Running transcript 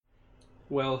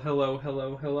Well, hello,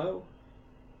 hello, hello.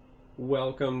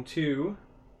 Welcome to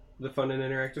the Fun and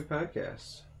Interactive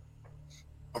Podcast.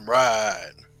 All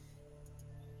right.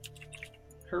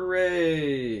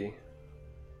 Hooray!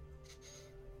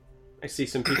 I see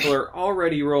some people are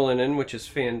already rolling in, which is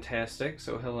fantastic,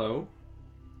 so hello.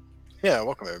 Yeah,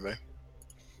 welcome everybody.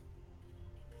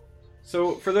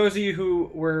 So, for those of you who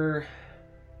were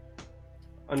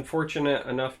unfortunate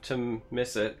enough to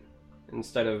miss it,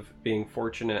 instead of being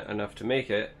fortunate enough to make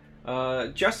it,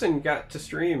 Justin got to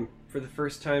stream for the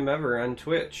first time ever on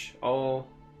Twitch, all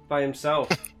by himself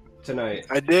tonight.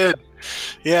 I did.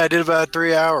 Yeah, I did about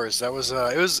 3 hours. That was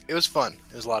it was fun.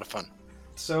 It was a lot of fun.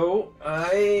 So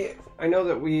I know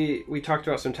that we talked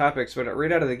about some topics, but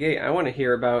right out of the gate, I want to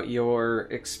hear about your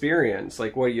experience.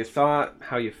 Like, what you thought,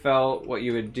 how you felt, what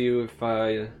you would do if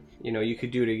you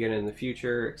could do it again in the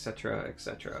future, etc.,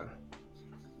 etc.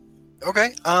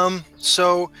 Okay.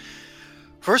 So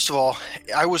first of all,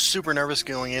 I was super nervous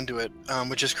going into it,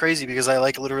 which is crazy because I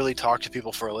literally talk to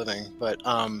people for a living. But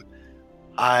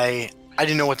I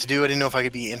didn't know what to do. I didn't know if I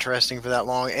could be interesting for that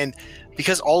long, and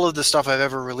because all of the stuff I've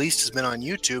ever released has been on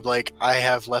YouTube, I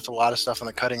have left a lot of stuff on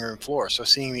the cutting room floor. So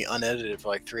seeing me unedited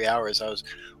for 3 hours, I was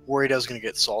worried I was going to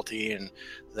get salty and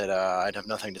that I'd have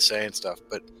nothing to say and stuff.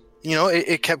 But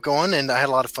it kept going, and I had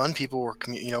a lot of fun. People were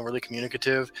really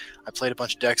communicative. I played a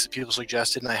bunch of decks that people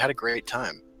suggested, and I had a great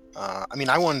time.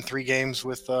 I won 3 games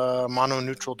with mono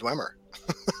neutral Dwemer.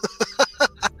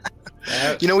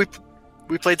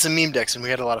 We played some meme decks, and we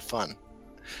had a lot of fun.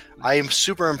 I am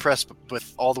super impressed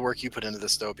with all the work you put into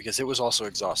this, though, because it was also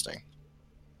exhausting.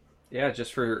 Yeah,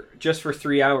 just for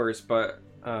 3 hours, but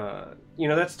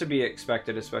that's to be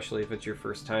expected, especially if it's your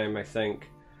first time. I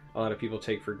think a lot of people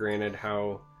take for granted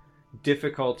how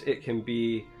difficult it can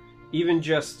be, even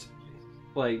just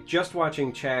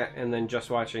watching chat and then just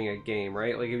watching a game,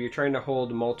 right? Like, if you're trying to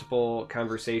hold multiple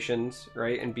conversations,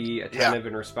 right, and be attentive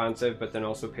and responsive, but then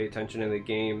also pay attention to the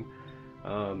game,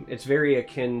 it's very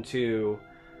akin to,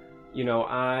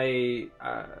 I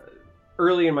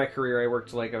early in my career I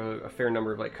worked a fair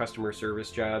number of customer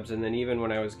service jobs, and then even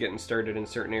when I was getting started in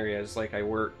certain areas, I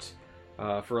worked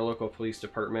for a local police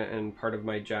department, and part of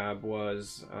my job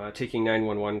was taking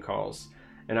 911 calls.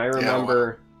 And I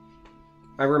remember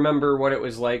what it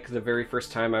was like the very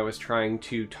first time I was trying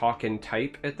to talk and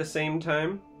type at the same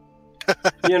time.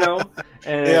 And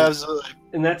yeah, absolutely.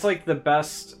 And that's the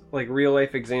best real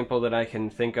life example that I can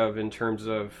think of in terms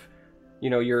of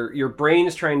your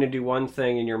brain's trying to do one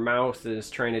thing and your mouth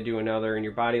is trying to do another and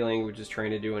your body language is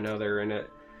trying to do another, and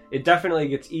it definitely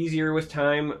gets easier with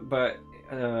time, but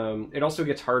it also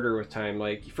gets harder with time.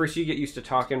 First you get used to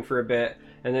talking for a bit,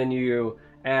 and then you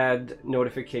add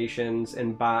notifications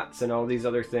and bots and all these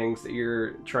other things that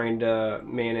you're trying to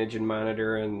manage and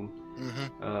monitor, and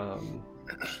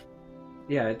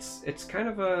yeah, it's kind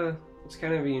of a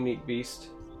unique beast.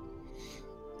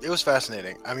 It was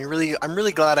fascinating. I'm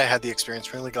really glad I had the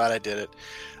experience. Really glad I did it.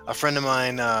 A friend of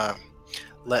mine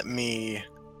let me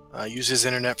use his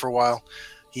internet for a while.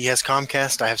 He has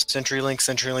Comcast. I have CenturyLink.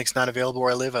 CenturyLink's not available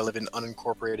where I live. I live in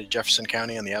unincorporated Jefferson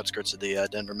County on the outskirts of the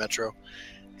Denver Metro.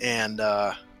 And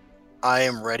I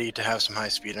am ready to have some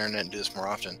high-speed internet and do this more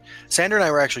often. Sandra and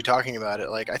I were actually talking about it.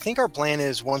 I think our plan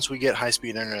is, once we get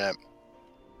high-speed internet,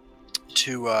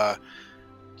 to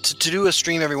do a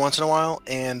stream every once in a while,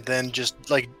 and then just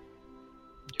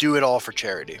do it all for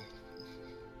charity.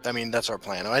 That's our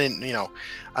plan. I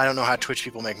don't know how Twitch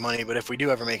people make money, but if we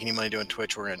do ever make any money doing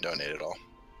Twitch, we're going to donate it all.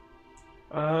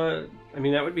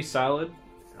 That would be solid.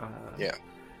 Yeah.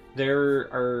 There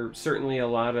are certainly a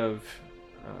lot of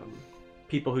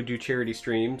people who do charity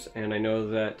streams, and I know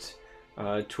that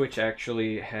Twitch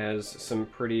actually has some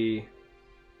pretty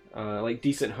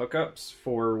decent hookups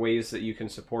for ways that you can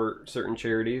support certain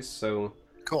charities. So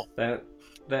cool. That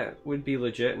would be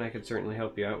legit, and I could certainly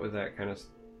help you out with that kind of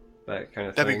thing.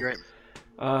 That'd be great.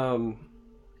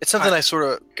 It's something I sort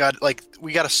of got,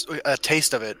 we got a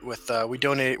taste of it with, we're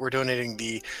donating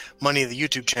the money the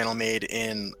YouTube channel made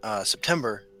in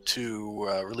September to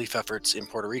relief efforts in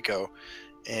Puerto Rico.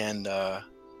 And,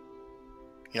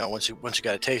 once you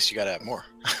got a taste, you got to have more.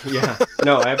 Yeah,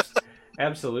 no,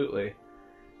 absolutely.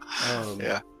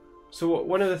 Yeah. So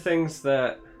one of the things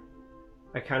that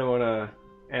I kind of want to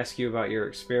ask you about your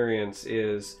experience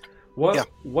is,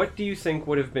 what do you think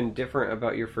would have been different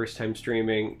about your first time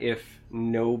streaming if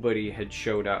nobody had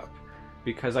showed up?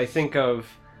 Because I think of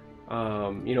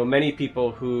many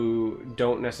people who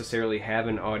don't necessarily have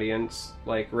an audience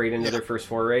right into their first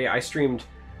foray. I streamed,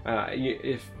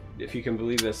 if you can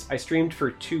believe this, I streamed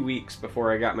for 2 weeks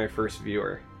before I got my first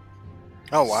viewer.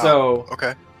 Oh wow. So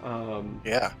okay.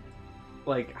 Yeah.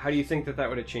 like, how do you think that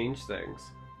would have changed things?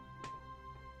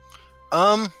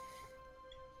 Um,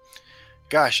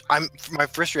 Gosh, my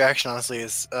first reaction honestly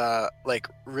is like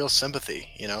real sympathy,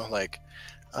 like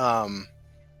um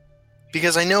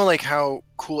because I know like how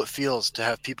cool it feels to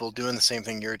have people doing the same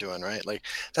thing you're doing, right? Like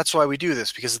that's why we do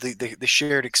this, because of the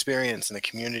shared experience and the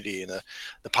community and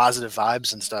the positive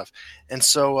vibes and stuff. And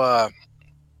so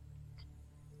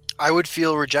I would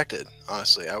feel rejected,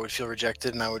 honestly. I would feel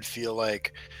rejected, and I would feel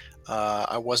like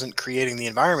I wasn't creating the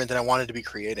environment that I wanted to be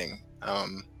creating. I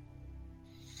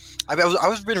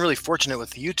was been really fortunate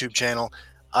with the YouTube channel.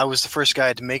 I was the first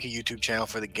guy to make a YouTube channel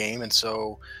for the game, and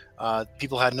so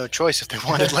people had no choice if they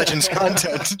wanted Legends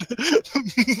content,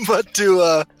 but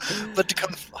to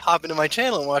come hop into my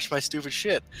channel and watch my stupid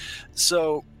shit.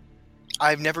 So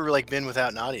I've never really been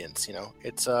without an audience.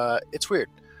 It's weird.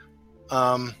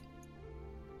 I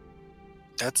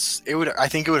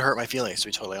think it would hurt my feelings, to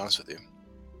be totally honest with you.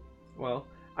 Well,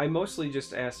 I mostly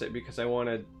just asked it because I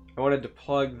wanted to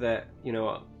plug that,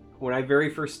 when I very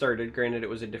first started, granted it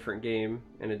was a different game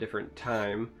and a different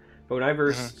time, but when I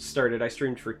first started, I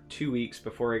streamed for 2 weeks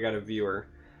before I got a viewer.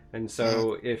 And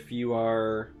so if you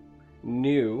are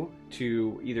new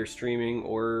to either streaming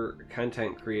or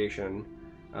content creation,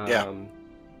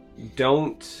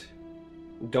 don't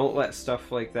let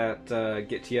stuff like that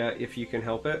get to you if you can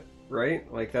help it, right?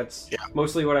 Like that's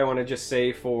mostly what I want to just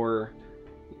say for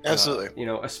absolutely,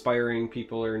 aspiring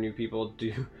people or new people.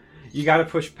 You got to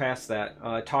push past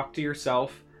that. Talk to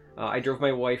yourself. I drove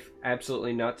my wife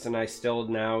absolutely nuts, and I still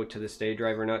now to this day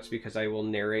drive her nuts because I will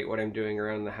narrate what I'm doing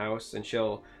around the house, and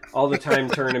she'll all the time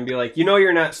turn and be like,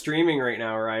 you're not streaming right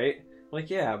now, right? I'm like,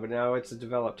 yeah, but now it's a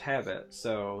developed habit.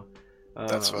 So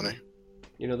that's funny.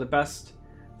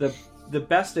 The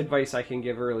best advice I can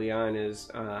give early on is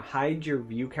hide your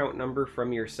view count number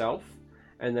from yourself,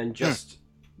 and then just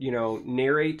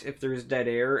narrate if there's dead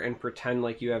air and pretend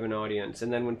like you have an audience.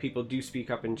 And then when people do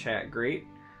speak up in chat, great.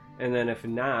 And then if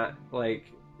not,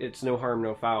 like, it's no harm,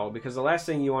 no foul. Because the last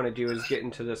thing you want to do is get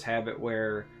into this habit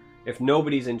where if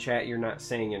nobody's in chat, you're not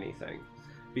saying anything.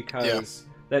 Because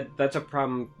that's a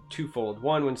problem twofold.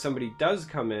 One, when somebody does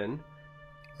come in,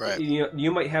 right,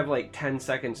 you might have like 10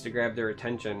 seconds to grab their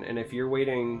attention. And if you're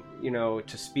waiting,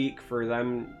 to speak for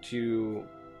them to,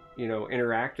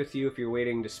 interact with you, if you're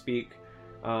waiting to speak,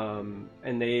 and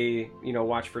they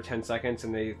watch for 10 seconds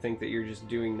and they think that you're just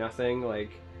doing nothing, like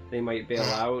they might bail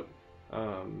out.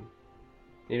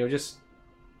 Just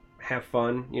have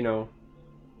fun.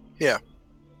 Yeah,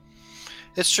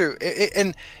 it's true.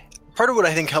 And part of what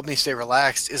I think helped me stay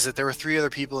relaxed is that there were 3 other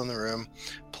people in the room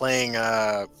playing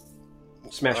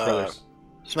Smash Brothers.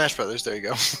 Smash Brothers. There you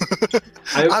go.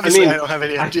 Obviously, I don't have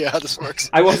any idea how this works.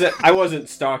 I wasn't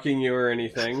stalking you or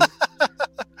anything.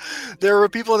 There were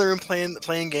people in the room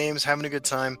playing games, having a good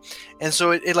time, and so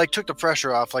it like took the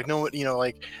pressure off. Like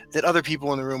like that other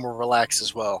people in the room were relaxed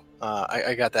as well.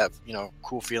 I got that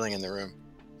cool feeling in the room.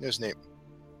 It was neat.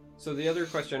 So the other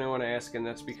question I want to ask, and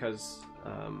that's because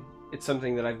it's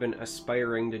something that I've been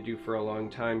aspiring to do for a long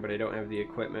time, but I don't have the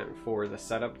equipment for the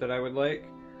setup that I would like.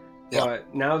 Yeah.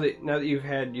 But now that you've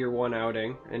had your one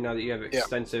outing, and now that you have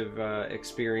extensive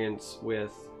experience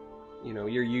with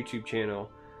your YouTube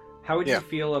channel, how would you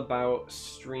feel about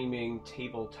streaming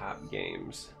tabletop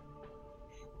games?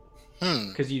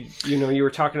 Because you were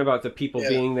talking about the people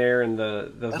being there and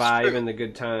the vibe true. And the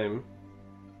good time.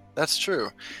 That's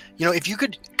true. If you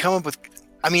could come up with,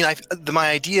 my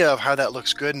idea of how that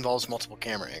looks good involves multiple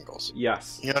camera angles.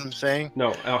 Yes. You know what I'm saying?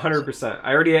 No, 100%.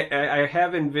 I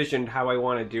have envisioned how I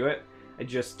want to do it. I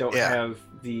just don't have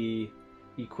the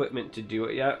equipment to do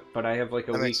it yet, but I have like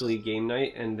a weekly game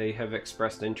night, and they have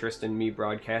expressed interest in me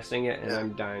broadcasting it, and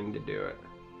I'm dying to do it.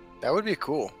 That would be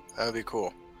cool. I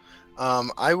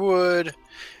would,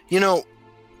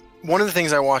 one of the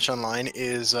things I watch online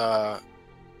is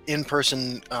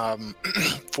in-person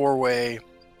 4-way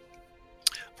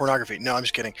pornography. No, I'm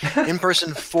just kidding.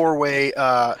 In-person 4-way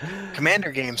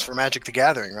Commander games for Magic the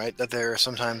Gathering, right? That they're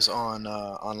sometimes on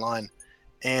online,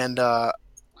 and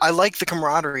I like the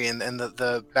camaraderie and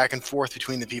the back and forth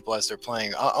between the people as they're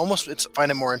playing. I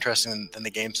find it more interesting than the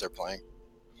games they're playing.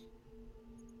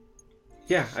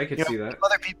 Yeah, I could see that. If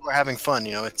other people are having fun,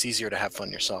 it's easier to have fun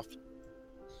yourself.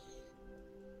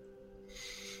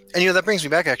 And that brings me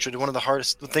back actually to one of the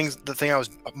hardest things. The thing I was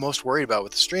most worried about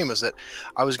with the stream was that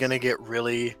I was going to get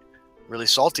really, really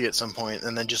salty at some point,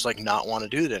 and then just like not want to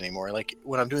do it anymore. Like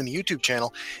when I'm doing the YouTube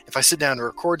channel, if I sit down to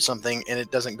record something and it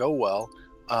doesn't go well,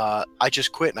 I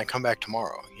just quit and I come back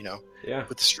tomorrow. Yeah.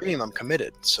 With the stream, I'm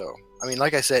committed. So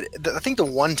like I said, I think the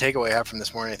one takeaway I have from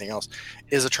this more than anything else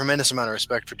is a tremendous amount of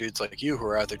respect for dudes like you who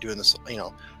are out there doing this,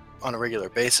 on a regular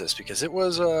basis because it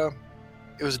was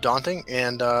daunting,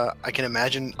 and I can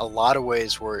imagine a lot of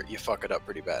ways where you fuck it up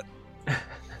pretty bad.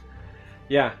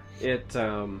 Yeah,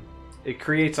 it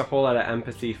creates a whole lot of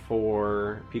empathy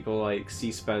for people like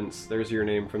C. Spence. There's your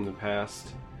name from the past.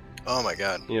 Oh my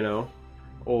god. You know,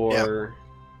 or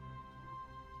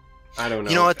I don't know.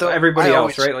 You know what though? Everybody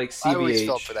else, right? Like CBH. I always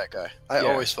felt for that guy. I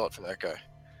always felt for that guy,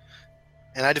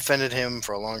 and I defended him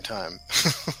for a long time.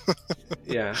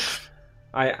 Yeah.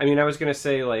 I mean, I was going to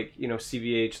say, like, you know,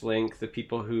 CBH, Link, the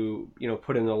people who, you know,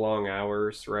 put in the long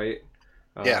hours, right?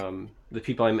 The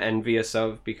people I'm envious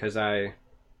of because I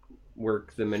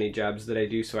work the many jobs that I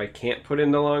do, so I can't put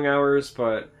in the long hours,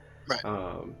 but,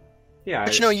 yeah.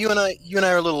 But, you know, you and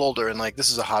I are a little older, and, like, this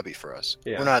is a hobby for us.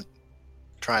 Yeah. We're not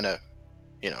trying to,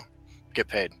 you know, get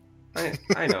paid.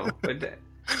 I know, but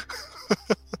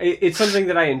it's something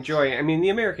that I enjoy. I mean, the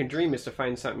American dream is to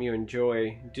find something you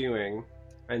enjoy doing,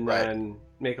 and then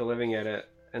make a living at it,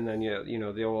 and then you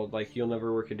know the old like you'll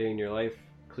never work a day in your life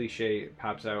cliche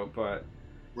pops out, but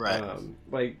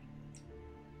like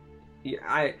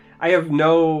I have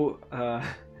no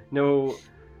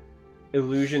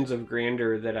illusions of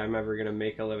grandeur that I'm ever going to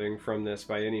make a living from this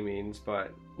by any means,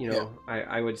 but you know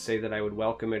I would say that I would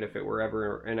welcome it if it were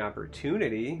ever an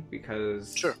opportunity,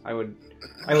 because I would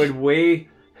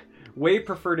way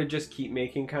prefer to just keep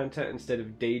making content instead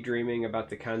of daydreaming about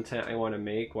the content I want to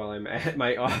make while I'm at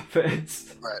my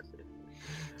office. Right.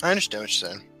 I understand what you're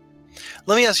saying.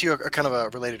 Let me ask you a kind of a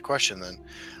related question then.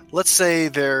 Let's say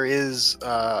there is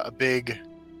a big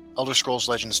Elder Scrolls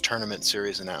Legends tournament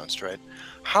series announced, right?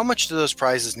 How much do those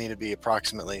prizes need to be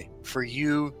approximately for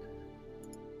you?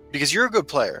 Because you're a good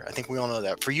player. I think we all know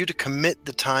that. For you to commit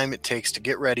the time it takes to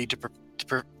get ready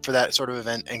for that sort of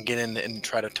event and get in and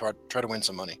try to win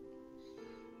some money.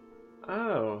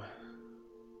 Oh,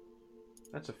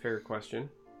 that's a fair question.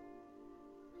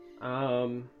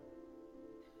 I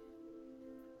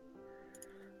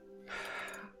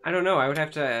don't know. I would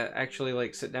have to actually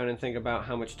like sit down and think about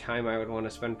how much time I would want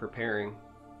to spend preparing,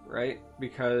 right?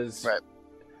 Because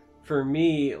for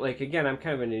me, like again, I'm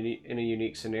kind of in a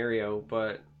unique scenario,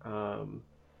 but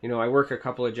you know, I work a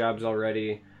couple of jobs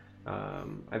already. I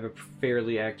have a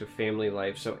fairly active family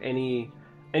life, so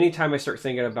anytime I start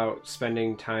thinking about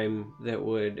spending time that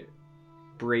would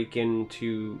break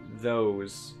into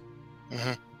those,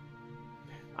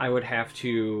 I would have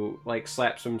to like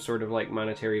slap some sort of like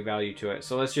monetary value to it.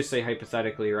 So let's just say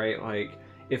hypothetically, right? Like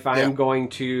if I'm going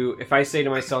to, if I say to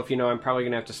myself, you know, I'm probably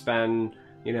going to have to spend,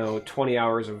 you know, 20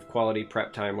 hours of quality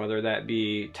prep time, whether that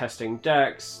be testing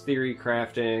decks, theory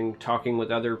crafting, talking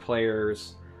with other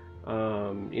players,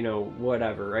 you know,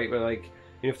 whatever, right? But like,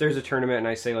 if there's a tournament and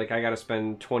I say like I got to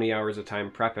spend 20 hours of time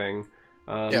prepping,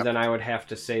 then I would have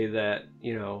to say that,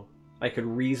 you know, I could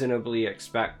reasonably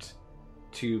expect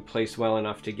to place well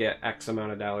enough to get X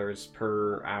amount of dollars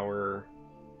per hour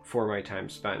for my time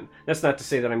spent. That's not to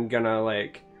say that I'm gonna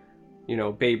like, you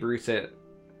know, Babe Ruth it,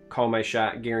 call my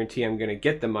shot, guarantee I'm gonna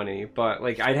get the money, but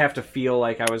like I'd have to feel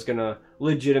like I was gonna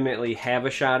legitimately have a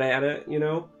shot at it, you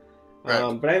know.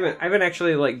 But I haven't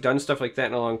actually like done stuff like that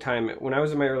in a long time. When I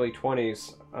was in my early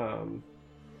 20s,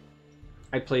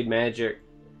 I played Magic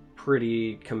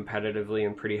pretty competitively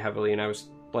and pretty heavily, and I was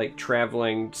like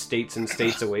traveling states and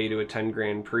states away to attend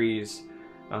Grand Prix.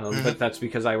 But that's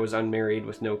because I was unmarried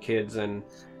with no kids and,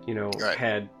 you know,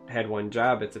 had one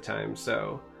job at the time.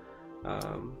 So,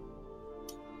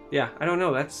 yeah, I don't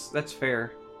know. That's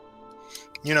fair.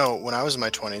 You know, when I was in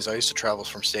my 20s, I used to travel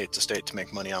from state to state to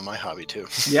make money on my hobby too.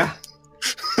 Yeah.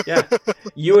 Yeah.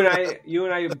 You and I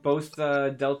both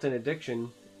dealt in addiction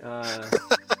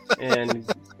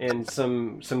and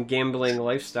some gambling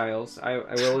lifestyles. I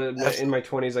will admit, in my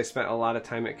 20s I spent a lot of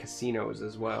time at casinos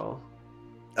as well.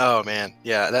 Oh man,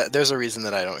 yeah. There's a reason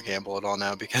that I don't gamble at all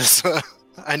now, because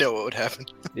I know what would happen.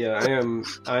 Yeah,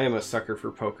 I am a sucker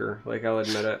for poker. Like, I'll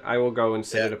admit it. I will go and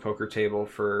sit at a poker table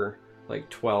for like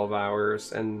 12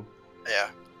 hours and yeah.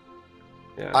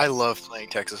 I love playing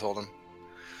Texas Hold'em.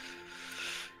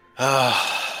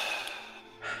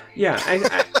 Yeah, I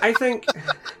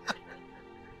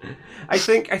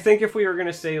think if we were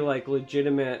gonna say like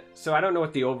legitimate, so I don't know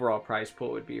what the overall prize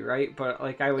pool would be, right? But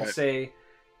like I would say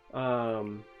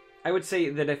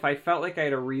that if I felt like I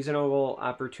had a reasonable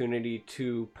opportunity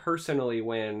to personally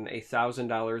win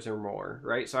 $1,000 or more,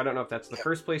 right? So I don't know if that's the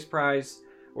first place prize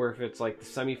or if it's like the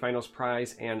semifinals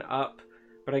prize and up,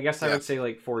 but I guess I would say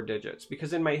like 4 digits,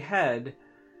 because in my head,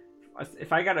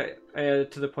 if I got to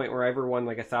the point where I ever won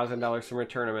like $1,000 from a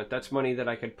tournament, that's money that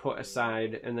I could put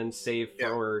aside and then save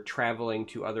for traveling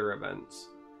to other events.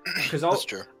 Because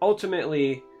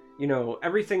ultimately, you know,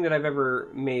 everything that I've ever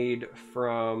made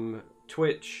from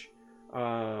Twitch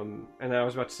And I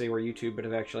was about to say we're YouTube, but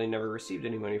I've actually never received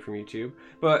any money from YouTube.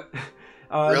 But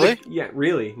Really? yeah,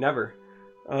 really, never.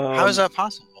 How is that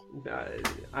possible?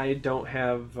 I don't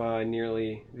have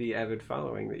nearly the avid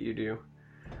following that you do.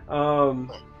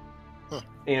 Um, Huh.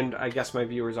 and I guess my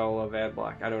viewers all love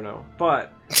Adblock. I don't know,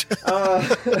 but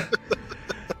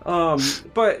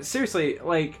but seriously,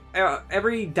 like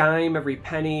every dime, every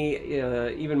penny,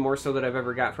 even more so that I've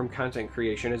ever got from content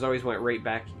creation, has always went right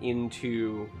back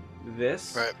into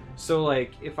this. Right. So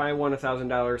like, if I won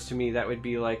 $1,000, to me that would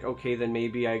be like, okay, then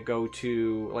maybe I go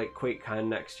to like QuakeCon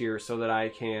next year so that I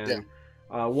can.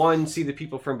 One, see the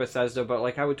people from Bethesda, but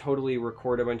like I would totally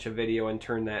record a bunch of video and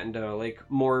turn that into like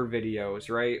more videos,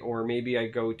 right? Or maybe I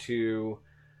go to,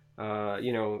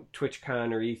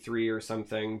 TwitchCon or E3 or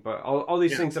something. But all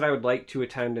these things that I would like to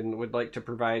attend and would like to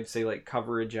provide, say, like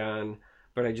coverage on,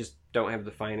 but I just don't have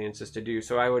the finances to do.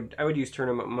 So I would use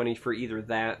tournament money for either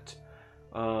that,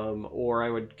 or I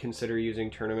would consider using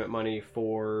tournament money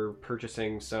for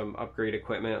purchasing some upgrade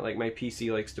equipment. Like my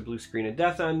PC likes to blue screen of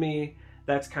death on me.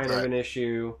 That's kind of an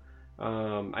issue.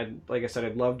 Like I said,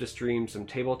 I'd love to stream some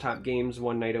tabletop games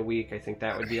one night a week. I think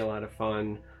that would be a lot of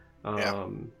fun.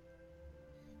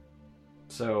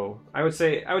 So I would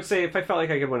say if I felt like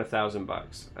I could win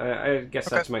 $1,000, I guess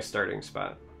that's my starting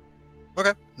spot.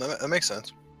 Okay, that makes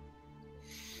sense.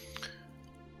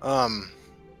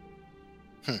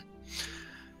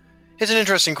 It's an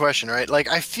interesting question, right? Like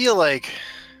I feel like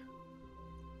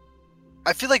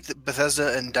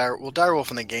Bethesda and Direwolf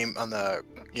on the game, on the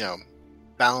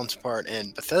balance part,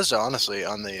 and Bethesda honestly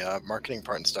on the marketing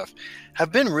part and stuff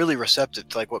have been really receptive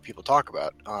to like what people talk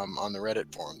about on the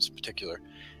Reddit forums in particular.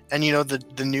 And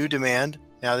the new demand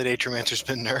now that Atromancer's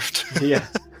been nerfed,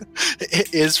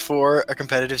 is for a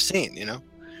competitive scene,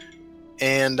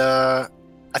 and I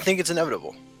think it's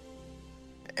inevitable.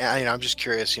 And, I'm just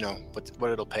curious, what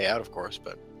it'll pay out, of course,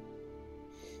 but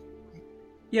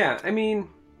yeah, I mean,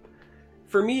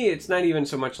 for me, it's not even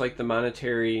so much like the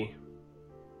monetary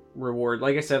reward.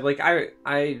 Like I said, like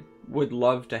I would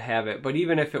love to have it, but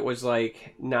even if it was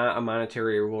like not a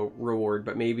monetary reward,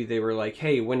 but maybe they were like,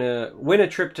 hey, win a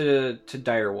trip to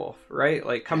Direwolf, right?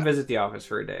 Like come visit the office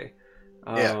for a day.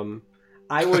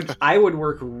 I would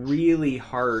work really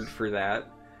hard for that,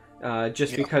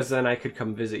 just because then I could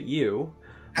come visit you.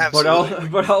 Absolutely.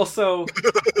 But also,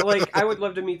 like I would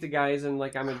love to meet the guys, and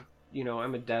like I'm a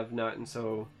dev nut, and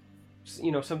so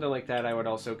something like that I would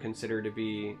also consider to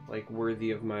be like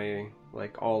worthy of my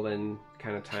like all-in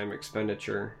kind of time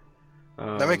expenditure.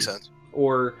 That makes sense.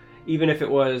 Or even if it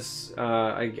was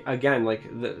again, like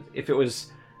if it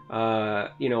was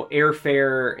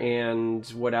airfare and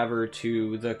whatever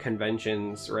to the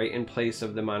conventions, right, in place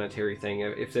of the monetary thing.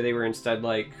 If they were instead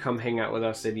like come hang out with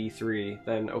us at E3,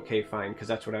 then okay, fine, because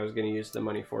that's what I was going to use the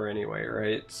money for anyway,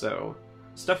 right? So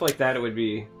stuff like that, it would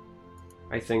be,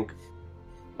 I think,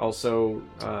 also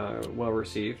well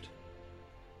received.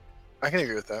 I can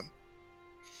agree with that.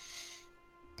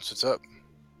 That's what's up.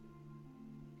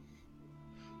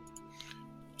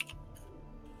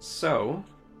 So,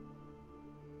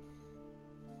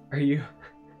 are you?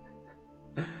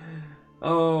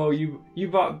 Oh, you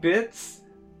bought bits?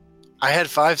 I had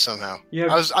 5 somehow.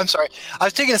 Yeah. I'm sorry. I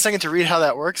was taking a second to read how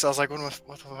that works. I was like, what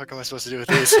the fuck am I supposed to do with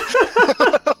these?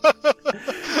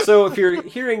 So if you're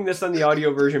hearing this on the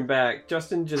audio version back,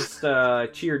 Justin just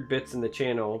cheered bits in the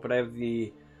channel, but I have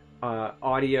the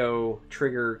audio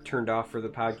trigger turned off for the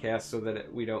podcast so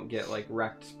that we don't get like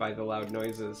wrecked by the loud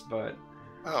noises. But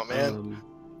oh man,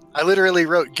 I literally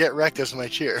wrote "get wrecked" as my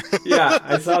cheer. Yeah,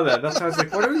 I saw that. That's why I was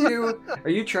like, "What are you? Are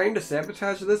you trying to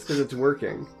sabotage this because it's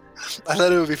working?" I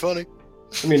thought it would be funny.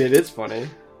 I mean, it is funny,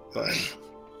 but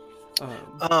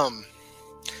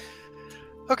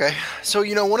okay, so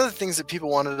one of the things that people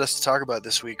wanted us to talk about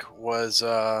this week was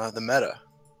the meta.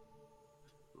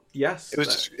 Yes,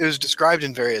 it was described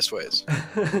in various ways.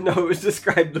 No, it was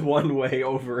described one way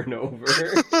over and over.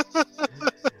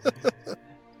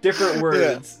 Different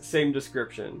words, same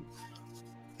description.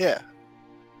 Yeah.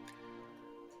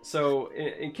 So,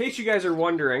 in case you guys are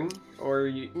wondering,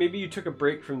 or maybe you took a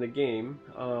break from the game,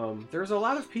 there's a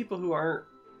lot of people who aren't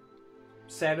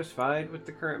satisfied with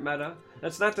the current meta.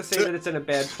 That's not to say that it's in a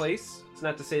bad place. It's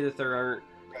not to say that there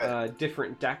aren't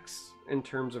different decks in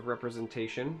terms of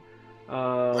representation.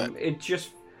 It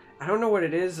just, I don't know what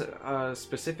it is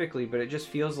specifically, but it just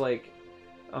feels like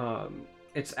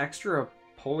it's extra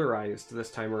polarized this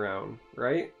time around,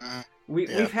 right?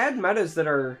 We've had metas that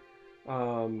are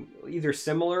either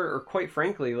similar or, quite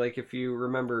frankly, like if you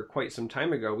remember quite some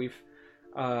time ago, we've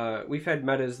had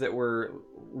metas that were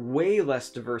way less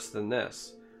diverse than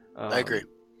this. I agree.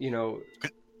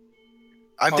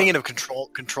 I'm thinking of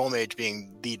Control Mage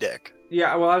being the deck.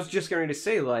 Yeah, well, I was just going to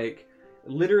say, like,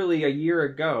 literally a year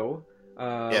ago,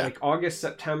 like August,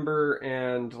 September,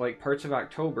 and like parts of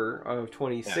October of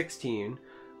 2016,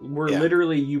 were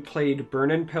literally you played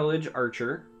Burn and Pillage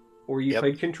Archer, or you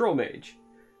played Control Mage.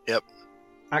 Yep.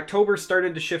 October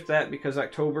started to shift that because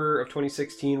October of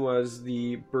 2016 was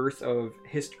the birth of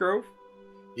Histgrove.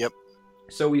 Yep.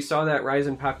 So we saw that rise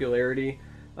in popularity,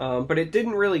 but it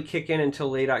didn't really kick in until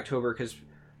late October because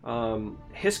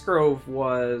Histgrove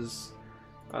was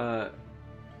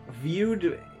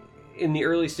viewed in the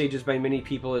early stages by many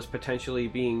people as potentially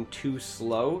being too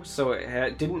slow, so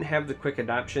it didn't have the quick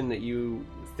adoption that you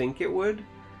think it would.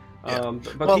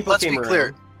 But well, people let's came be around.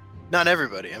 clear. Not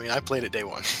everybody. I mean, I played it day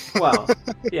one. Well,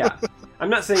 yeah. I'm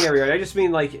not saying everybody. I just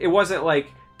mean, like, it wasn't like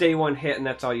day one hit and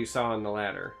that's all you saw on the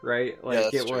ladder, right?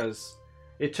 Like, it true.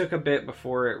 It took a bit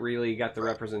before it really got the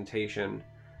representation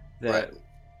that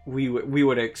we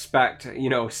would expect,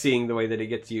 seeing the way that it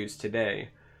gets used today.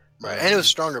 Right, and it was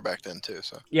stronger back then, too.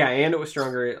 So yeah, and it was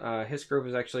stronger. Histgrove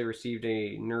has actually received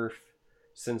a nerf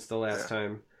since the last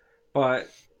time. But,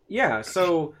 yeah,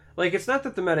 so, like, it's not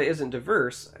that the meta isn't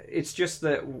diverse. It's just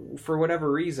that, for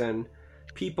whatever reason,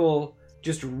 people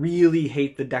just really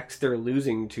hate the decks they're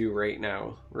losing to right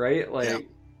now, right? Like,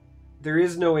 there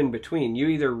is no in-between. You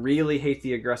either really hate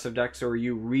the aggressive decks, or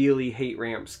you really hate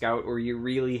Ramp Scout, or you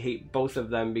really hate both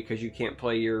of them because you can't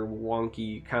play your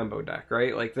wonky combo deck,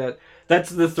 right? Like, that's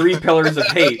the three pillars of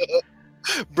hate.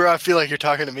 Bro, I feel like you're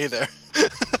talking to me there.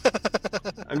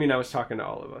 I mean, I was talking to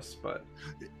all of us, but...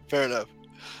 Fair enough.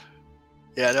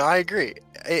 Yeah, no, I agree.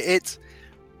 I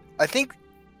think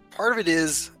part of it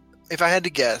is, if I had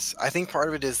to guess, I think part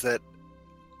of it is that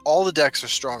all the decks are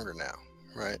stronger now,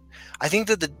 right? I think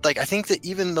that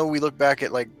even though we look back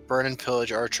at like Burn and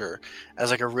Pillage Archer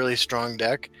as like a really strong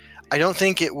deck, I don't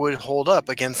think it would hold up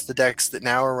against the decks that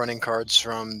now are running cards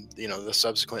from the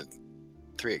subsequent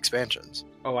 3 expansions.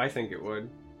 Oh, I think it would.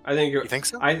 You think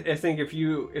so? I think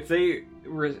if they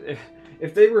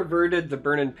reverted the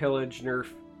Burn and Pillage nerf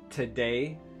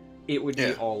today, it would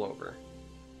be all over.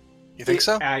 You think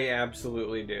so? I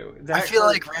absolutely do. I feel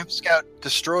like Ramp Scout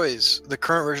destroys the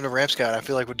current version of Ramp Scout. I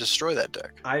feel like would destroy that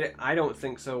deck. I don't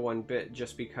think so one bit,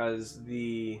 just because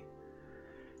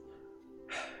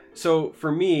so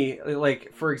for me,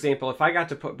 like, for example, if I got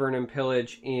to put Burn and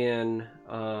Pillage in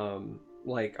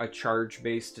like a charge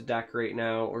based deck right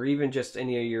now, or even just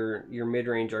any of your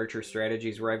mid-range Archer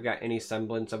strategies where I've got any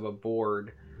semblance of a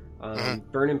board,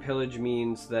 Burn and Pillage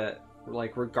means that,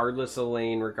 like, regardless of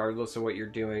lane, regardless of what you're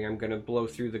doing, I'm going to blow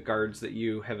through the guards that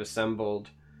you have assembled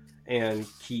and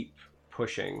keep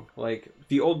pushing. Like,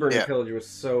 the old Burn and Pillage was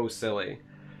so silly.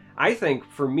 I think,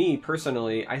 for me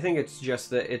personally, I think it's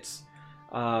just that it's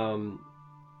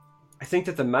I think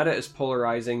that the meta is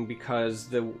polarizing because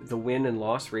the win and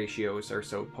loss ratios are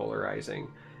so polarizing.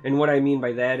 And what I mean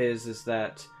by that is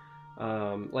that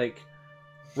like,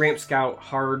 Ramp Scout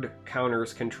hard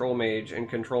counters Control Mage, and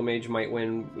Control Mage might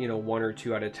win 1 or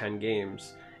 2 out of 10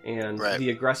 games. And the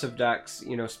aggressive decks,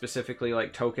 specifically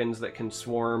like tokens that can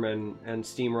swarm and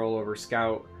steamroll over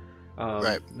Scout,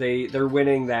 they're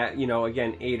winning that,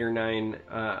 again, 8 or 9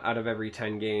 out of every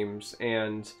 10 games.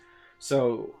 And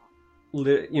so,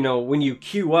 when you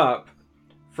queue up,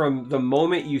 from the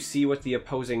moment you see what the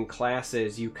opposing class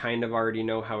is, you kind of already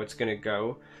know how it's going to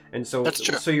go. And so,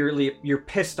 so you're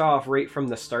pissed off right from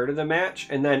the start of the match,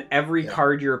 and then every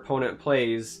card your opponent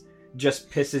plays just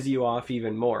pisses you off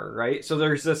even more, right? So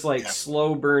there's this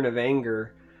slow burn of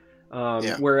anger,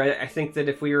 where I think that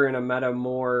if we were in a meta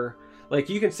more, like,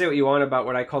 you can say what you want about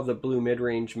what I call the blue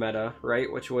mid-range meta,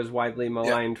 right, which was widely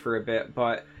maligned for a bit,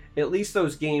 but at least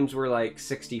those games were like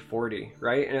 60-40,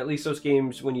 right? And at least those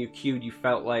games, when you queued, you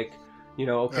felt like,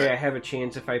 okay, I have a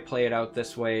chance if I play it out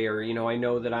this way, or, I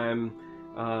know that I'm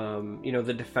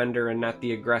the defender and not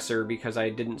the aggressor because I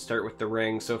didn't start with the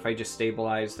ring, so if I just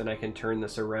stabilize, then I can turn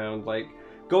this around. Like,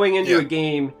 going into a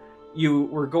game, you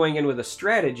were going in with a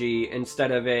strategy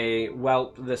instead of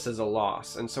this is a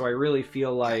loss. And so I really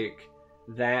feel like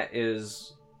that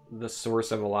is the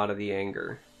source of a lot of the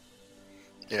anger.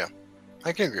 Yeah,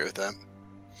 I can agree with that.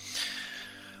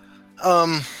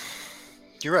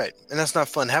 You're right, and that's not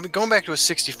fun. Going back to a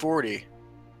 60-40,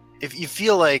 if you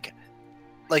feel like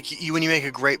when you make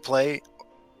a great play,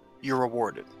 you're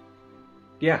rewarded.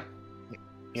 Yeah.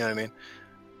 You know what I mean?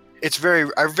 It's I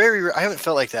haven't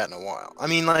felt like that in a while. I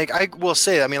mean, like, I will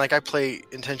say, I play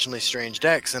intentionally strange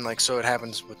decks, and so it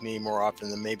happens with me more often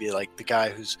than maybe like the guy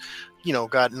who's,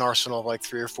 got an arsenal of like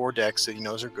 3 or 4 decks that he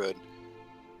knows are good,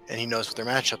 and he knows what their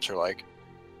matchups are like.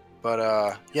 But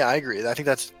I agree. I think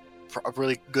that's a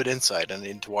really good insight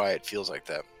into why it feels like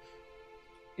that.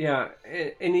 Yeah,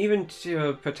 and even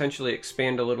to potentially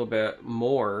expand a little bit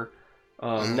more,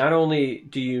 not only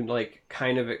do you like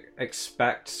kind of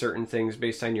expect certain things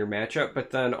based on your matchup,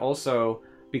 but then also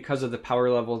because of the power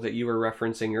level that you were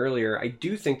referencing earlier, I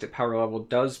do think that power level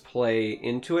does play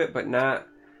into it, but not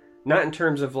in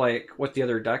terms of like what the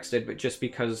other decks did, but just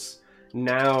because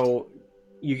now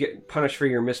you get punished for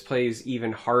your misplays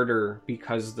even harder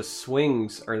because the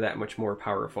swings are that much more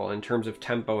powerful in terms of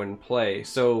tempo and play.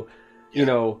 So, you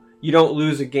know, you don't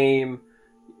lose a game,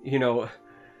 you know.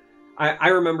 I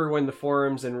remember when the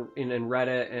forums and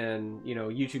Reddit and, you know,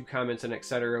 YouTube comments and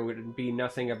etc. would be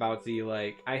nothing about the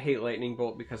like, I hate lightning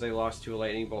bolt because I lost to a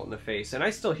lightning bolt in the face. And I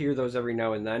still hear those every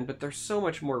now and then, but they're so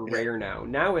much more rare now.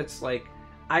 Now it's like,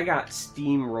 I got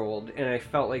steamrolled and I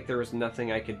felt like there was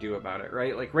nothing I could do about it,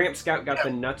 right? Like Ramp Scout got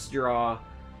the nuts draw,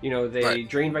 you know, they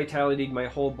drained vitality my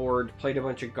whole board, played a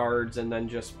bunch of guards, and then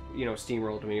just, you know,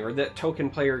 steamrolled me. Or that token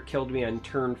player killed me on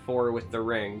turn 4 with the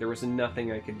ring. There was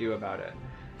nothing I could do about it.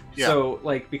 Yeah. So,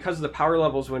 like, because the power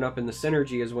levels went up and the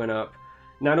synergy has went up,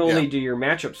 not only do your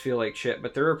matchups feel like shit,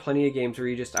 but there are plenty of games where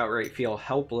you just outright feel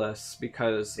helpless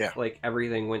because, like,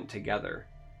 everything went together.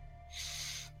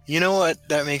 You know what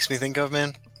that makes me think of,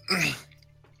 man?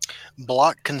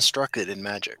 Block constructed in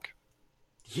Magic.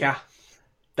 Yeah.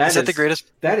 Is that the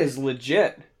greatest? That is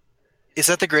legit. Is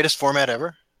that the greatest format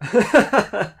ever?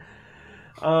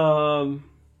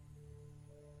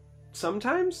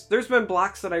 Sometimes there's been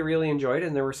blocks that I really enjoyed,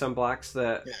 and there were some blocks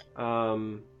that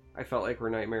I felt like were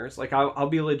nightmares. Like I'll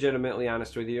be legitimately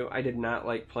honest with you, I did not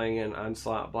like playing an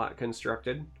Onslaught block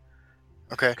constructed.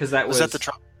 Okay, because that was that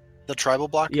the tribal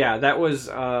block. Yeah, that was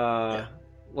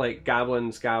like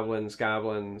goblins.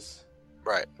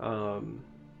 Right.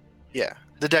 Yeah,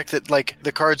 the deck that like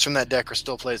the cards from that deck are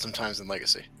still played sometimes in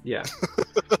Legacy. Yeah.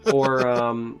 Or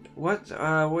what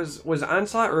was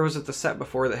Onslaught, or was it the set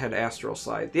before that had Astral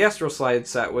Slide? The Astral Slide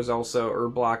set was also, or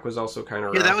block was also kind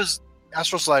of rough. That was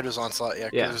Astral Slide was Onslaught.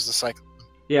 Yeah, it was the cycle.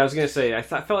 Yeah, I was gonna say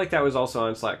felt like that was also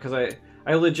Onslaught because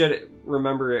I legit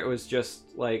remember it was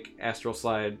just like Astral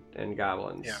Slide and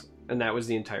goblins, and that was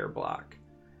the entire block.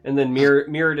 And then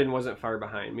Mirrodin wasn't far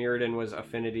behind. Mirrodin was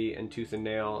Affinity and Tooth and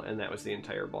Nail, and that was the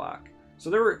entire block. So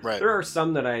there are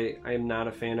some that I am not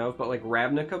a fan of, but like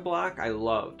Ravnica block, I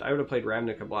loved. I would have played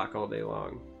Ravnica block all day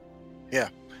long. Yeah,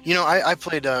 you know, I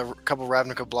played a couple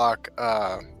Ravnica block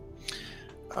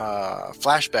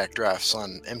flashback drafts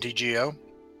on MTGO.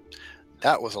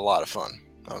 That was a lot of fun.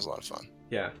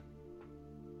 Yeah.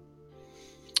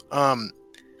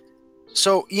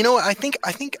 So you know, I think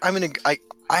I'm gonna.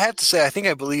 I have to say,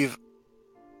 I believe,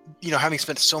 you know, having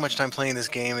spent so much time playing this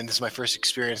game, and this is my first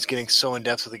experience getting so in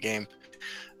depth with the game,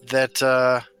 that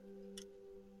the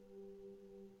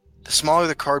smaller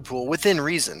the card pool, within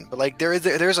reason, but like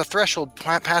there's a threshold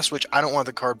past which I don't want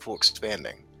the card pool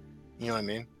expanding. You know what I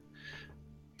mean?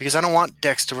 Because I don't want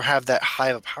decks to have that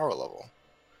high of a power level.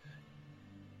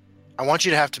 I want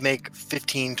you to have to make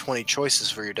 15, 20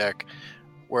 choices for your deck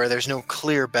where there's no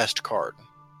clear best card.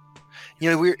 You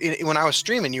know, when I was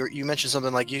streaming, you mentioned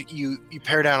something like you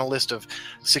pare down a list of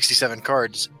 67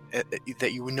 cards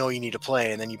that you know you need to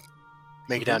play, and then you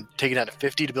take it down to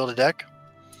 50 to build a deck.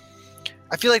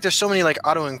 I feel like there's so many like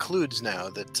auto includes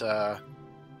now that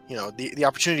you know the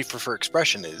opportunity for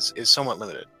expression is somewhat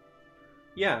limited.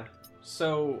 Yeah.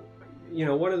 So, you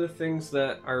know, one of the things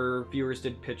that our viewers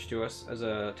did pitch to us as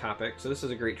a topic, so this is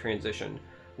a great transition,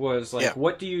 was like,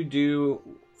 what do you do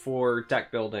for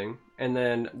deck building? And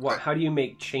then how do you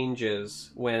make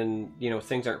changes when, you know,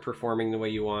 things aren't performing the way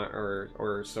you want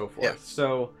or so forth? Yeah.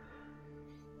 So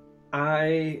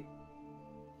I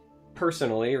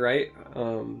personally, right,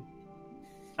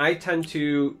 I tend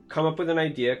to come up with an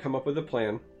idea, come up with a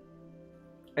plan,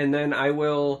 and then I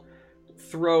will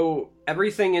throw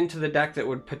everything into the deck that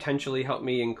would potentially help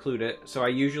me include it. So I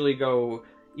usually go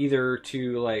either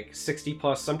to like 60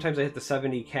 plus, sometimes I hit the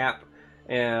 70 cap,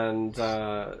 and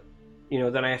you know,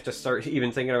 then I have to start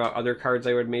even thinking about other cards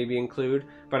I would maybe include.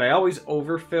 But I always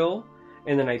overfill,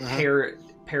 and then I pare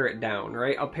it down,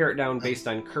 right? I'll pare it down based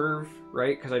on curve,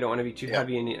 right? Because I don't want to be too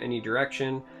heavy in any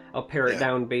direction. I'll pare it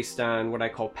down based on what I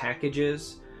call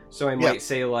packages. So I might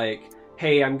say like,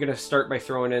 hey, I'm going to start by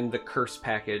throwing in the curse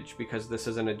package because this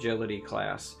is an agility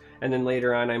class. And then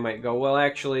later on I might go, well,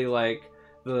 actually, like,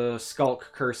 the Skulk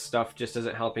curse stuff just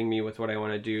isn't helping me with what I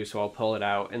want to do, so I'll pull it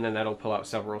out, and then that'll pull out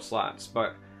several slots.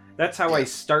 But that's how I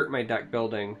start my deck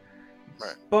building.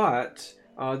 Right. But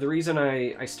the reason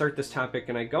I start this topic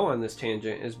and I go on this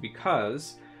tangent is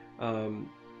because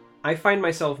I find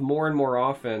myself more and more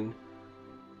often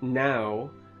now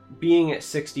being at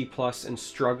 60 plus and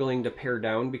struggling to pare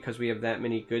down because we have that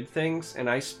many good things. And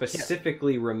I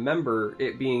specifically remember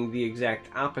it being the exact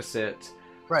opposite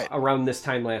around this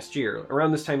time last year.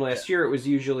 Around this time last year, it was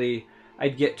usually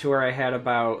I'd get to where I had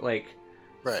about like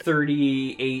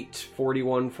 38,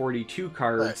 41, 42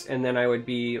 cards, and then I would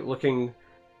be looking,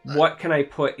 what can I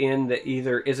put in that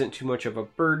either isn't too much of a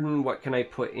burden? What can I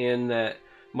put in that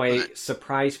might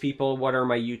surprise people? What are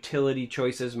my utility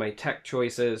choices, my tech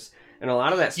choices? And a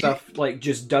lot of that stuff like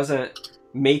just doesn't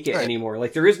make it anymore.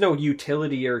 Like there is no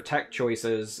utility or tech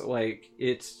choices. Like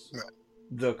it's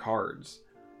the cards.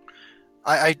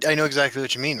 I know exactly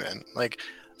what you mean, man. Like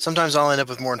sometimes I'll end up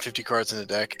with more than 50 cards in the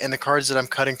deck, and the cards that I'm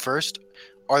cutting first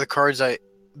are the cards that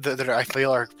I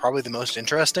feel are probably the most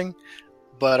interesting,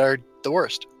 but are the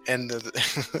worst. And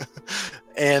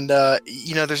and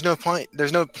you know, there's no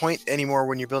point anymore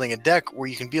when you're building a deck where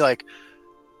you can be like,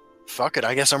 fuck it,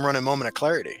 I guess I'm running Moment of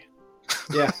Clarity.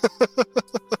 Yeah.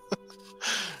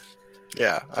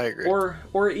 Yeah, I agree.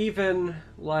 Or even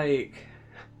like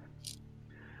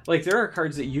there are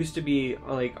cards that used to be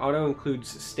like auto includes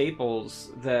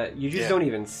staples that you just don't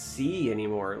even see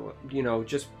anymore, you know,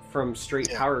 just from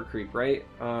straight power creep, right?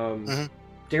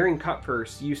 Daring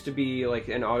Cutpurse used to be like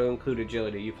an auto include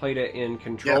agility. You played it in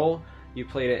control, you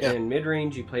played it in mid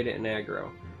range, you played it in aggro,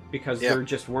 because there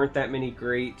just weren't that many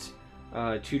great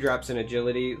 2-drops in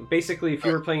agility. Basically, if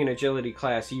you were playing an agility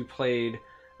class, you played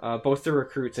both the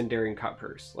recruits and Daring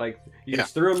Cutpurse. Like you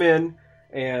just threw them in,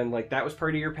 and like that was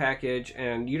part of your package.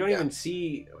 And you don't even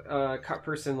see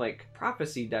Cutpurse in like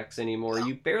prophecy decks anymore.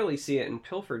 You barely see it in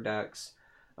pilfer decks.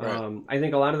 I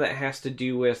think a lot of that has to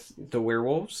do with the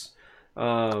werewolves.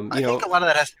 I think a lot of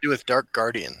that has to do with Dark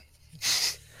Guardian.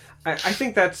 I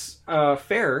think that's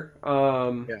fair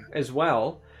as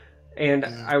well. And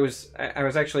I was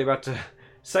actually about to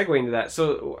segue into that.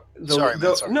 So sorry.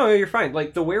 No, you're fine.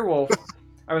 Like the werewolf,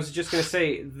 I was just going to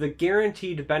say the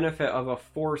guaranteed benefit of a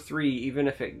 4/3, even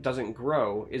if it doesn't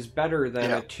grow, is better than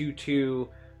a 2/2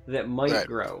 that might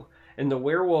grow. And the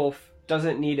werewolf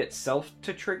doesn't need itself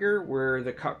to trigger where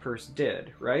the Cutpurse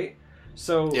did, right?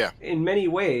 So in many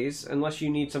ways, unless you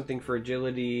need something for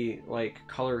agility like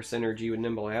color synergy with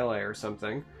Nimble Ally or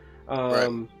something,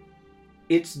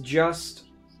 it's just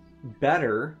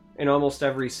better in almost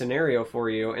every scenario for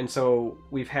you. And so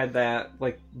we've had that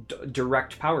like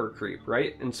direct power creep,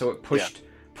 right? And so it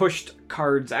pushed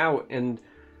cards out, and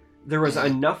there was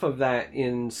enough of that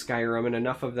in Skyrim and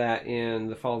enough of that in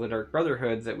the Fall of the Dark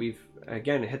Brotherhood that we've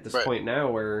again hit this point now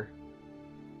where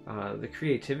the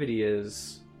creativity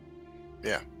is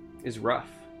rough.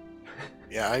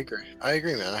 I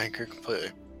agree, man. I agree completely.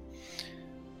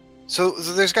 So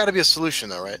there's got to be a solution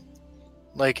though, right?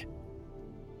 Like,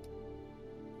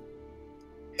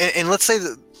 and let's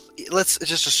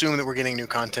just assume that we're getting new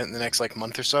content in the next like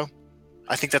month or so.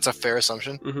 I think that's a fair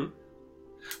assumption.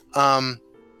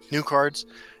 New cards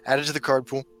added to the card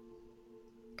pool.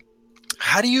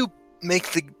 How do you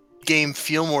make the game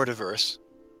feel more diverse?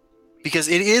 Because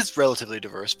it is relatively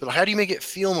diverse, but how do you make it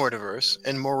feel more diverse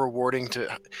and more rewarding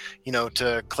to, you know,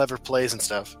 to clever plays and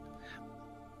stuff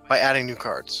by adding new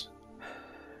cards?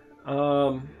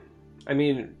 I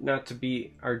mean, not to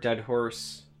beat our dead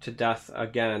horse to death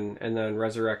again and then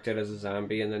resurrect it as a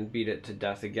zombie and then beat it to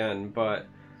death again, but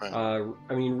I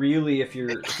mean, really, if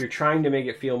you're trying to make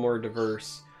it feel more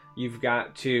diverse, you've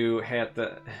got to have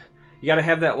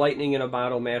that lightning in a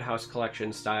bottle Madhouse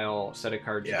Collection style set of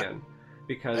cards again,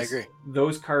 because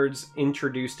those cards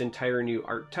introduced entire new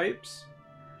archetypes,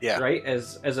 right?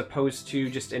 As opposed to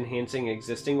just enhancing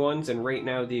existing ones. And right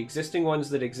now, the existing ones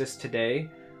that exist today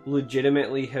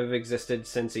legitimately have existed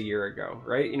since a year ago,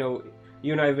 right? You know,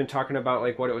 you and I have been talking about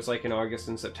like what it was like in August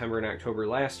and September and October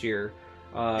last year.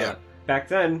 Back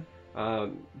then,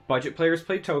 budget players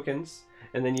played tokens,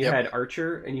 and then you had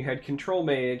Archer and you had Control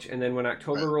Mage, and then when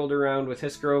October rolled around with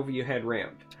Hissgrove, you had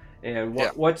Ramp. And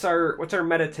what's our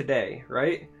meta today,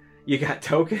 right? You got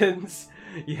tokens,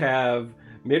 you have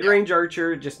mid-range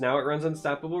Archer, just now it runs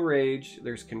Unstoppable Rage,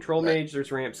 there's Control Mage,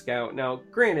 there's Ramp Scout. Now,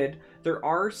 granted, there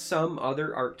are some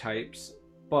other archetypes,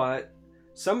 but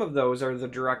some of those are the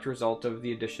direct result of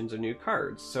the additions of new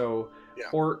cards. So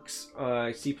Orcs,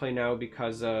 I see play now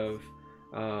because of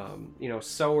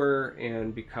Sower,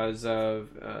 and because of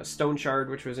Stone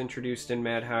Shard, which was introduced in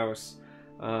Madhouse.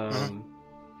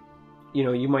 You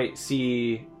know, you might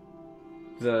see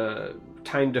the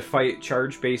time to fight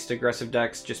charge-based aggressive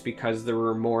decks just because there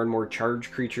were more and more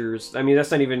charge creatures. I mean,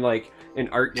 that's not even like an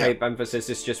archetype emphasis,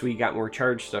 it's just we got more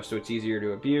charge stuff, so it's easier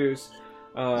to abuse.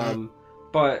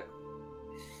 But,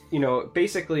 you know,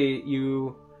 basically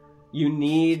you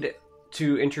need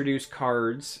to introduce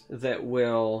cards that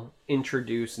will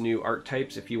introduce new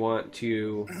archetypes if you want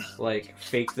to like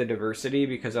fake the diversity,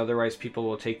 because otherwise people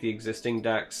will take the existing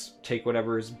decks, take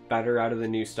whatever is better out of the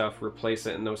new stuff, replace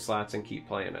it in those slots, and keep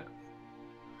playing it.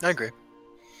 I agree.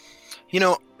 You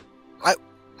know,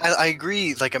 I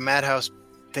agree. Like a Madhouse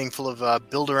thing full of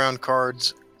build around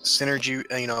cards, synergy.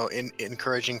 You know,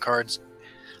 encouraging cards.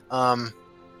 I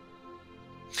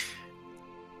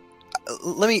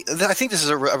think this is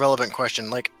a relevant question.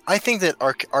 Like, I think that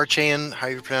Archaean, how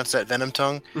you pronounce that, Venom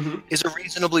Tongue, is a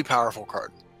reasonably powerful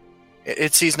card.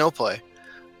 It sees no play.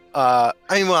 I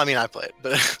play it,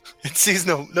 but it sees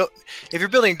no. If you're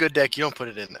building a good deck, you don't put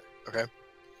it in there. Okay.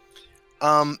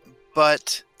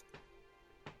 But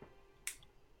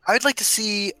I'd like to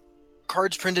see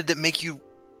cards printed that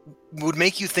would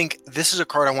make you think this is a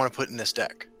card I want to put in this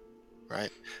deck,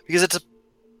 right? Because it's a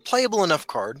playable enough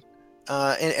card,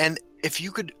 and if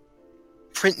you could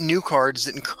print new cards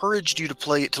that encouraged you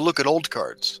to look at old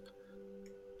cards,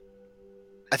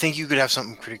 I think you could have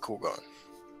something pretty cool going.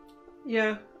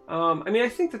 Yeah. I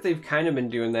think that they've kind of been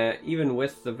doing that even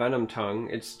with the Venom Tongue.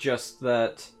 It's just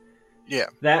that... Yeah.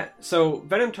 So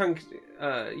Venom Tongue,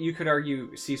 you could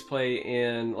argue sees play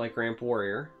in like Ramp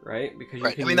Warrior, right? Because you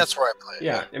can that's where I play it.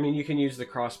 Yeah, you can use the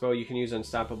crossbow, you can use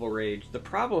Unstoppable Rage. The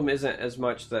problem isn't as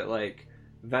much that like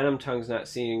Venom Tongue's not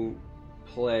seeing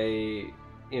play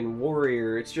in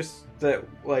Warrior. It's just that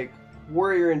like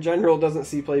Warrior in general doesn't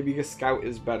see play because Scout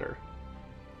is better.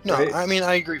 No, right?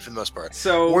 I agree for the most part.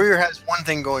 So Warrior has one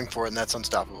thing going for it, and that's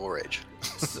Unstoppable Rage.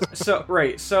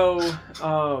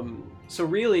 So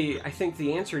really, I think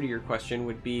the answer to your question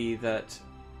would be that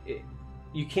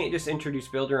you can't just introduce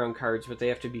build-around cards, but they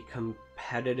have to be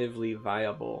competitively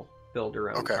viable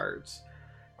build-around cards.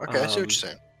 Okay, I see what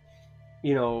you're saying.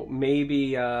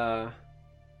 Maybe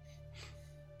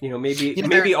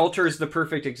Altar is the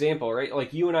perfect example, right?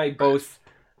 Like you and I both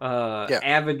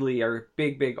avidly are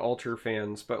big Altar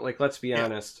fans, but like let's be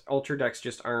honest, Altar decks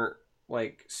just aren't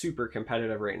like super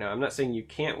competitive right now. I'm not saying you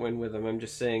can't win with them. I'm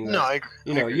just saying that I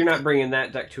agree. You're not bringing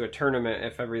that deck to a tournament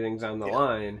if everything's on the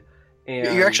line.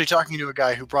 And you're actually talking to a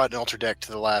guy who brought an Altar deck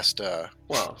to the last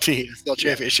PSL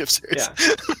Championship Series. Yeah.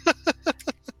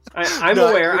 I'm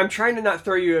aware. I'm trying to not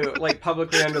throw you like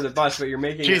publicly under the bus, but you're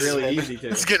making it really easy to.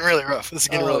 It's getting really rough.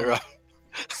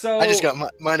 So I just got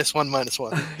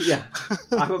 -1. Yeah,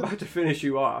 I'm about to finish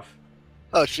you off.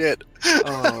 Oh shit.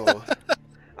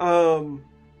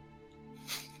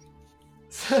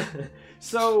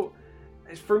 So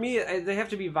for me, they have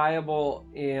to be viable,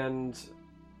 and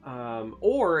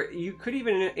or you could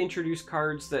even introduce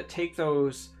cards that take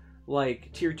those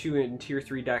like tier 2 and tier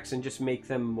 3 decks and just make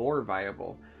them more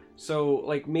viable. So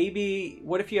like maybe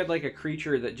what if you had like a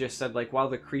creature that just said like while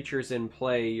the creature's in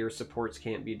play, your supports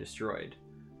can't be destroyed.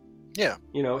 Yeah.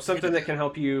 Something that can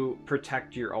help you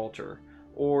protect your Altar.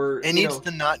 Or it needs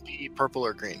to not be purple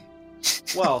or green.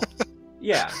 Well,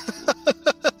 yeah.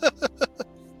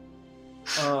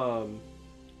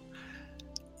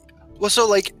 Well, so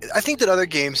like I think that other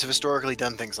games have historically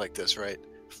done things like this, right?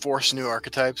 Force new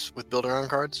archetypes with build-around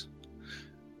cards.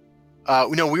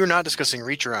 We were not discussing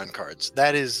reach-around cards.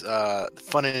 That is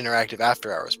Fun and Interactive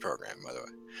After Hours program, by the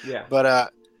way. Yeah.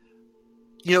 But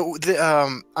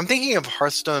I'm thinking of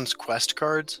Hearthstone's quest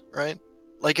cards, right?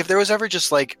 Like if there was ever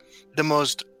just like the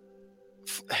most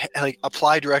like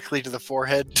apply directly to the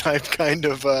forehead type kind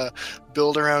of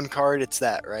build-around card, it's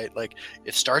that, right? Like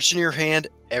it starts in your hand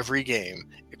every game.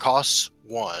 It costs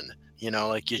 1.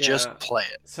 Just play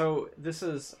it. So this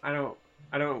is I don't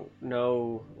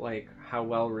know like how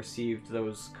well received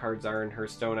those cards are in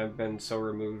Hearthstone. I've been so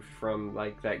removed from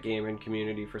like that game and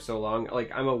community for so long.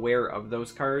 Like I'm aware of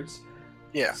those cards.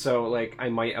 Yeah. So like I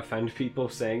might offend people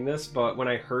saying this, but when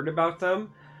I heard about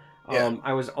them,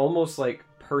 I was almost like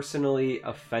personally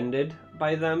offended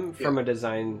by them from a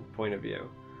design point of view.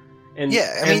 And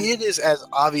it is as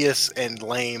obvious and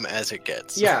lame as it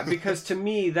gets. Yeah, because to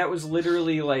me that was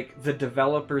literally like the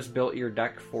developers built your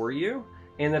deck for you.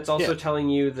 And that's also telling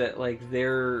you that like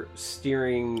they're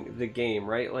steering the game,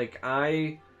 right? Like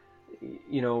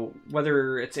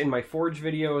whether it's in my Forge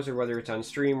videos or whether it's on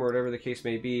stream or whatever the case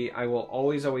may be, I will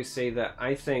always say that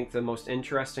I think the most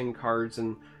interesting cards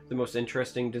and the most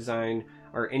interesting design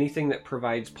are anything that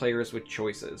provides players with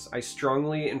choices. I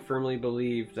strongly and firmly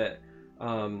believe that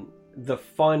the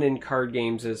fun in card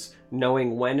games is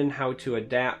knowing when and how to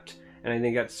adapt. And I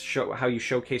think that's how you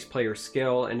showcase player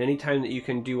skill. And anytime that you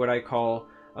can do what I call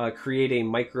create a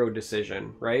micro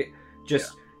decision, right?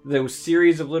 Just those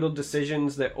series of little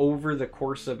decisions that over the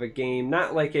course of a game,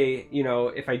 not like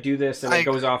if I do this and it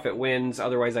goes off, it wins,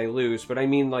 otherwise I lose. But I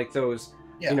mean like those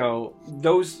Yeah. You know,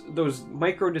 those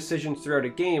micro decisions throughout a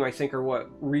game, I think, are what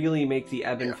really make the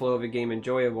ebb and flow of a game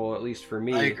enjoyable, at least for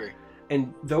me. I agree.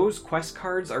 And those quest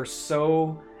cards are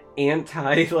so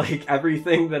anti like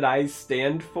everything that I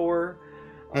stand for.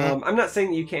 I'm not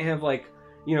saying that you can't have like,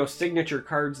 you know, signature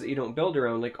cards that you don't build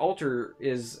around. Like Alter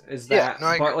is that,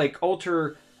 but like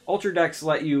Alter decks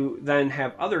let you then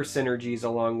have other synergies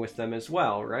along with them as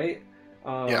well, right?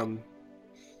 Alter's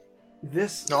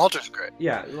great.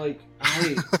 Yeah, like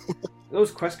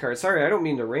those quest cards. Sorry, I don't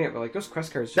mean to rant, but like those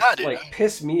quest cards just like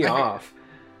piss me off.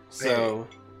 So,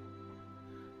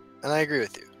 and I agree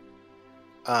with you.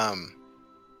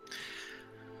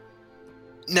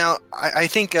 Now I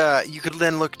think you could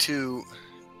then look to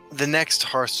the next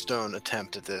Hearthstone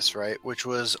attempt at this, right? Which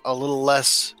was a little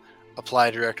less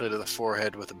applied directly to the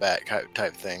forehead with a bat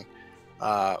type thing,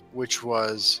 which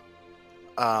was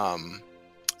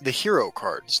the hero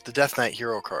cards, the Death Knight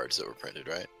hero cards that were printed,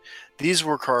 right? These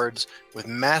were cards with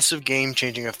massive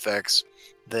game-changing effects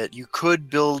that you could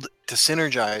build to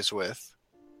synergize with,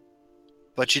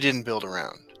 but you didn't build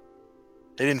around.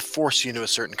 They didn't force you into a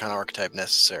certain kind of archetype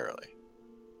necessarily.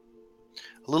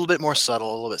 A little bit more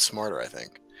subtle, a little bit smarter, I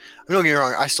think. I mean, don't get me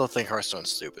wrong, I still think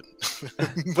Hearthstone's stupid.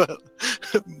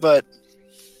 but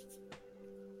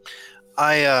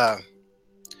I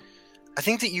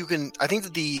think that you can. I think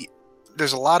that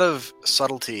there's a lot of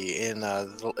subtlety in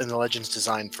the Legends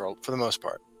design for the most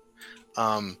part.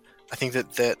 I think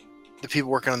that the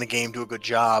people working on the game do a good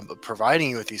job of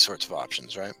providing you with these sorts of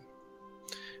options, right?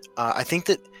 I think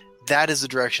that is the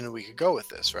direction that we could go with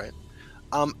this, right?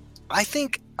 I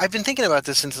think I've been thinking about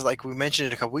this since, like, we mentioned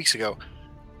it a couple weeks ago.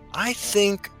 I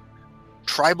think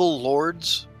tribal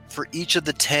lords for each of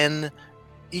the 10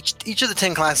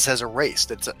 classes has a race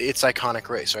that's its iconic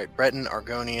race, right? Breton,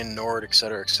 Argonian, Nord,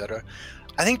 etc., etc.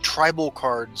 I think tribal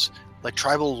cards, like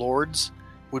tribal lords,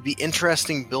 would be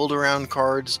interesting build-around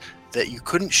cards that you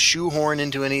couldn't shoehorn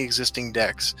into any existing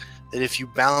decks, that if you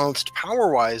balanced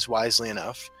power-wise wisely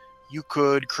enough, you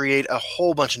could create a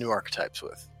whole bunch of new archetypes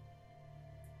with.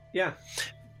 Yeah.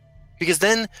 Because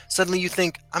then suddenly you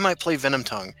think, I might play Venom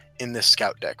Tongue in this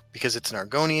scout deck because it's an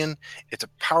Argonian, it's a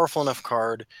powerful enough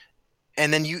card,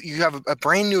 and then you have a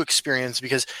brand new experience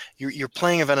because you're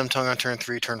playing a Venom Tongue on turn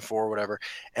 3, turn 4, whatever,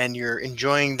 and you're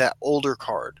enjoying that older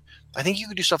card. I think you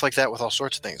could do stuff like that with all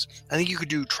sorts of things. I think you could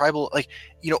do tribal, like,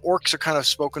 you know, orcs are kind of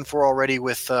spoken for already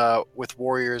with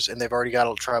warriors, and they've already got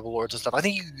all tribal lords and stuff. I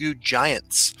think you could do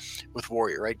giants with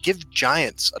warrior, right? Give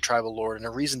giants a tribal lord and a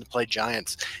reason to play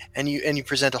giants, and you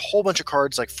present a whole bunch of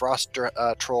cards like Frost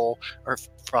Troll or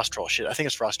Frost Troll. Shit, I think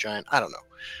it's Frost Giant. I don't know.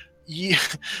 You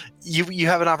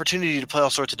have an opportunity to play all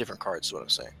sorts of different cards. Is what I'm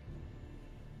saying.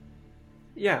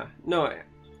 Yeah. No.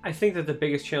 I think that the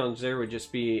biggest challenge there would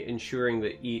just be ensuring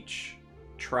that each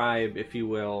tribe, if you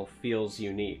will, feels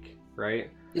unique,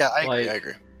 right? Yeah, I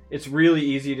agree. It's really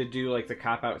easy to do like the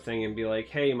cop-out thing and be like,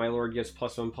 hey, my lord gets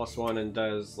 +1/+1 and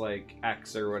does like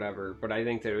X or whatever. But I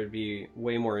think that it would be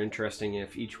way more interesting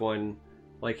if each one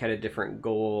like had a different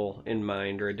goal in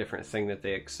mind or a different thing that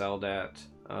they excelled at.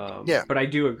 Yeah. But I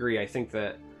do agree. I think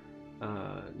that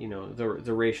you know,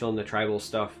 the racial and the tribal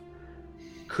stuff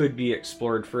could be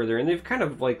explored further, and they've kind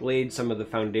of like laid some of the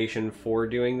foundation for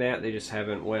doing that. They just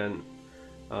haven't went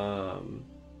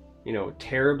you know,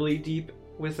 terribly deep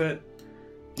with it.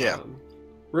 Yeah.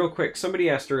 Real quick, somebody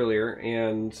asked earlier,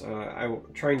 and I'm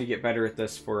trying to get better at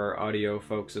this for our audio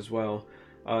folks as well.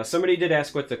 Somebody did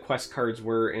ask what the quest cards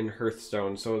were in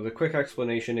Hearthstone. So the quick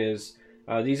explanation is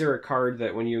these are a card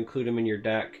that when you include them in your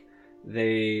deck,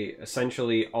 they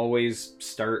essentially always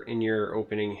start in your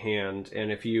opening hand,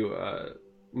 and if you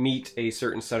meet a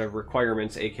certain set of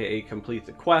requirements, aka complete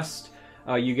the quest,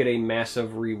 you get a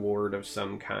massive reward of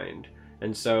some kind.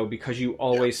 And so because you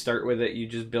always start with it, you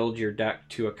just build your deck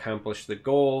to accomplish the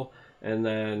goal, and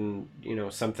then, you know,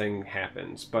 something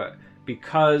happens. But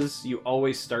because you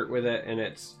always start with it and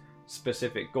it's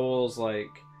specific goals, like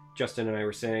Justin and I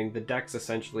were saying, the decks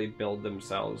essentially build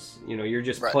themselves. You know, you're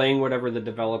just playing whatever the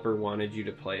developer wanted you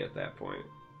to play at that point.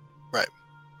 Right.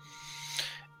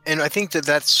 And I think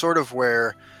that's sort of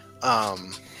where,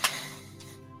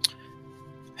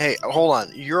 hey, hold on.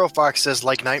 Eurofox says,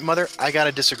 like Night Mother. I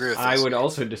gotta disagree with this. I would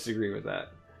also disagree with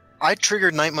that. I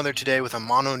triggered Night Mother today with a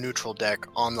mono-neutral deck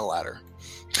on the ladder.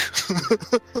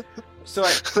 So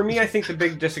for me, I think the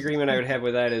big disagreement I would have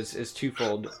with that is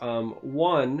twofold.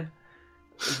 One,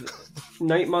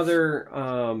 Night Mother,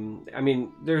 I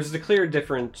mean, there's the clear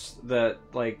difference that,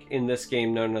 like, in this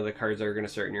game, none of the cards are going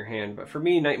to start in your hand. But for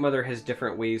me, Night Mother has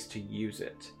different ways to use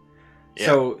it. Yeah.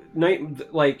 So,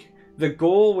 the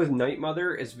goal with Night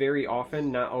Mother is very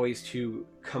often not always to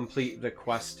complete the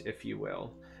quest, if you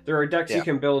will. There are decks you Yeah.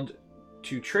 can build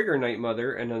to trigger Night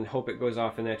Mother and then hope it goes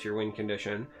off and that's your win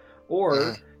condition.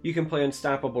 Or you can play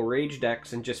Unstoppable Rage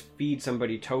decks and just feed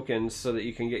somebody tokens so that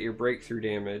you can get your breakthrough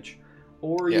damage.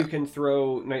 Or you can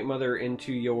throw Night Mother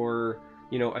into your,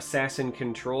 Assassin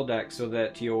control deck so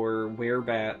that your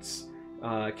Werebats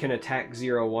can attack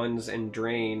 0/1s and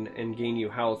drain and gain you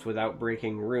health without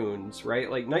breaking runes,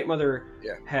 right? Like, Night Mother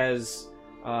has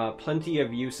plenty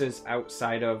of uses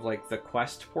outside of, like, the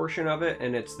quest portion of it,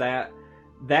 and it's that's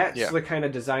the kind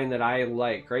of design that I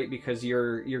like, right? Because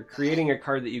you're creating a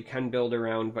card that you can build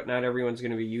around, but not everyone's going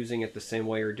to be using it the same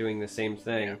way or doing the same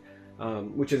thing,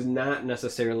 which is not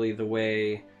necessarily the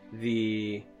way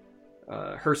the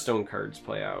Hearthstone cards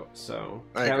play out. So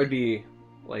that would be,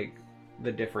 like,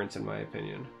 the difference in my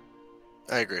opinion.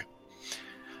 I agree.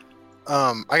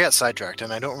 I got sidetracked,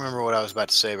 and I don't remember what I was about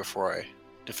to say before I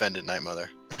defended Night Mother.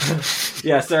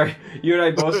 Yeah, sorry. You and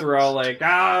I both were all like,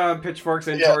 pitchforks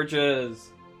and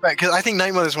torches. Right, because I think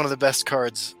Night Mother is one of the best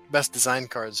design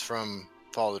cards from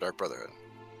Fall of the Dark Brotherhood.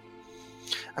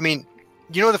 I mean,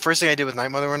 the first thing I did with Night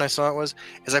Mother when I saw it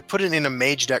is I put it in a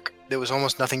mage deck that was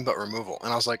almost nothing but removal,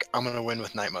 and I was like, I'm going to win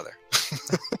with Night Mother.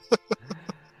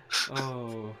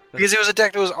 Because it was a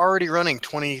deck that was already running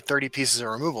 20, 30 pieces of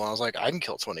removal, and I was like, I can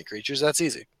kill 20 creatures, that's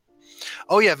easy.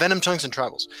 Oh yeah, Venom, Chunks, and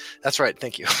Tribals. That's right,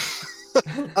 thank you.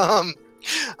 I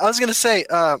was going to say,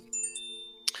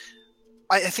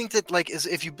 I think that, like,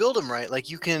 if you build them right, like,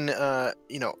 you can,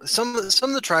 some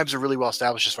of the tribes are really well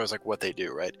established as far as, like, what they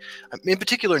do, right? In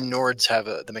particular, Nords have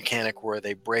the mechanic where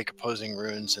they break opposing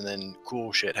runes and then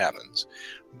cool shit happens.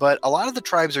 But a lot of the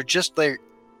tribes are just, like,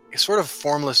 sort of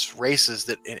formless races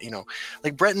that,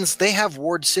 like Bretons, they have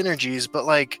ward synergies, but,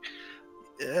 like,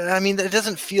 I mean, it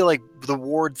doesn't feel like the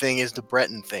ward thing is the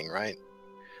Breton thing, right?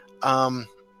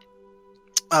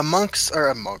 Monk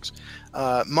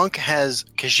has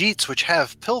Khajiits, which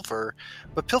have Pilfer,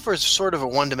 but Pilfer is sort of a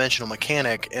one-dimensional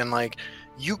mechanic, and, like,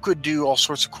 you could do all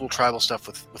sorts of cool tribal stuff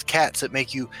with cats that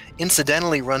make you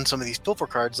incidentally run some of these Pilfer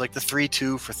cards, like the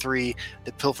 3/2 for 3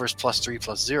 that Pilfer's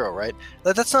 +3/+0, right?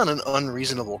 That's not an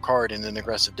unreasonable card in an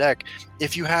aggressive deck.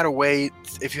 If you had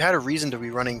a reason to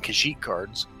be running Khajiit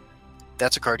cards,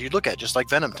 that's a card you'd look at, just like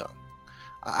Venom Tongue.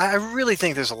 I really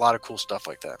think there's a lot of cool stuff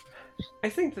like that. I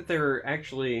think that they're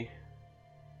actually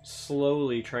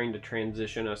slowly trying to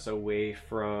transition us away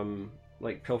from,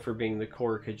 like, Pilfer being the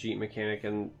core Khajiit mechanic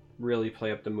and really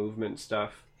play up the movement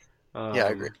stuff. I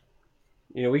agree.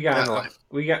 We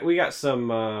got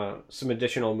some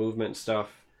additional movement stuff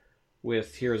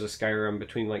with Heroes of Skyrim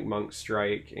between, like, Monk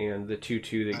Strike and the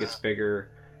 2/2 that gets bigger,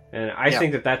 and I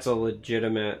think that that's a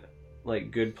legitimate,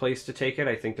 like, good place to take it.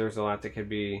 I think there's a lot that could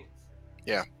be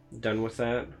done with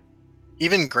that.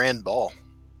 Even Grand Ball.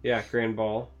 Yeah, Grand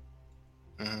Ball.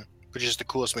 Mm-hmm. Which is the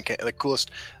coolest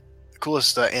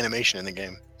coolest animation in the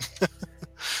game.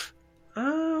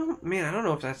 Man, I don't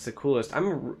know if that's the coolest.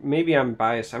 Maybe I'm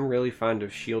biased. I'm really fond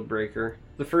of Shieldbreaker.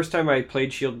 The first time I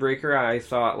played Shieldbreaker, I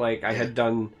thought, like, I had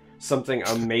done something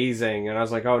amazing, and I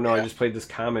was like, oh no, I just played this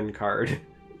common card.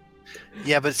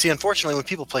 Yeah, but see, unfortunately, when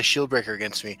people play Shieldbreaker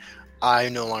against me,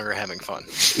 I'm no longer having fun.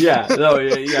 Yeah.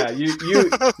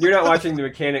 You're not watching the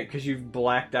mechanic because you've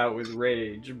blacked out with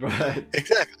rage, but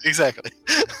exactly.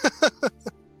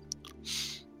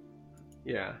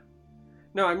 Yeah.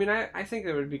 No, I mean, I think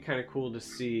that would be kind of cool to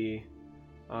see,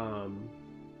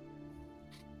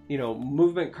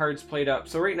 movement cards played up.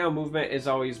 So right now, movement is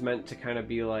always meant to kind of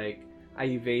be like, I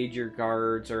evade your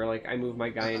guards, or, like, I move my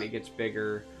guy and it gets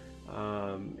bigger.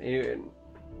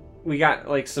 We got,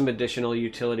 like, some additional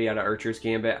utility out of Archer's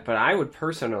Gambit, but I would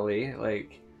personally,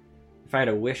 like, if I had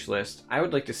a wish list, I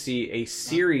would like to see a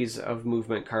series of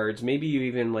movement cards. Maybe you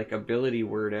even, like, ability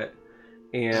word it.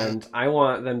 And I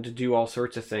want them to do all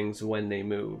sorts of things when they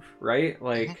move, right?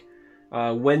 Like,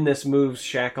 when this moves,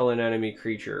 shackle an enemy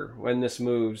creature. When this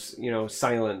moves,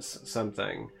 silence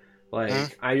something.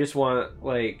 Like, I just want,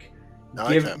 like,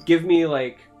 give me,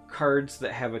 like, cards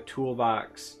that have a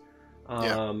toolbox.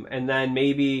 And then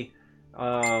maybe,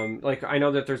 like, I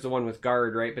know that there's the one with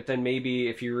guard, right? But then maybe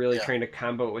if you're really trying to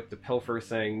combo it with the Pilfer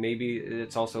thing, maybe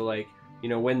it's also like,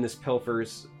 when this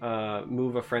Pilfers,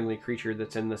 move a friendly creature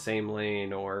that's in the same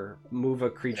lane, or move a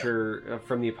creature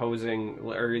from the opposing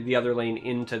or the other lane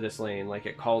into this lane, like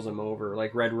it calls them over,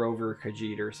 like Red Rover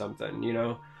Khajiit or something,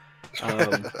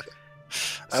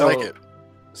 I like it.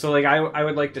 So, like, I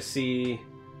would like to see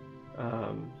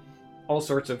all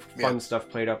sorts of fun stuff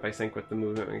played up, I think, with the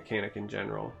movement mechanic in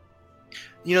general.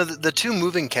 The two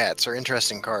moving cats are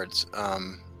interesting cards.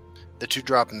 The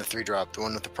 2-drop and the 3-drop, the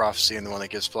one with the prophecy and the one that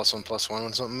gives +1/+1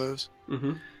 when something moves.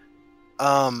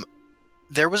 Mm-hmm.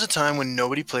 There was a time when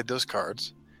nobody played those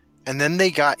cards, and then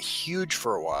they got huge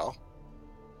for a while,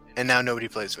 and now nobody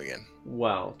plays them again.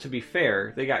 Well, to be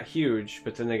fair, they got huge,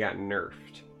 but then they got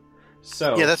nerfed.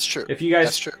 So Yeah, that's true. If you guys,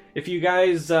 That's true. if you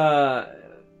guys are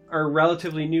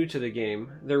relatively new to the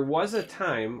game, there was a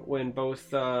time when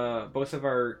both of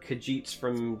our Khajiits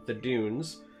from the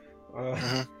Dunes,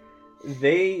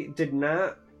 they did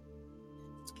not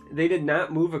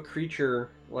move a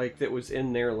creature like that was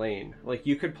in their lane. Like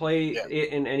you could play it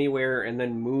in anywhere and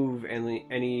then move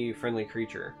any friendly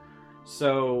creature.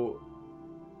 So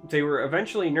they were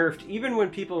eventually nerfed, even when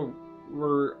people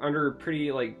were under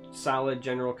pretty like solid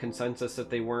general consensus that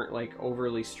they weren't like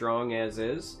overly strong as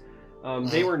is.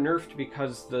 They were nerfed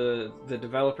because the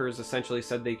developers essentially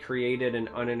said they created an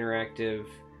uninteractive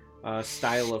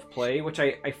style of play, which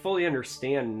I fully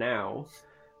understand now.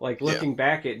 Like looking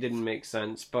back, it didn't make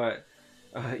sense, but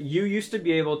you used to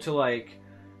be able to like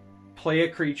play a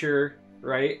creature,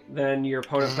 right? Then your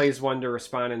opponent plays one to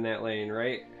respond in that lane,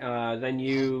 right? Then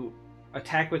you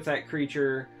attack with that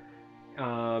creature.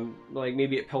 Like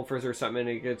maybe it pilfers or something and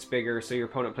it gets bigger, so your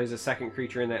opponent plays a second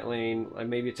creature in that lane, like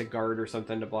maybe it's a guard or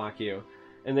something to block you,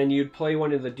 and then you'd play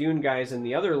one of the Dune guys in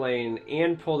the other lane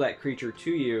and pull that creature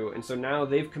to you, and so now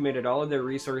they've committed all of their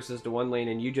resources to one lane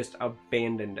and you just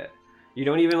abandoned it. You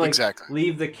don't even like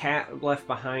leave the cat left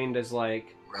behind as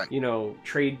like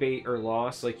trade bait or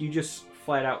loss. Like you just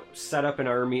flat out set up an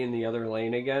army in the other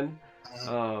lane again.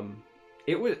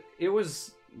 It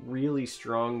was really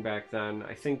strong back then.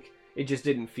 I think it just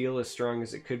didn't feel as strong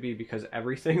as it could be because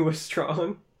everything was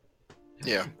strong.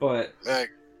 Yeah. But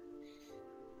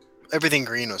everything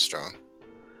green was strong.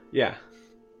 Yeah.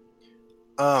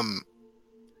 To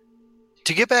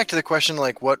get back to the question,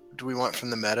 like, what do we want from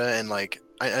the meta? And like,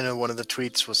 I know one of the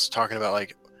tweets was talking about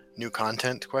like new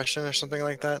content question or something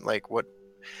like that. Like what?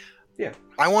 Yeah.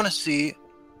 I want to see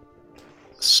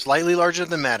slightly larger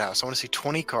than Madhouse. I want to see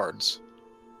 20 cards.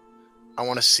 I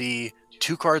want to see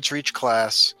 2 cards for each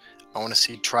class. I want to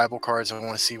see tribal cards. I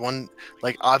want to see one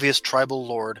like obvious tribal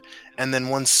lord, and then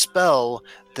one spell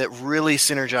that really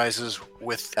synergizes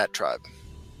with that tribe.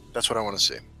 That's what I want to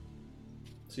see.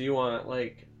 So you want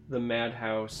like the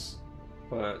Madhouse,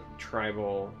 but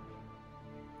tribal,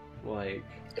 like.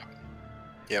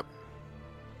 Yep.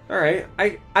 All right,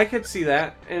 I could see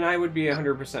that, and I would be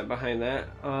 100% behind that.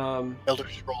 Elder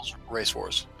Scrolls Race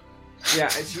Wars. Yeah,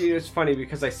 it's funny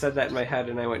because I said that in my head,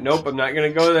 and I went, nope, I'm not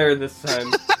going to go there this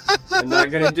time. I'm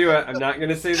not going to do it. I'm not going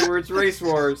to say the words Race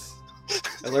Wars.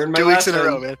 I learned my 2 weeks lesson. in a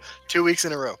row, man. 2 weeks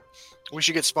in a row. We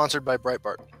should get sponsored by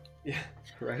Breitbart. Yeah,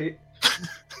 right?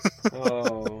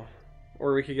 Oh,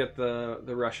 or we could get the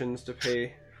Russians to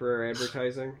pay for our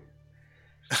advertising.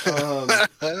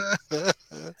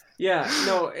 Yeah,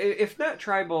 no, if not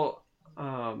tribal,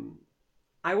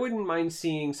 I wouldn't mind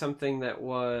seeing something that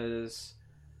was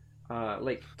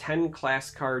like 10 class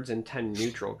cards and 10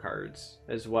 neutral cards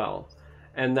as well.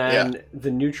 And then the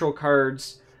neutral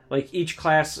cards, like each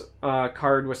class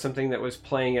card was something that was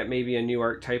playing at maybe a new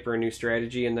archetype or a new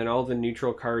strategy, and then all the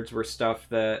neutral cards were stuff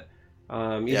that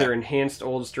either enhanced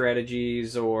old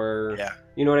strategies or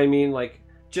you know what I mean? Like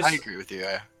just I agree with you.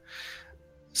 Yeah.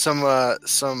 Some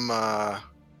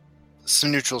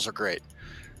neutrals are great.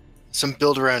 Some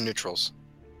build around neutrals.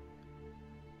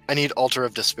 I need Altar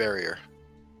of Despairer.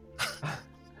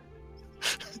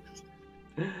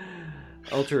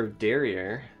 Altar of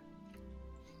Derriere.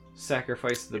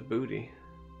 Sacrifice the booty.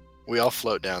 We all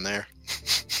float down there.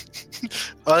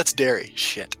 Oh, that's Derry.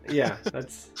 Shit. Yeah,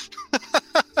 that's.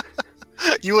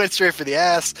 You went straight for the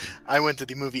ass. I went to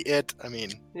the movie It. I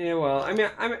mean. Yeah, well, I mean,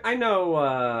 I know.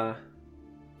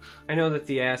 I know that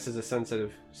the ass is a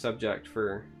sensitive subject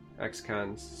for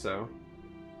ex-cons, so.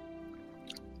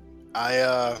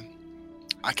 I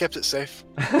kept it safe.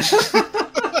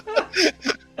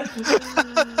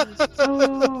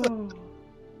 Oh.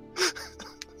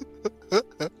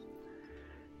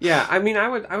 Yeah, I mean, I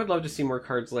would love to see more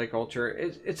cards like Altar.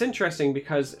 It's interesting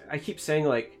because I keep saying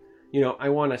like, I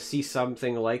want to see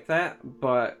something like that,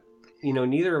 but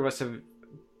neither of us have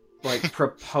like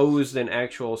proposed an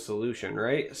actual solution,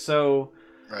 right? So,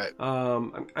 right.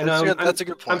 I know that's a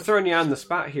good point. I'm throwing you on the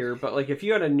spot here, but like if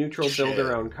you had a neutral build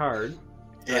around card,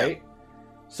 right?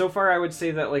 So far, I would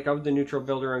say that like of the neutral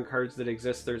build around cards that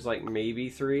exist, there's like maybe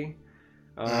 3.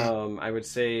 I would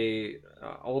say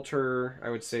Altar. I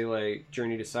would say like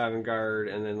Journey to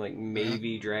Sovngarde, and then like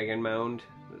maybe Dragon Mound,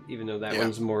 even though that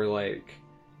one's more like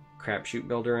crapshoot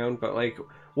build around. But like,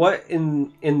 what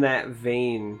in that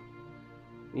vein?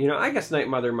 I guess Night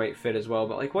Mother might fit as well.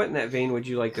 But like, what in that vein would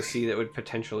you like to see that would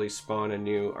potentially spawn a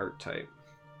new archetype?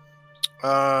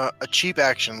 A cheap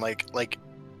action like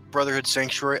Brotherhood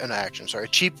Sanctuary, an action, sorry, a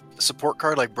cheap support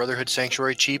card like Brotherhood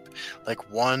Sanctuary, cheap,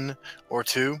 like 1 or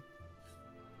 2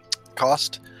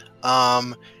 cost,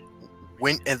 that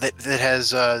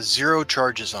has 0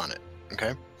 charges on it,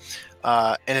 okay?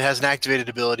 And it has an activated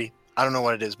ability. I don't know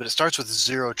what it is, but it starts with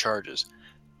 0 charges.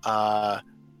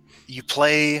 You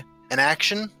play an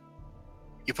action,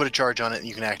 you put a charge on it, and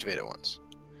you can activate it once.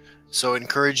 So it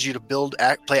encourages you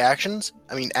to play actions.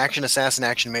 I mean, Action Assassin,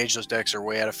 Action Mage, those decks are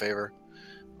way out of favor.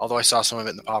 Although I saw some of it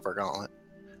in the Pauper Gauntlet.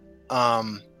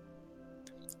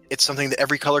 It's something that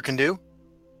every color can do.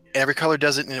 And every color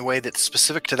does it in a way that's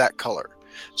specific to that color.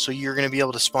 So you're going to be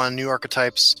able to spawn new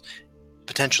archetypes,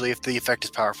 potentially, if the effect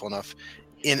is powerful enough,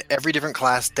 in every different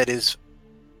class that is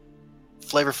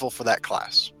flavorful for that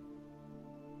class.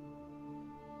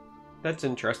 That's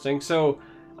interesting. So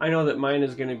I know that mine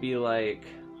is going to be like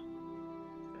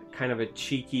kind of a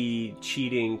cheeky,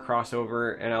 cheating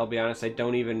crossover, and I'll be honest, I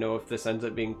don't even know if this ends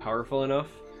up being powerful enough.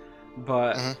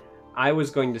 But I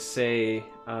was going to say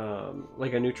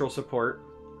like a neutral support,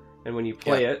 and when you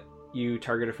play it, you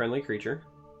target a friendly creature,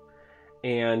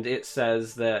 and it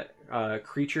says that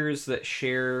creatures that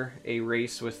share a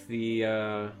race with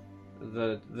the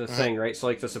thing, right? So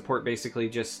like the support basically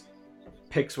just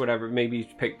picks whatever. Maybe you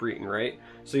pick Breton, right?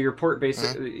 So your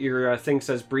your thing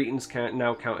says Bretons can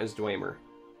now count as Dwemer.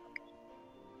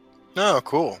 Oh,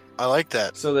 cool! I like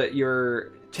that. So that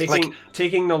you're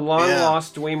taking the long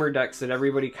lost Dwemer decks that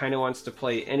everybody kind of wants to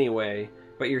play anyway,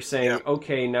 but you're saying,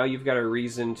 okay, now you've got a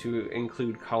reason to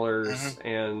include colors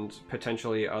and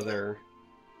potentially other.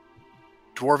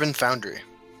 Dwarven Foundry.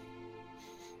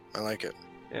 I like it.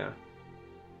 Yeah.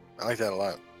 I like that a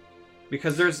lot.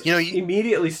 Because there's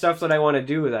immediately stuff that I want to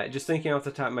do with that. Just thinking off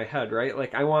the top of my head, right?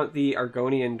 Like, I want the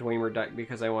Argonian Dwemer deck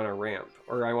because I want a ramp.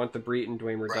 Or I want the Breton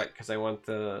Dwemer deck because I want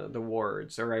the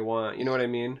wards. Or I want... You know what I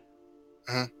mean?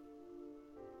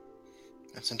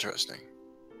 That's interesting.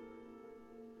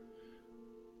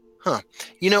 Huh.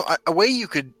 You know, a way you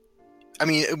could... I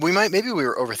mean, maybe we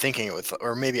were overthinking it with...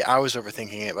 Or maybe I was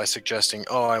overthinking it by suggesting,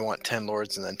 I want 10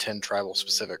 Lords and then 10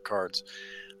 tribal-specific cards.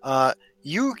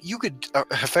 You could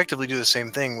effectively do the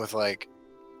same thing with like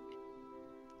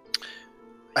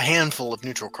a handful of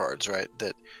neutral cards, right?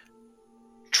 That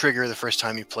trigger the first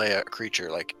time you play a creature.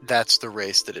 Like that's the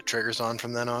race that it triggers on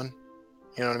from then on.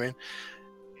 You know what I mean?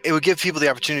 It would give people the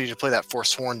opportunity to play that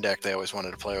Forsworn deck they always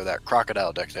wanted to play, or that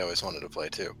Crocodile deck they always wanted to play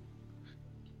too.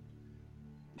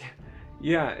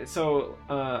 Yeah, so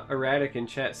Erratic in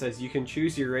chat says you can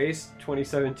choose your race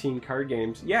 2017 card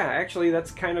games. Yeah, actually that's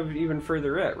kind of even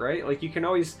further it, right? Like you can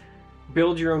always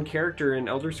build your own character in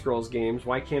Elder Scrolls games.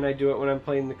 Why can't I do it when I'm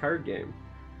playing the card game?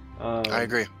 I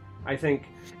agree. I think,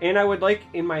 and I would like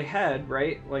in my head,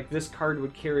 right? Like this card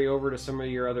would carry over to some of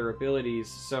your other abilities.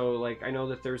 So like I know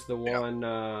that there's the one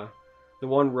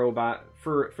robot.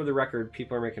 For the record,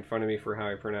 people are making fun of me for how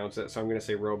I pronounce it, so I'm going to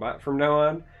say robot from now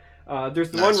on.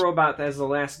 There's the one robot that has the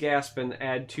last gasp and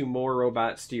add 2 more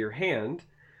robots to your hand.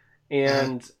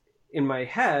 And in my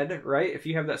head, right, if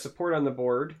you have that support on the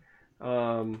board,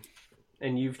 and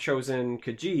you've chosen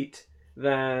Khajiit,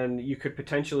 then you could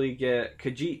potentially get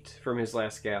Khajiit from his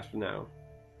last gasp now.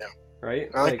 Yeah. Right?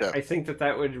 I like that. I think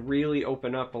that would really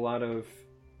open up a lot of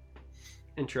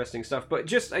interesting stuff. But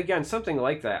just, again, something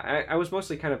like that. I was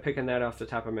mostly kind of picking that off the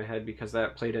top of my head because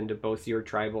that played into both your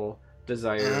tribal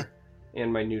desire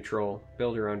and my neutral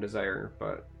build your own desire,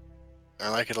 but I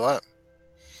like it a lot.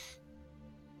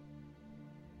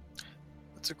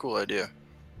 That's a cool idea.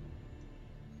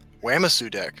 Wamasu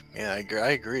deck. Yeah, I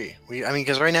agree.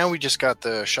 Because right now we just got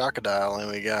the Shakadile and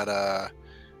we got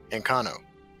Ancano.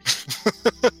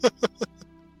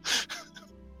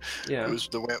 Yeah. It was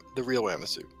the real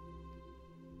Wamasu.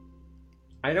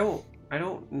 I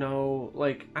don't know.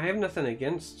 Like, I have nothing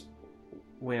against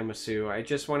Wamasu. I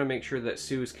just want to make sure that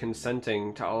Sue's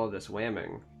consenting to all of this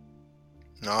whamming.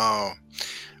 No.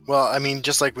 Well, I mean,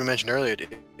 just like we mentioned earlier,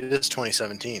 it is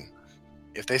 2017.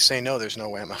 If they say no, there's no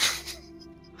whammo.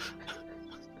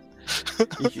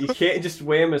 you can't just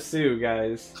Wamasu,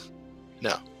 guys.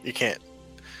 No, you can't.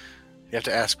 You have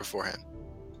to ask beforehand.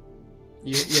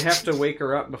 You have to wake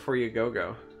her up before you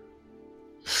go.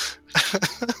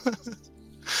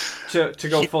 To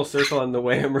go full circle on the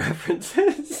Wham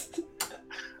references.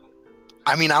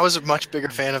 I mean, I was a much bigger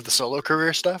fan of the solo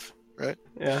career stuff, right?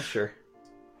 Yeah, sure.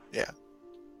 Yeah.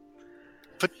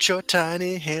 Put your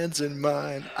tiny hands in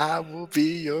mine. I will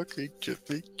be your creature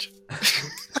feature.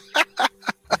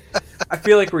 I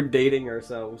feel like we're dating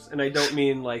ourselves, and I don't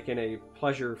mean like in a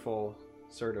pleasureful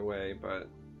sort of way, but...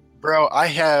 Bro, I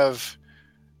have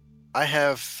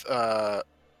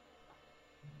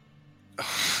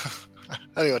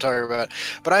don't even want to talk about it.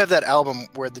 But I have that album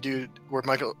where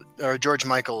George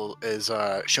Michael is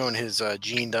showing his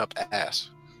jeaned up ass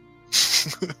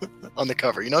on the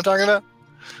cover. You know what I'm talking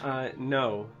about?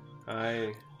 No.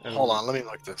 Hold on, let me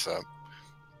look this up.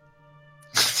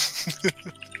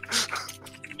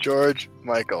 George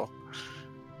Michael.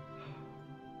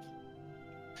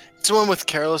 It's the one with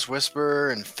Careless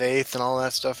Whisper and Faith and all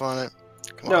that stuff on it.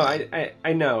 No,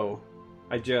 I know.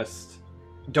 I just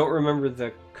don't remember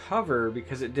the cover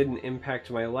because it didn't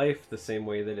impact my life the same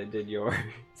way that it did yours.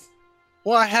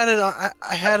 Well, I had it. I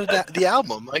had it the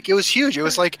album. Like it was huge. It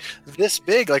was like this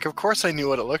big. Like of course I knew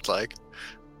what it looked like.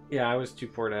 Yeah, I was too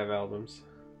poor to have albums.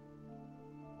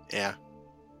 Yeah,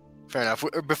 fair enough.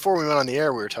 Before we went on the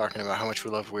air, we were talking about how much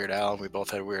we loved Weird Al, and we both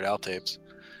had Weird Al tapes.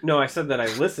 No, I said that I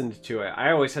listened to it.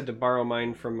 I always had to borrow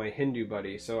mine from my Hindu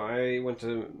buddy. So I went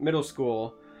to middle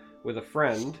school with a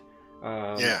friend.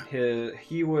 Yeah.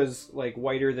 He was like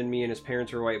whiter than me, and his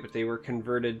parents were white, but they were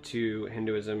converted to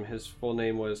Hinduism. His full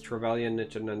name was Trevelyan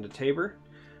Nityananda Tabor,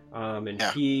 and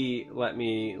he let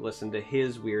me listen to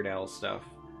his Weird Al stuff.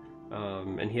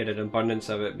 And he had an abundance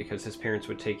of it because his parents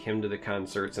would take him to the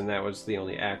concerts, and that was the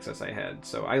only access I had.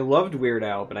 So I loved Weird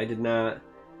Al, but I did not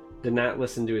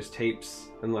listen to his tapes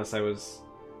unless I was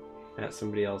at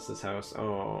somebody else's house.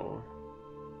 Oh.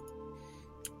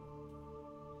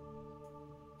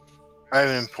 I have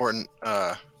an important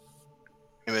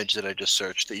image that I just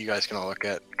searched that you guys can all look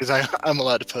at because I'm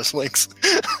allowed to post links.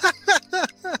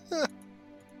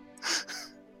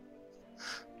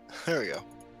 There we go.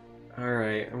 All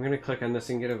right, I'm gonna click on this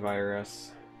and get a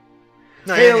virus.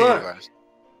 No, hey, look!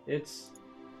 It's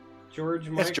George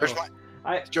Michael. It's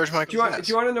George Michael. Do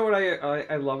you want to know what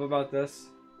I love about this?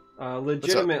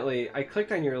 Legitimately, I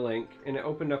clicked on your link and it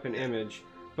opened up an image,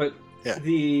 but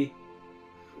the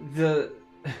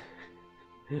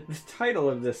title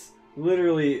of this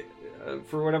literally,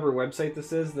 for whatever website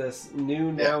this is, this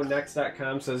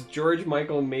newnow.next.com says George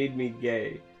Michael made me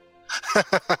gay.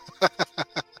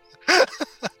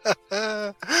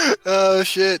 Oh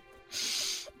shit.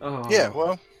 Oh. Yeah,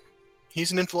 well,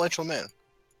 he's an influential man.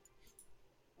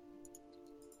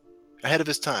 Ahead of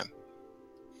his time.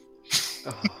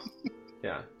 Oh.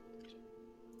 Yeah.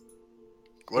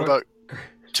 What about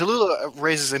Tallulah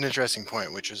raises an interesting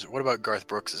point, which is what about Garth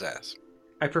Brooks' ass?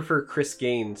 I prefer Chris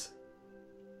Gaines.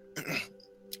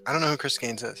 I don't know who Chris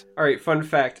Gaines is. Alright, fun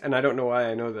fact, and I don't know why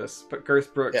I know this, but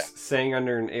Garth Brooks sang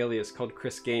under an alias called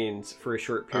Chris Gaines for a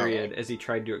short period as he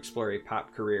tried to explore a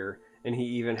pop career, and he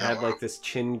even had like this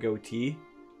chin goatee.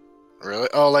 Really?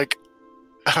 Oh, like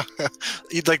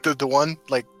you'd like the one,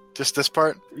 like just this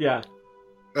part? Yeah.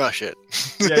 Oh shit.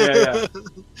 Yeah.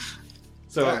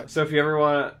 So if you ever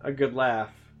want a good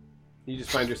laugh, you just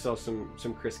find yourself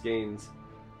some Chris Gaines.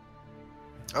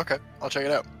 Okay, I'll check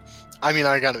it out. I mean,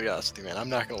 I gotta be honest with you, man. I'm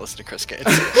not gonna listen to Chris Gaines.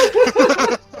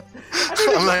 I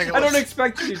don't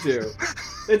expect you to.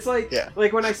 It's like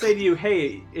when I say to you,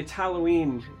 "Hey, it's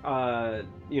Halloween,"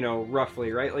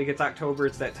 roughly, right? Like it's October,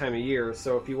 it's that time of year.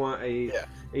 So if you want a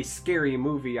scary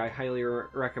movie, I highly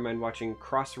recommend watching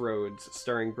Crossroads,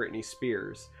 starring Britney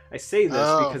Spears. I say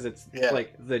this because it's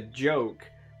like the joke.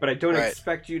 But I don't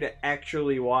expect you to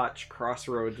actually watch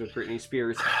Crossroads with Britney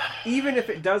Spears. Even if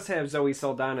it does have Zoe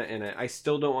Saldana in it, I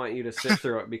still don't want you to sit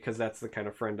through it because that's the kind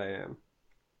of friend I am.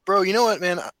 Bro, you know what,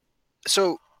 man?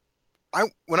 So,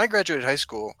 when I graduated high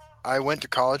school, I went to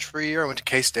college for a year. I went to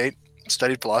K-State,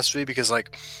 studied philosophy because,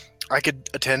 like, I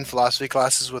could attend philosophy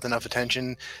classes with enough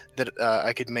attention that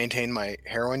I could maintain my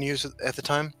heroin use at the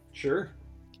time. Sure.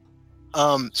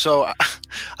 So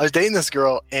I was dating this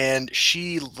girl and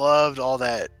she loved all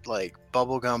that like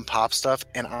bubblegum pop stuff,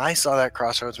 and I saw that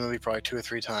Crossroads movie probably 2 or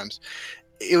 3 times.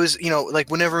 It was, like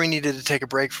whenever we needed to take a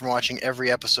break from watching every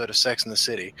episode of Sex and the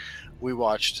City, we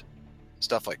watched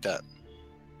stuff like that.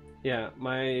 Yeah,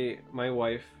 my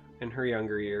wife in her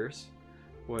younger years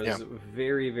was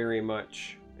very, very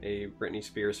much a Britney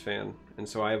Spears fan, and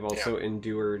so I've also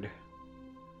endured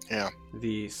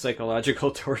the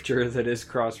psychological torture that is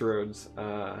Crossroads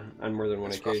on more than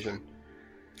one occasion. Rough.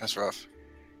 That's rough.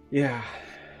 Yeah.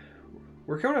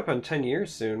 We're coming up on 10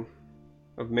 years soon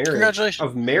of marriage. Congratulations.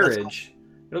 Of marriage.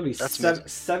 It'll be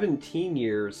 17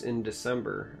 years in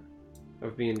December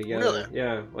of being together. Really?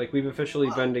 Yeah. Like we've officially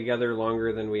been together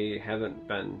longer than we haven't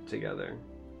been together.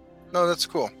 No, that's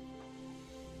cool.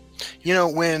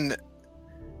 When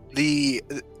the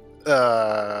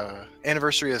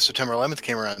anniversary of September 11th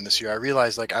came around this year, I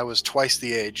realized like I'm twice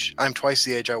the age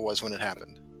I was when it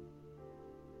happened.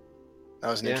 That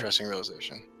was an interesting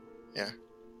realization. Yeah.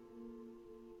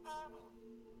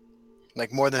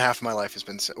 Like more than half my life has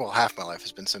been half my life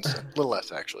has been Simpson. A little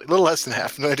less actually, a little less than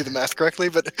half. No, I do the math correctly,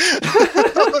 but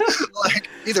like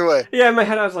either way. Yeah, in my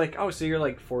head I was like, oh, so you're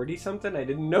like 40 something? I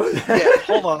didn't know that. Yeah,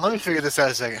 hold on, let me figure this out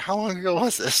a second. How long ago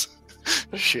was this?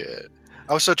 Shit,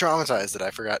 I was so traumatized that I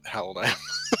forgot how old I am.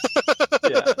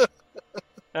 Yeah,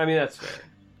 I mean that's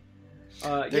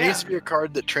fair. There needs to be a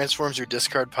card that transforms your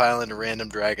discard pile into random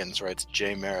dragons, writes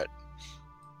Jay Merritt.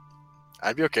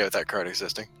 I'd be okay with that card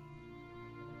existing.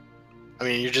 I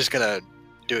mean, you're just gonna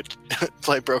do it,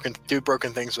 do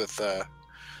broken things with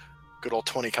good old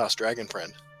 20-cost dragon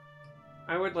friend.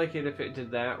 I would like it if it did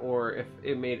that, or if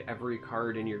it made every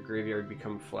card in your graveyard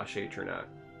become Flesh Atronaut.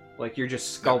 Like you're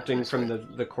just sculpting from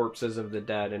the corpses of the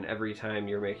dead, and every time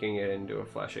you're making it into a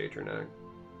Flesh Atronaut.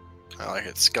 I like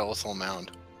it. Skeletal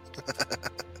Mound.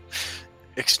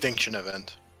 Extinction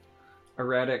event.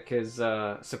 Erratic is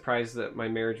surprised that my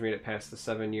marriage made it past the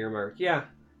 7-year mark. Yeah,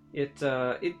 it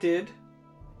did.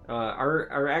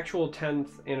 Our actual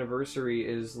 10th anniversary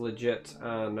is legit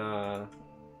on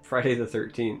Friday the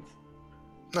 13th.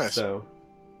 Nice. So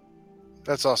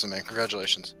that's awesome, man.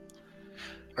 Congratulations.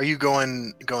 Are you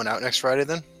going out next Friday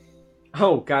then?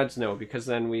 Oh, gods no, because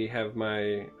then we have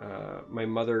my my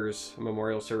mother's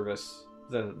memorial service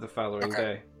the following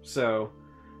day. So,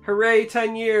 hooray,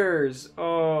 10 years!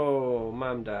 Oh,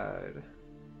 mom died.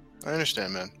 I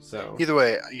understand, man. So either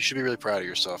way, you should be really proud of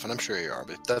yourself, and I'm sure you are,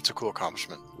 but that's a cool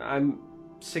accomplishment. I'm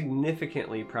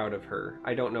significantly proud of her.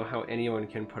 I don't know how anyone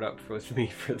can put up with me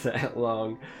for that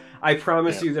long. I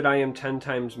promise you that I am 10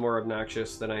 times more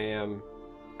obnoxious than I am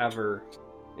ever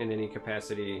in any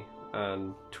capacity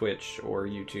on Twitch or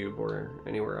YouTube or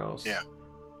anywhere else. Yeah.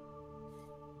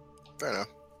 Fair enough.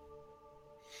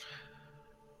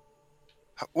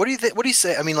 What do you think? What do you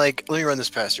say? I mean, like, let me run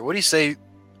this past you. What do you say?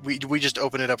 We just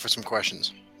open it up for some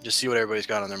questions. Just see what everybody's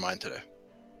got on their mind today.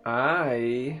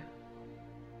 I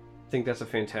think that's a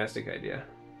fantastic idea.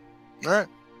 All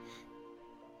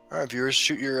right, viewers,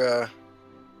 shoot your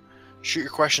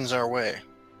questions our way.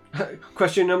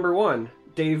 Question number 1,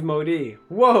 Dave Modi.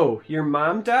 Whoa, your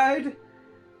mom died?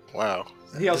 Wow.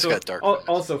 He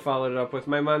also followed it up with,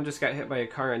 my mom just got hit by a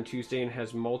car on Tuesday and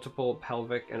has multiple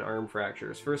pelvic and arm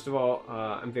fractures. First of all,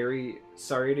 I'm very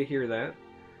sorry to hear that.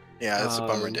 Yeah, that's a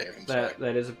bummer, Dave.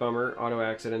 That is a bummer. Auto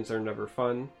accidents are never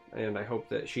fun, and I hope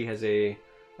that she has a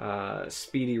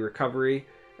speedy recovery.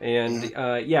 And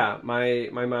yeah, my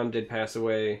mom did pass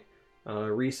away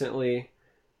recently.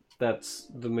 That's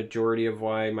the majority of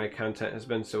why my content has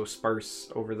been so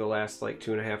sparse over the last like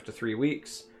 2.5 to 3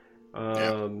 weeks.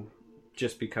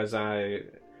 Just because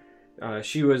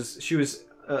she was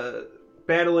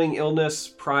battling illness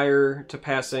prior to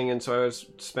passing, and so I was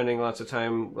spending lots of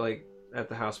time like at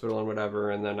the hospital and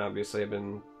whatever, and then obviously I've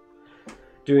been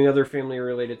doing other family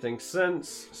related things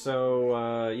since.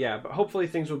 So yeah, but hopefully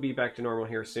things will be back to normal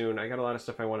here soon. I got a lot of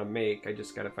stuff I want to make. I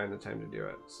just got to find the time to do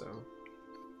it. So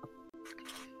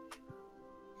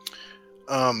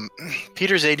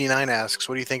Peters89 asks,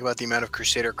 what do you think about the amount of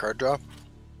Crusader card draw?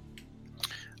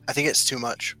 I think it's too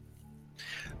much,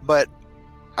 but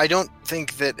I don't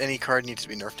think that any card needs to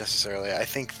be nerfed necessarily. I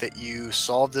think that you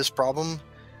solve this problem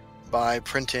by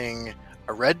printing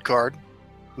a red card,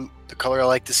 the color I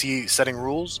like to see setting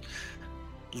rules,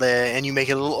 and you make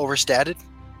it a little overstated,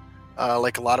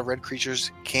 like a lot of red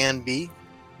creatures can be,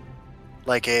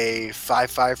 like a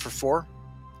 5/5 for 4,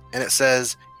 and it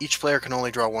says each player can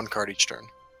only draw 1 card each turn.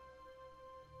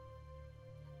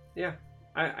 Yeah,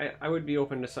 I would be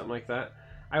open to something like that.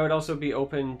 I would also be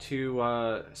open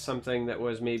to something that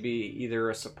was maybe either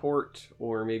a support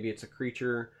or maybe it's a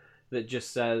creature that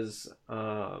just says,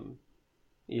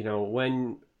 you know,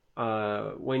 when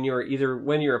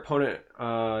your opponent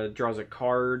draws a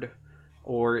card,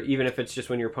 or even if it's just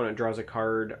when your opponent draws a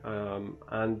card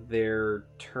on their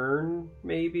turn,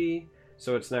 maybe.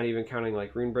 So it's not even counting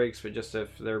like rune breaks, but just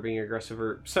if they're being aggressive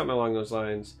or something along those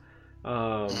lines.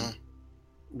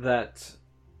 That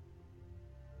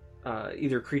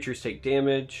either creatures take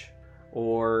damage,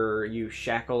 or you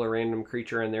shackle a random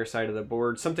creature on their side of the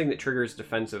board. Something that triggers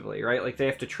defensively, right? Like they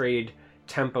have to trade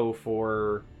tempo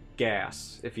for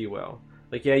gas, if you will.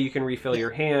 Like, yeah, you can refill your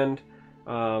hand,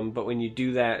 but when you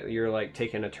do that, you're like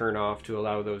taking a turn off to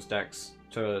allow those decks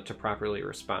to properly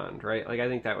respond, right? Like I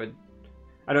think that would...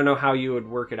 I don't know how you would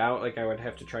work it out. Like I would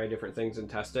have to try different things and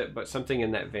test it, but something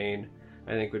in that vein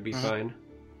I think would be fine.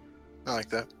 I like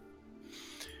that.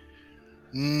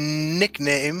 Nick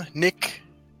Aim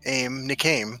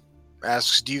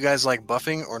asks, do you guys like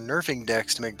buffing or nerfing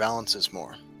decks to make balances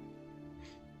more?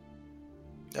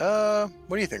 What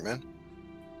do you think, man?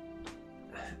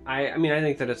 I mean, I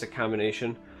think that it's a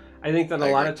combination. I think that a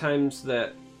lot of times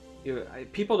that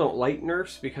people don't like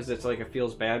nerfs because it's like a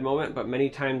feels bad moment, but many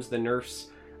times the nerfs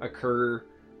occur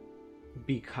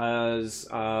because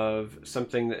of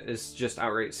something that is just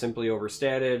outright simply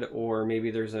overstated, or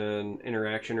maybe there's an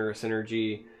interaction or a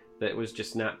synergy that was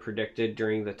just not predicted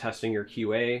during the testing or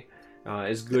QA.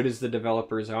 As good as the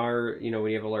developers are, when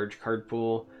you have a large card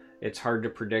pool, it's hard to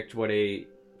predict what a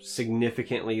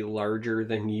significantly larger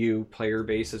than you player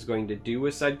base is going to do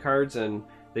with said cards, and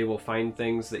they will find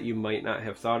things that you might not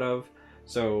have thought of.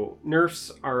 So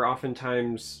nerfs are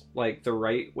oftentimes like the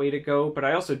right way to go, but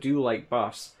I also do like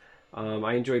buffs.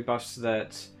 I enjoy buffs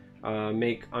that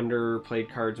make underplayed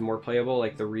cards more playable,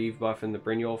 like the Reeve buff and the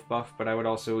Brynjolf buff, but I would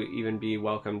also even be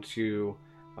welcome to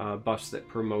buffs that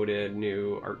promoted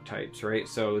new archetypes, right?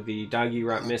 So the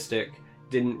Dagi-Rot Mystic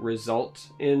didn't result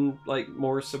in like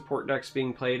more support decks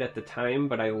being played at the time,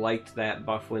 but I liked that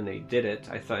buff when they did it.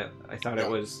 I thought it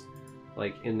was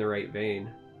like in the right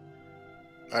vein.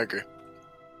 I agree.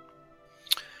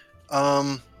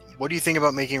 What do you think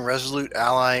about making Resolute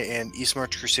Ally and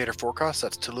Eastmarch Crusader 4-cost?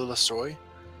 That's Tallulah Soy.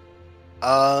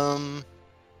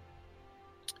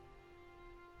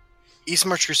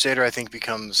 Eastmarch Crusader, I think,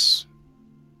 becomes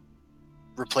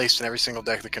replaced in every single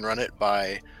deck that can run it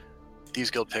by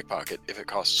Thieves Guild Pickpocket if it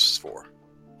costs 4.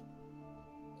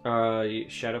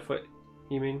 Shadowfoot,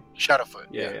 you mean? Shadowfoot.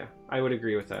 Yeah. I would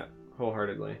agree with that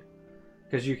wholeheartedly.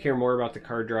 Because you care more about the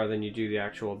card draw than you do the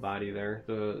actual body there.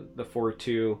 The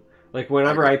 4/2. Like,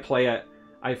 whenever I play it,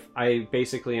 I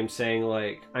basically am saying,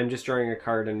 like, I'm just drawing a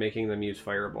card and making them use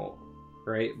Firebolt,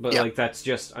 right? But, like, that's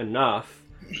just enough.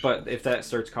 But if that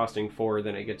starts costing 4,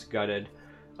 then it gets gutted.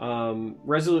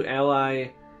 Resolute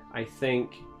Ally, I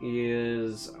think,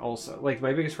 is also... Like,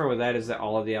 my biggest problem with that is that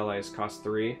all of the allies cost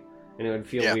 3. And it would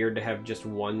feel weird to have just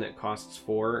one that costs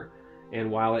 4.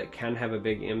 And while it can have a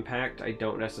big impact, I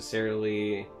don't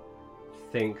necessarily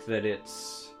think that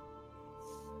it's...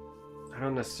 I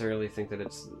don't necessarily think that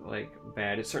it's, like,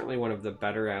 bad. It's certainly one of the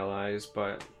better allies,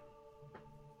 but...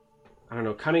 I don't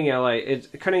know. Cunning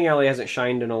Ally hasn't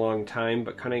shined in a long time,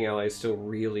 but Cunning Ally is still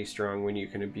really strong when you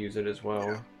can abuse it as well.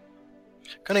 Yeah.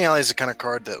 Cunning Ally is the kind of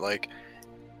card that, like,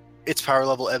 its power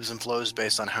level ebbs and flows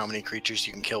based on how many creatures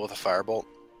you can kill with a Firebolt.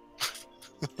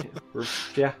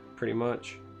 Yeah, pretty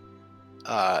much.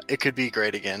 It could be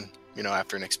great again,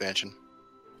 after an expansion.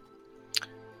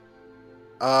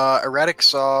 Erratic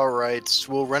Saw writes,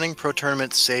 will running Pro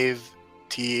Tournament save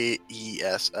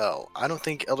TESL? I don't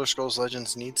think Elder Scrolls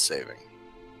Legends needs saving.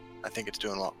 I think it's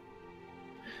doing well.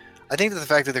 I think that the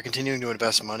fact that they're continuing to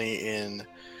invest money in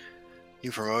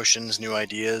new promotions, new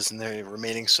ideas, and they're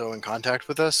remaining so in contact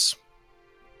with us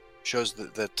shows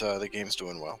that the game's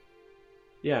doing well.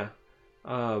 Yeah.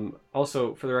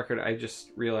 Also, for the record, I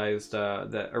just realized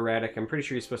that erratic, I'm pretty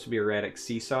sure he's supposed to be erratic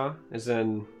seesaw, as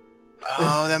in...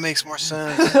 Oh, that makes more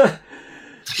sense. I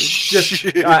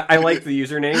like the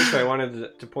username, so I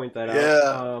wanted to point that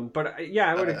out. But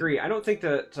I would agree. I don't think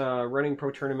that running pro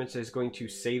tournaments is going to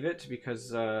save it,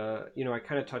 because I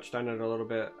kind of touched on it a little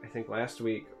bit, I think, last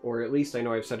week, or at least I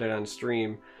know I've said it on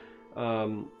stream.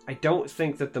 I don't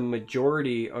think that the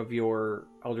majority of your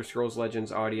Elder Scrolls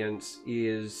Legends audience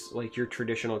is like your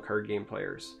traditional card game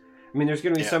players. I mean, there's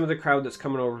going to be some of the crowd that's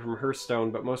coming over from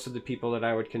Hearthstone, but most of the people that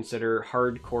I would consider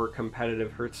hardcore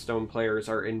competitive Hearthstone players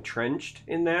are entrenched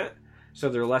in that, so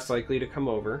they're less likely to come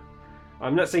over.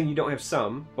 I'm not saying you don't have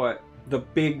some, but the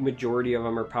big majority of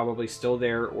them are probably still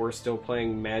there or still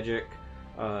playing Magic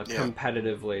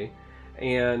competitively.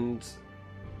 And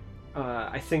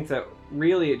I think that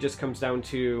really it just comes down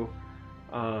to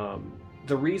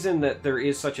the reason that there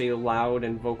is such a loud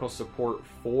and vocal support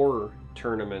for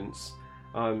tournaments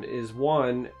is,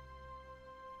 one,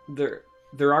 there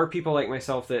are people like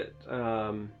myself that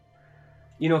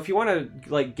if you want to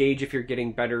like gauge if you're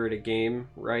getting better at a game,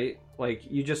 right? Like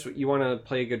you want to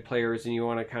play good players and you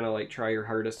want to kind of like try your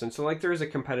hardest, and so like there's a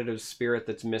competitive spirit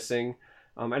that's missing.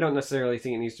 I don't necessarily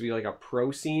think it needs to be like a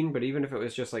pro scene, but even if it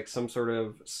was just like some sort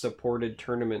of supported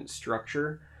tournament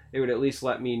structure, it would at least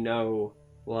let me know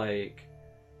like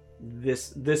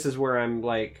this is where I'm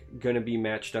like gonna be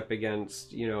matched up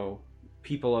against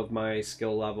people of my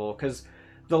skill level, because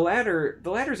the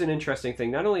ladder's an interesting thing.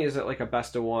 Not only is it like a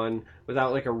best of one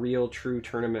without like a real true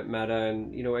tournament meta,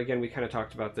 and again, we kind of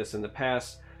talked about this in the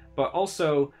past, but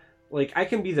also like I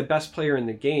can be the best player in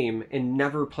the game and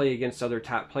never play against other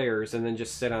top players and then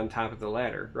just sit on top of the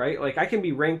ladder, right? Like I can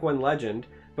be rank 1 legend,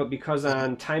 but because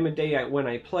on time of day when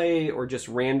I play, or just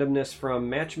randomness from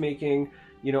matchmaking,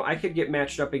 I could get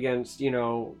matched up against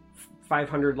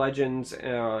 500 legends,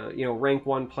 rank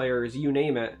 1 players, you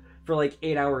name it, for like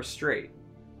 8 hours straight,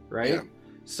 right? Yeah.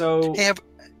 So hey,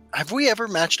 have we ever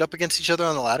matched up against each other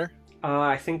on the ladder?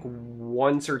 I think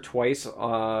once or twice,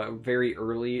 very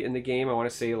early in the game. I want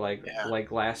to say Yeah,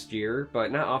 like last year,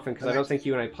 but not often because that I don't makes think sense.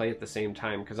 you and I play at the same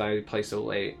time because I play so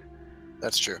late.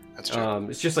 That's true. That's true.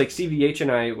 It's just like CVH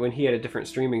and I, when he had a different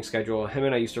streaming schedule, him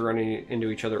and I used to run into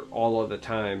each other all of the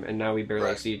time, and now we barely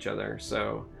Right. see each other.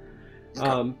 So,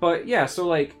 Okay. but yeah, so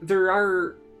like there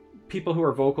are people who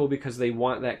are vocal because they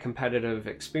want that competitive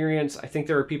experience. I think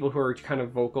there are people who are kind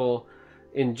of vocal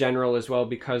in general as well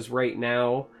because right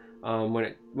now, when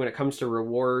it comes to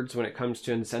rewards, when it comes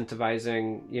to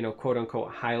incentivizing, quote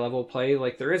unquote high level play,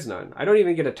 like there is none. I don't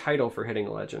even get a title for hitting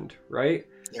a legend, right?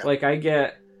 Yeah. Like I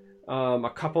get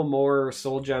a couple more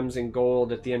soul gems and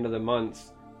gold at the end of the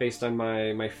month based on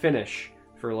my finish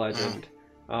for Mhm. legend.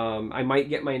 I might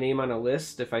get my name on a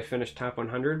list if I finish top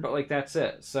 100, but like that's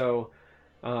it. So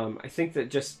I think that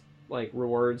just like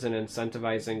rewards and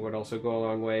incentivizing would also go a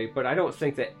long way, but I don't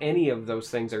think that any of those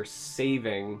things are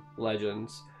saving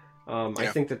legends. I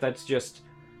Yeah. think that that's just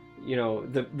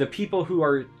the people who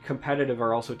are competitive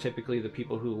are also typically the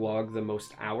people who log the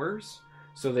most hours,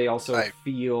 so they also I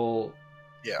feel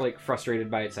yeah. like frustrated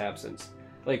by its absence.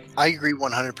 Like I agree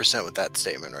 100% with that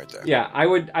statement right there. yeah, I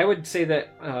would say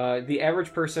that the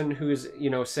average person who's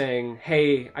saying,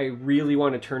 "Hey, I really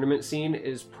want a tournament scene,"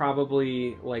 is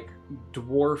probably like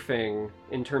dwarfing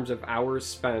in terms of hours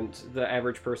spent the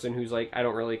average person who's like, "I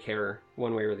don't really care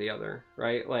one way or the other,"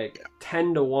 right? Like Yeah.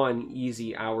 10 to 1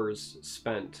 easy hours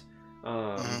spent.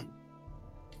 Hmm.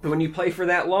 And when you play for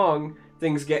that long,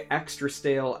 things get extra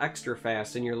stale, extra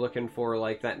fast, and you're looking for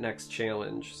like that next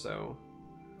challenge. So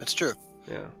That's true.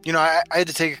 yeah, I had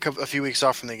to take a few weeks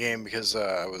off from the game because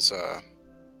I was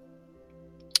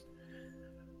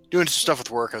doing some stuff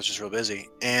with work. I was just real busy,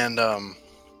 and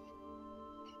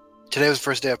today was the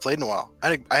first day I played in a while.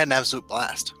 I had an absolute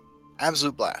blast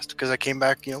because I came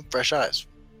back, fresh eyes.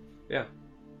 yeah.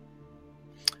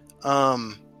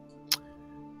 Um,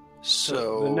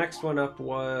 So the so next one up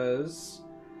was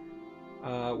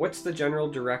what's the general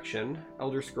direction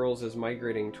Elder Scrolls is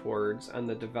migrating towards on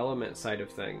the development side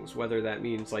of things, whether that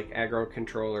means like aggro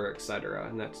controller, etc.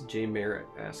 And that's Jay Merritt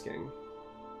asking.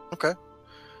 okay,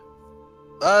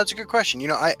 that's a good question.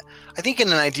 I think in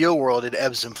an ideal world it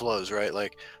ebbs and flows, right?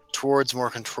 Like towards more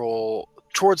control,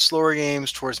 towards slower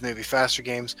games, towards maybe faster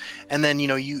games, and then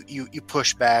you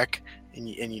push back, and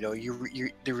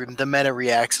the meta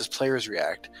reacts as players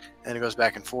react, and it goes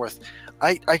back and forth.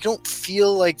 I don't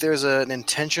feel like there's an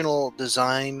intentional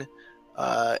design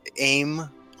aim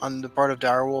on the part of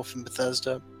Direwolf and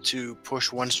Bethesda to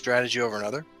push one strategy over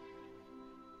another.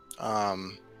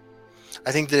 Um,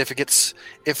 I think that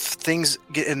if things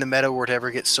get in the meta were to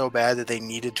ever get so bad that they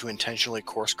needed to intentionally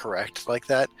course correct like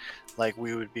that, like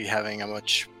we would be having a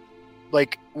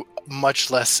much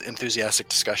less enthusiastic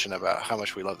discussion about how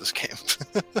much we love this game.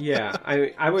 Yeah,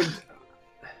 I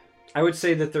would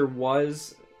say that there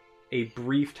was a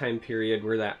brief time period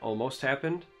where that almost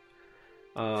happened.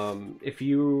 If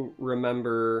you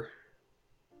remember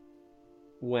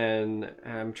when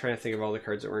I'm trying to think of all the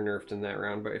cards that were nerfed in that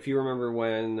round, but if you remember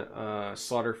when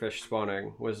Slaughterfish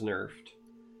spawning was nerfed,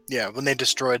 Yeah, when they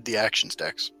destroyed the actions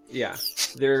decks. yeah,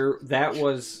 that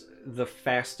was the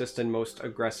fastest and most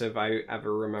aggressive I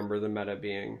ever remember the meta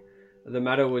being. The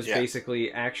meta was Yeah,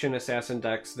 basically action assassin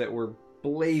decks that were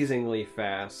blazingly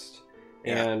fast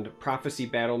yeah, and prophecy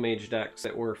battle mage decks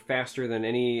that were faster than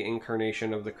any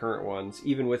incarnation of the current ones,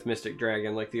 even with Mystic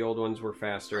Dragon. Like the old ones were right.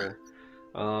 faster.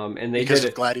 And they Because did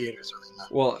of it Gladiators Arena.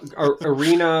 well.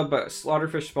 Arena, but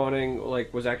Slaughterfish spawning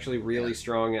like was actually Yeah, really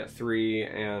strong at 3,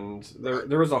 and there right.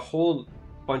 there was a whole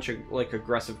bunch of like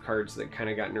aggressive cards that kind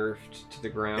of got nerfed to the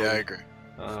Yeah, I ground. agree.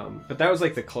 But that was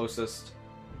like the closest.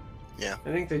 Yeah,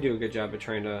 I think they do a good job of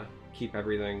trying to keep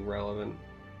everything relevant.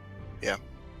 yeah.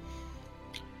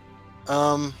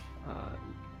 Um, Uh,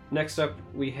 Next up,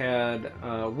 we had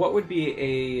what would be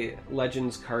a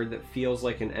Legends card that feels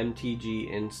like an MTG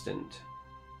instant?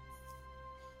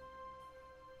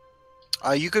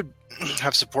 you could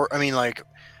have support. I mean, like,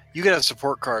 you could have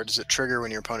support cards that trigger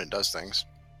when your opponent does things.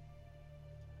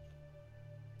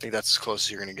 I think that's as close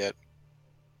as you're gonna get.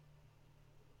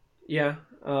 Yeah,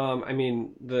 I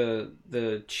mean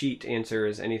the cheat answer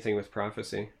is anything with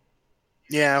prophecy.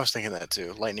 Yeah, I was thinking that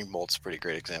too. Lightning Bolt's a pretty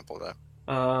great example of that.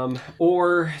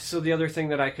 Or so the other thing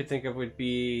that I could think of would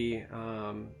be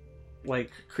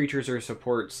like creatures or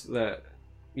supports that,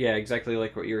 yeah, exactly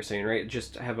like what you were saying, right?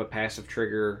 Just have a passive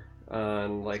trigger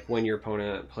on like when your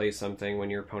opponent plays something, when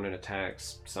your opponent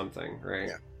attacks something, right?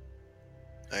 Yeah,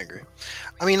 I agree.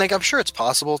 I mean, like, I'm sure it's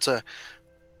possible to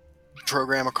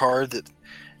program a card that,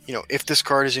 if this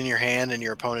card is in your hand and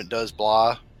your opponent does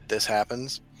blah, this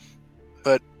happens.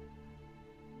 But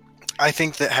I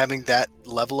think that having that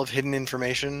level of hidden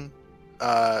information,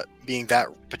 being that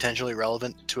potentially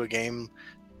relevant to a game,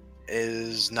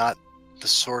 is not the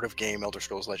sort of game Elder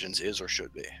Scrolls Legends is or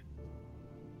should be.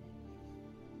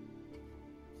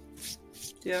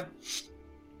 Yeah.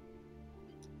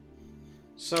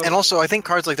 So, And also, I think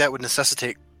cards like that would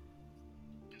necessitate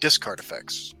discard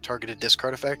effects, targeted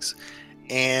discard effects,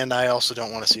 and I also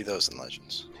don't want to see those in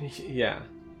Legends. yeah,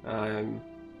 I'm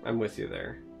with you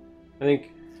there. I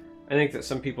think that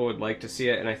some people would like to see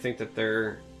it, and I think that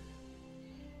there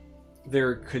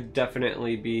could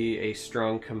definitely be a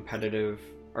strong competitive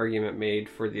argument made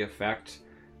for the effect.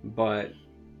 But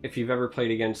if you've ever played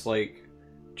against like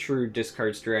true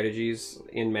discard strategies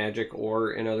in Magic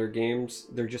or in other games,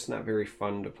 they're just not very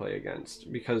fun to play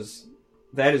against, because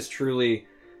that is truly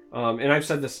and I've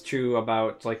said this too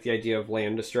about like the idea of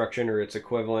land destruction or its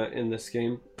equivalent in this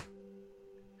game.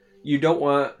 You don't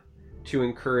want to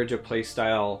encourage a play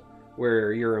style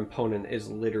where your opponent is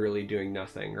literally doing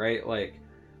nothing, right? Like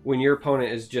when your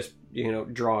opponent is just,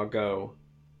 draw, go,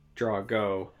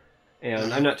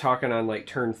 and I'm not talking on like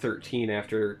turn 13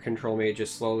 after Control Mage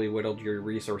just slowly whittled your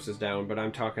resources down, but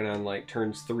I'm talking on like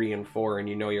turns 3 and 4 and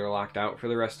you're locked out for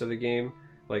the rest of the game.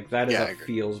 Like that is a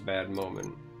feels bad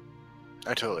moment.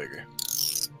 I totally agree.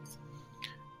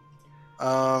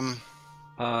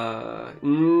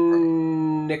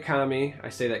 Nikami, I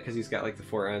say that because he's got like the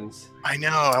 4 ends. I know,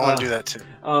 I want to do that too.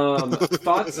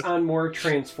 Thoughts on more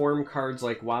transform cards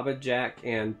like Wabbajack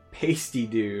and Pastry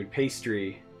Dude?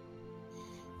 Pasty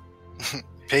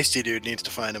Dude needs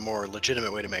to find a more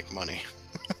legitimate way to make money.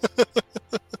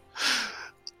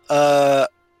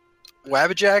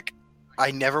 Wabbajack, I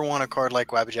never want a card like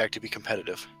Wabbajack to be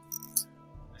competitive.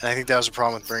 And I think that was a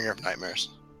problem with Bringer of Nightmares.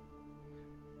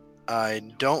 I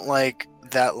don't like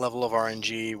that level of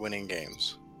RNG winning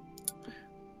games.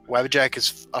 Wabbajack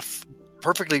is a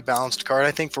perfectly balanced card,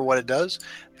 I think, for what it does,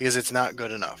 because it's not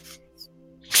good enough.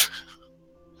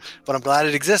 But I'm glad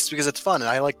it exists because it's fun, and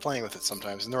I like playing with it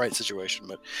sometimes in the right situation.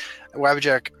 But a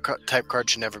Wabbajack type card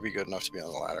should never be good enough to be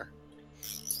on the ladder.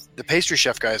 The Pastry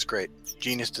Chef guy is great.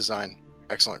 Genius design.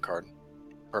 Excellent card.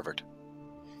 Perfect.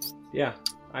 Yeah.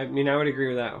 I mean, I would agree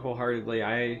with that wholeheartedly.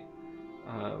 I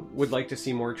would like to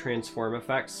see more transform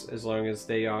effects, as long as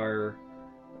they are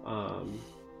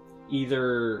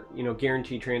either,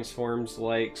 guaranteed transforms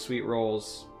like Sweet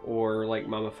Rolls or like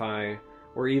Mummify,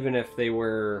 or even if they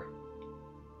were,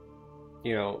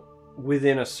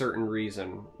 within a certain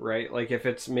reason, right? Like if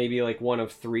it's maybe like one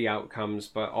of 3 outcomes,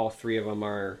 but all 3 of them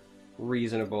are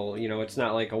reasonable, it's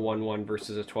not like a 1-1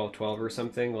 versus a 12-12 or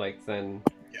something, like then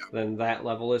that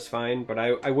level is fine. But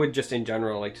I would just in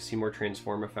general like to see more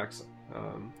transform effects.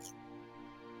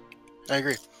 I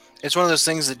agree. It's one of those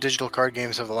things that digital card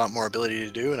games have a lot more ability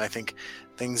to do, and I think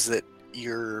things that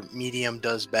your medium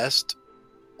does best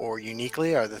or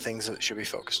uniquely are the things that should be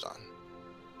focused on.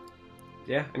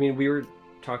 Yeah, I mean, we were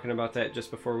talking about that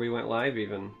just before we went live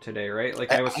even today, right?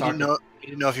 Like I didn't know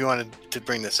if you wanted to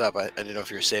bring this up. I didn't know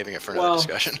if you were saving it for another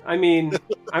discussion. I mean,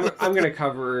 I'm going to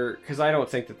cover, because I don't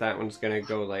think that one's going to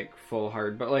go like full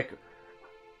hard, but like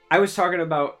I was talking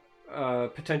about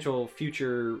potential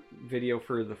future video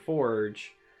for the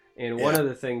Forge, and one of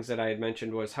the things that I had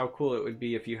mentioned was how cool it would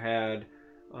be if you had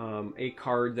a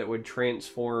card that would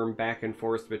transform back and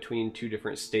forth between 2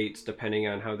 different states depending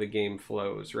on how the game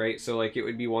flows, right? So like it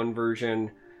would be one version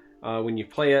when you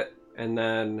play it, and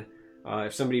then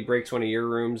if somebody breaks one of your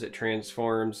rooms, it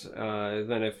transforms.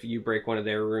 Then if you break one of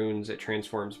their runes, it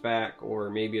transforms back. Or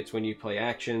maybe it's when you play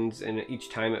actions and each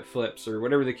time it flips, or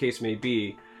whatever the case may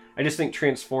be. I just think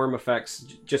transform effects,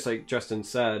 just like Justin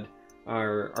said,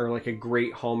 are like a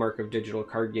great hallmark of digital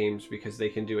card games because they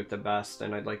can do it the best,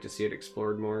 and I'd like to see it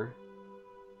explored more.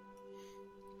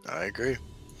 I agree.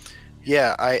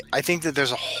 Yeah, I think that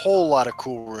there's a whole lot of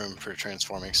cool room for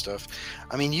transforming stuff.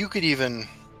 I mean, you could even...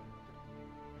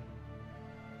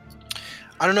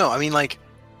 I don't know, I mean, like...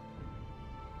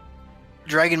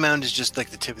 Dragon Mound is just like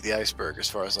the tip of the iceberg as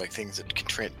far as like things that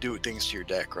can do things to your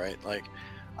deck, right? Like,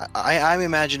 I'm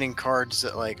imagining cards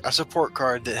that, like, a support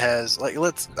card that has, like,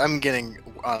 I'm getting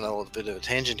on a little bit of a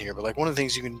tangent here, but like one of the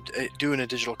things you can do in a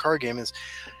digital card game is,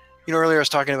 earlier I was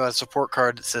talking about a support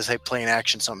card that says, hey, play an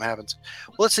action, something happens.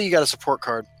 Well, let's say you got a support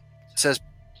card that says,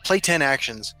 play 10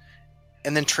 actions,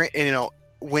 and then,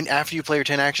 when after you play your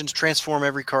 10 actions, transform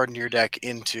every card in your deck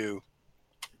into,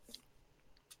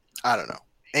 I don't know,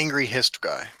 Angry Hist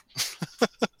Guy.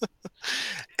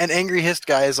 And Angry Hist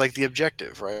Guy is like the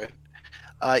objective, right?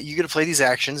 You get to play these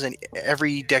actions, and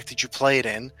every deck that you play it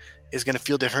in is going to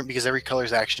feel different because every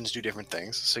color's actions do different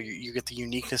things. So you get the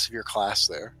uniqueness of your class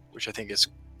there, which I think is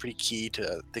pretty key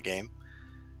to the game.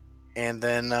 and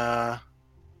then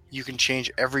you can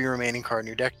change every remaining card in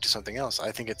your deck to something else.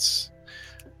 I think it's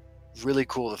really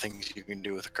cool the things you can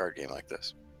do with a card game like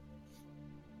this.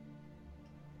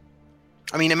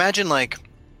 I mean, imagine like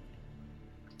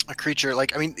a creature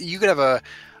like, I mean, you could have a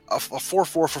 4/4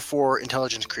 for 4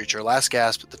 intelligence creature, last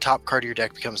gasp, the top card of your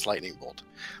deck becomes Lightning Bolt.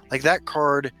 Like, that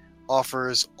card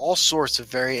offers all sorts of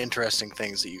very interesting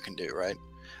things that you can do, right?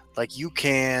 Like, you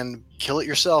can kill it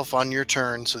yourself on your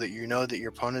turn so that you know that your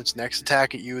opponent's next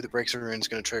attack at you that breaks a rune is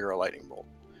going to trigger a Lightning Bolt.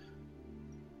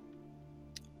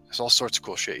 There's all sorts of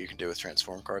cool shit you can do with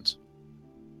transform cards.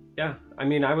 Yeah, I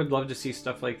mean, I would love to see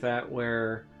stuff like that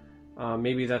where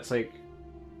maybe that's like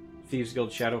Thieves Guild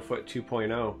Shadowfoot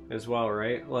 2.0 as well,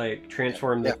 right? Like,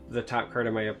 transform the top card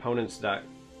of my opponent's deck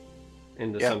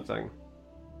into something,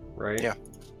 right? Yeah.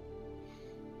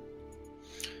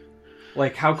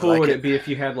 Like, how cool would it be if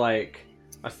you had, like,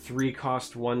 a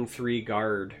 3-cost 1/3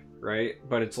 guard, right?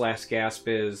 But its last gasp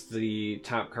is the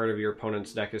top card of your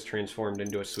opponent's deck is transformed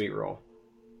into a sweet roll.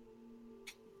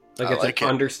 Like, it's an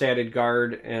understated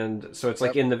guard, and so it's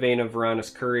like in the vein of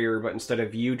Varanus Courier, but instead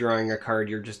of you drawing a card,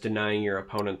 you're just denying your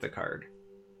opponent the card.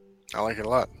 I like it a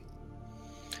lot.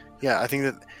 Yeah, I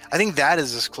think that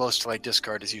is as close to like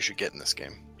discard as you should get in this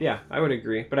game. Yeah, I would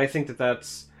agree, but I think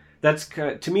that's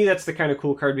to me that's the kind of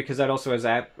cool card because that also has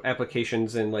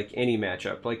applications in like any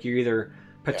matchup. Like, you're either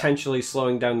potentially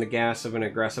slowing down the gas of an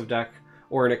aggressive deck,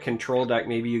 or in a control deck,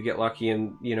 maybe you get lucky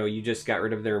and, you know, you just got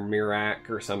rid of their Mirac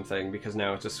or something because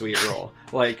now it's a sweet roll.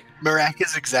 Like, Mirac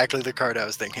is exactly the card I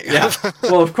was thinking of.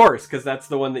 Well, of course, because that's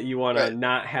the one that you want to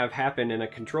not have happen in a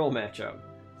control matchup.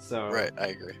 So right, I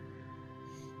agree.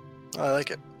 I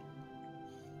like it.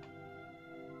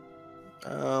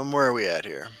 Where are we at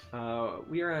here?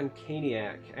 We are on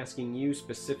Caniac, asking you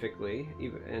specifically,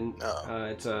 and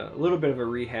it's a little bit of a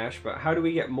rehash, but how do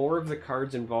we get more of the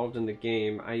cards involved in the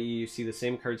game, i.e. you see the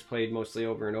same cards played mostly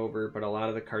over and over, but a lot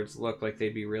of the cards look like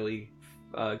they'd be really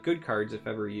good cards if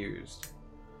ever used?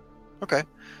 Okay.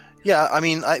 Yeah, I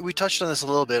mean, we touched on this a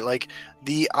little bit. Like,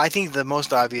 I think the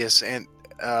most obvious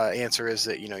answer is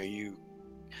that, you know, you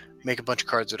make a bunch of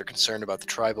cards that are concerned about the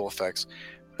tribal effects.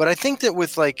 But I think that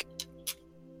with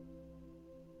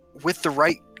the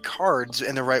right cards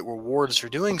and the right rewards for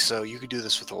doing so, you could do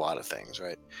this with a lot of things,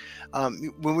 right?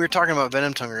 When we were talking about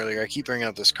Venom Tongue earlier, I keep bringing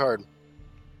up this card.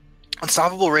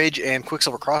 Unstoppable Rage and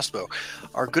Quicksilver Crossbow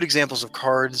are good examples of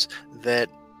cards that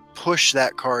push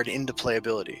that card into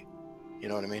playability. You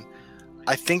know what I mean?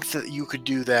 I think that you could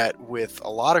do that with a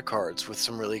lot of cards with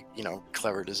some really, you know,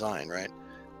 clever design, right?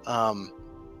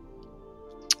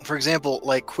 For example,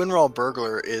 like Quinral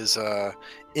Burglar is,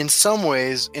 in some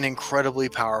ways, an incredibly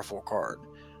powerful card.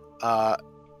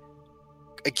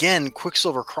 Again,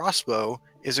 Quicksilver Crossbow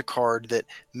is a card that,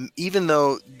 even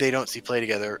though they don't see play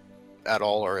together at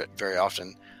all or very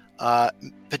often,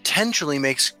 potentially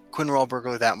makes Quinral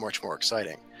Burglar that much more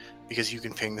exciting. Because you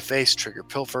can ping the face, trigger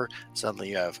Pilfer. Suddenly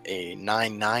you have a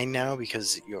 9/9 now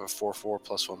because you have a 4/4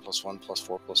 +1/+1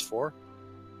 +4/4.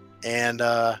 And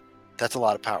that's a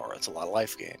lot of power. That's a lot of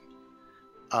life gain.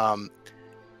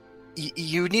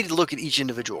 You need to look at each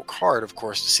individual card, of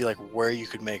course, to see like where you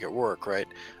could make it work, right?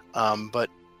 But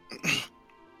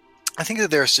I think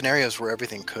that there are scenarios where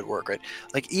everything could work, right?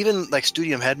 Like, even like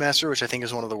Studium Headmaster, which I think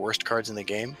is one of the worst cards in the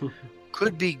game,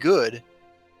 could be good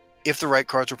if the right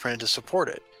cards were printed to support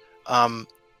it.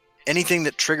 Anything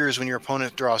that triggers when your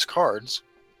opponent draws cards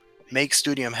makes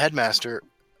Studium Headmaster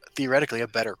theoretically a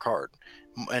better card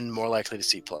and more likely to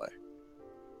see play.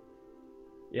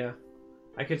 Yeah,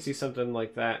 I could see something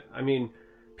like that. I mean,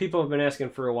 people have been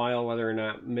asking for a while whether or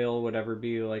not mill would ever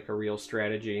be like a real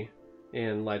strategy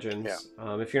in Legends.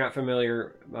 Yeah. If you're not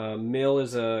familiar, mill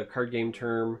is a card game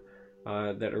term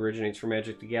that originates from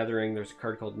Magic the Gathering. There's a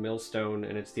card called Millstone,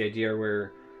 and it's the idea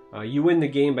where you win the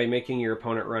game by making your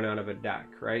opponent run out of a deck,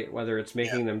 right? Whether it's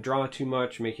making them draw too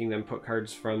much, making them put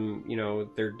cards from, you know,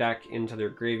 their deck into their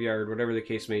graveyard, whatever the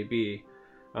case may be.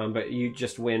 But you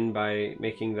just win by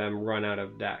making them run out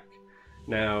of deck.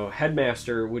 Now,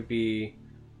 Headmaster would be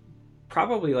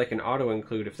probably like an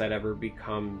auto-include if that ever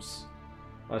becomes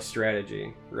a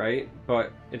strategy, right?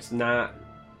 But it's not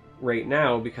right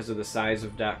now because of the size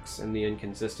of decks and the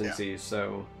inconsistencies,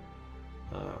 so...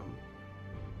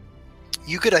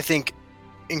 You could, I think,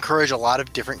 encourage a lot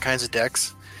of different kinds of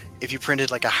decks if you printed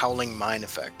like a Howling Mine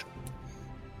effect.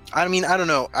 I mean, I don't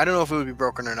know. I don't know if it would be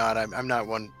broken or not. I'm not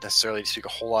one necessarily to speak a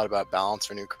whole lot about balance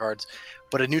for new cards,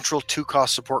 but a neutral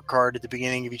 2-cost support card at the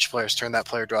beginning of each player's turn, that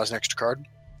player draws an extra card.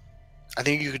 I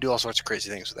think you could do all sorts of crazy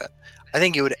things with that. I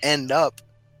think it would end up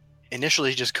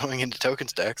initially just going into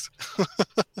tokens decks.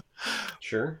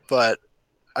 Sure. But,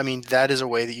 I mean, that is a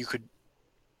way that you could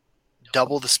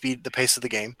double the pace of the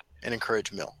game, and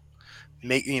encourage mill.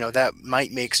 That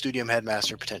might make Studium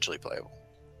Headmaster potentially playable.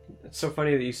 It's so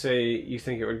funny that you say you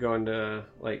think it would go into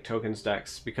like tokens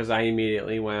decks, because I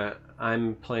immediately went,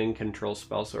 I'm playing Control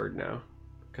Spellsword now,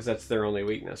 because that's their only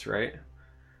weakness, right?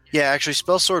 Yeah, actually,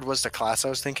 Spellsword was the class I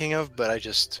was thinking of, but I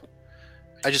just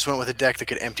went with a deck that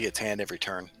could empty its hand every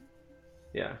turn.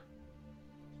 Yeah.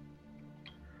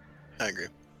 I agree.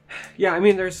 Yeah, I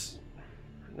mean, there's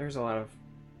a lot of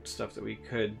stuff that we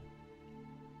could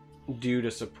do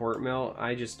to support mill.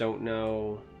 I just don't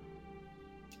know.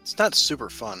 It's not super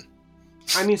fun.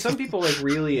 I mean, some people like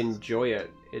really enjoy it.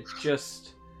 It's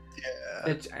just,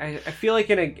 yeah. I feel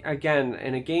like in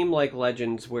a game like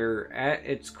Legends, where at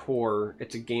its core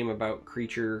it's a game about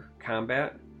creature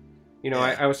combat. You know,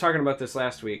 Yeah. I was talking about this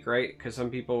last week, right? Because some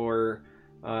people were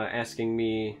asking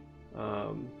me,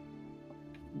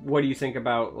 what do you think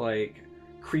about like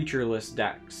creatureless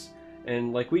decks?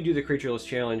 And like we do the creatureless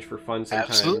challenge for fun sometimes.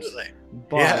 Absolutely.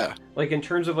 But Yeah. like in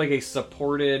terms of like a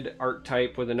supported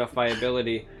archetype with enough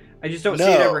viability, I just don't see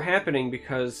it ever happening,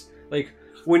 because like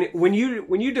when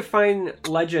you define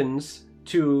Legends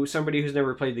to somebody who's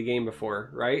never played the game before,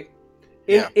 right?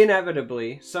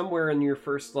 Inevitably, somewhere in your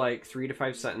first like 3 to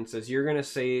 5 sentences, you're gonna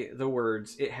say the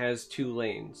words, "It has 2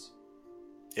 lanes."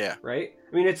 Yeah. Right?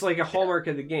 I mean, it's like a hallmark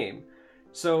of the game.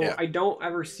 So Yeah. I don't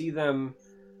ever see them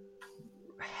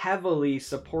heavily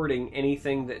supporting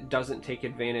anything that doesn't take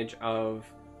advantage of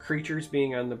creatures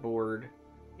being on the board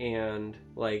and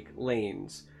like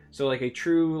lanes. So like a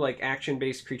true like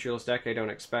action-based creatureless deck, I don't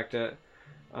expect it.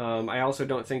 I also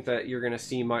don't think that you're gonna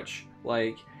see much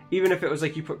like, even if it was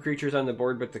like you put creatures on the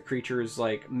board but the creatures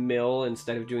like mill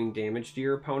instead of doing damage to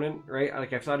your opponent, right?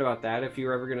 Like I've thought about that. If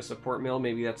you're ever gonna support mill,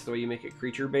 maybe that's the way you make it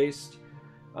creature based.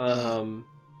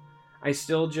 I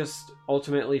still just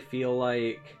ultimately feel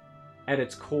like at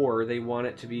its core they want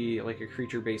it to be like a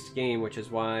creature based game, which is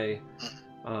why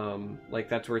like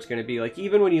that's where it's going to be. Like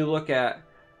even when you look at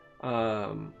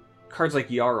cards like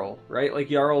Jarl, right? Like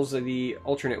Jarl's the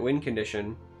alternate win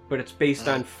condition, but it's based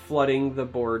on flooding the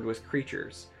board with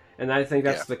creatures, and I think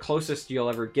that's the closest you'll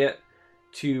ever get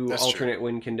to alternate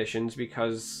win conditions,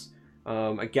 because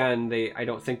again, I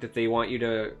don't think that they want you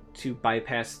to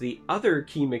bypass the other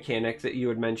key mechanic that you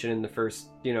would mention in the first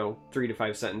 3 to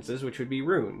 5 sentences, which would be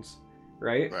runes,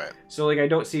 right? So like I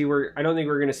don't think we're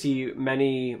going to see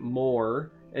many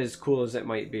more, as cool as it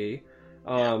might be,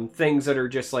 things that are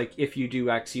just like, if you do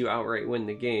X, you outright win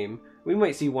the game. We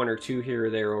might see 1 or 2 here or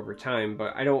there over time,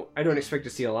 but I don't expect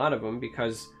to see a lot of them,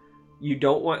 because you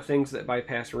don't want things that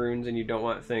bypass runes, and you don't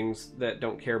want things that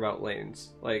don't care about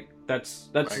lanes. Like that's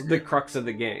the crux of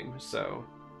the game. So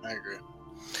I agree.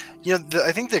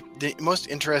 I think the most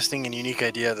interesting and unique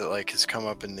idea that like has come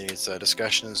up in these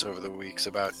discussions over the weeks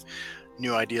about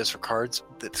new ideas for cards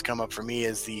that's come up for me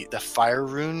is the fire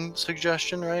rune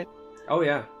suggestion, right? Oh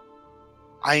yeah.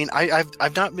 I mean,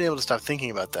 I've not been able to stop thinking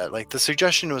about that. Like the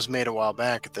suggestion was made a while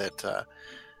back that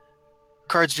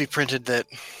cards be printed.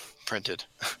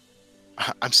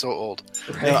 I'm so old.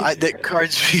 Right? That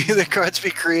cards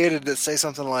be created that say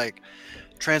something like,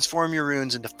 transform your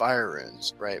runes into fire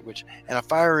runes, right? And a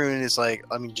fire rune is like,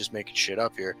 let me just make shit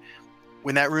up here.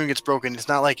 When that rune gets broken, it's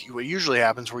not like what usually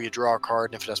happens where you draw a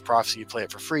card, and if it has prophecy, you play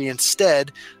it for free.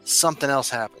 Instead, something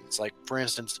else happens. Like, for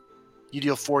instance, you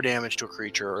deal 4 damage to a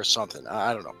creature or something.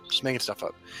 I don't know. Just making stuff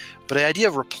up. But the idea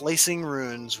of replacing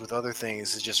runes with other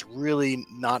things is just really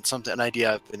not an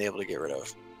idea I've been able to get rid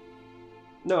of.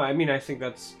 No, I mean, I think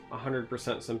that's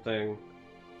 100% something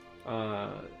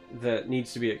that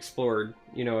needs to be explored.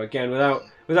 Again,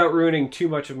 without ruining too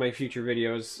much of my future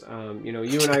videos.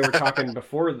 You and I were talking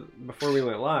before we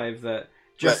went live that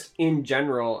just in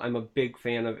general, I'm a big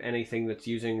fan of anything that's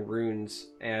using runes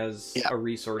as a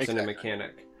resource and a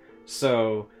mechanic.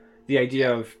 So the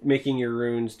idea of making your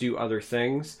runes do other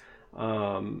things,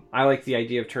 I like the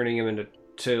idea of turning them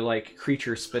into like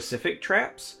creature specific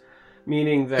traps,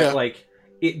 meaning that like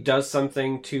it does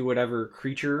something to whatever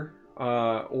creature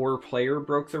or player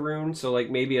broke the rune. So like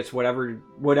maybe it's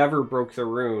whatever broke the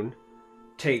rune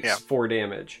takes 4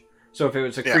 damage. So if it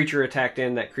was a creature attacked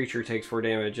in, that creature takes 4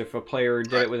 damage. If a player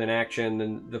did it with an action,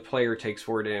 then the player takes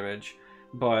 4 damage.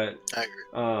 But I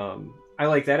agree. I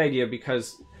like that idea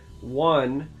because,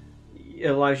 one, it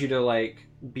allows you to like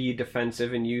be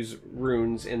defensive and use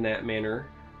runes in that manner,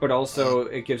 but also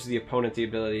it gives the opponent the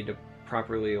ability to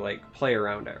properly like play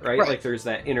around it, right? Like there's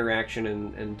that interaction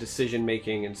and decision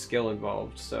making and skill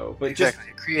involved. So but it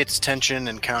creates tension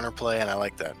and counterplay, and I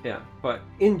like that. Yeah, but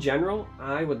in general,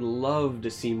 I would love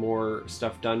to see more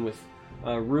stuff done with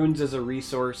runes as a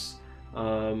resource,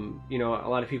 You know, a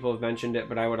lot of people have mentioned it,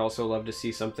 but I would also love to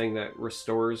see something that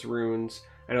restores runes.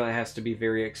 I know it has to be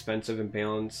very expensive and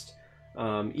balanced.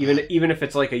 Even if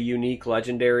it's like a unique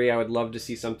legendary, I would love to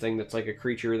see something that's like a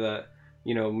creature that,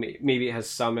 you know, maybe it has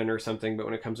summon or something, but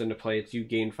when it comes into play, it's you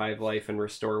gain 5 life and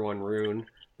restore 1 rune.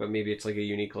 But maybe it's like a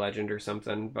unique legend or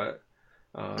something. But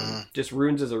just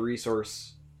runes as a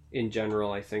resource in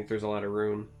general, I think there's a lot of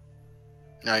rune.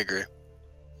 I agree.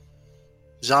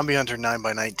 Zombie Hunter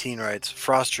 9x19 writes,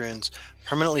 Frost runes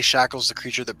permanently shackles the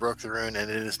creature that broke the rune,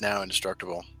 and it is now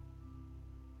indestructible.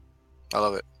 I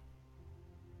love it.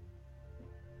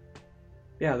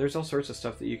 Yeah, there's all sorts of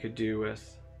stuff that you could do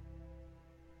with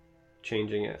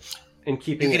changing it and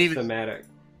keeping it thematic.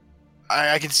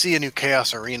 I can see a new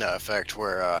Chaos Arena effect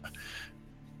where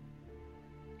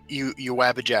you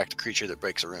wabbajack the creature that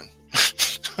breaks a rune.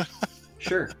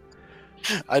 Sure.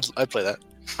 I'd play that.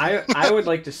 I would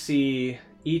like to see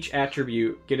each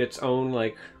attribute get its own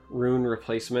like rune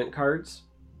replacement cards,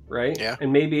 right? Yeah.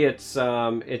 And maybe it's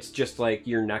just like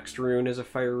your next rune is a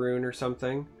fire rune or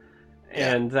something.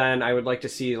 Yeah. And then I would like to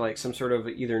see like some sort of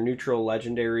either neutral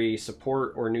legendary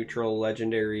support or neutral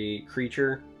legendary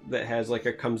creature that has like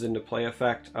a comes into play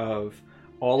effect of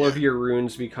all of your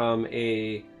runes become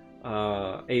a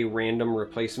random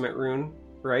replacement rune,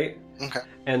 right? Okay.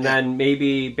 And then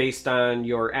maybe based on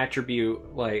your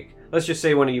attribute, like let's just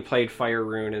say one of you played fire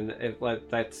rune and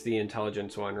that's the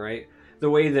intelligence one, right? The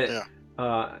way that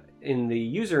in the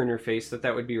user interface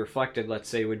that would be reflected, let's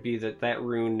say, would be that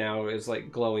rune now is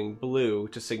like glowing blue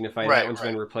to signify that one's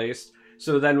been replaced.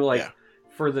 So then like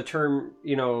for the term,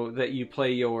 you know, that you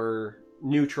play your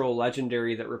neutral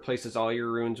legendary that replaces all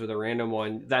your runes with a random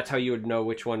one, that's how you would know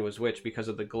which one was which because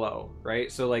of the glow,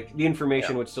 right? So like the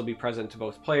information would still be present to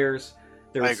both players.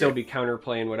 There would still be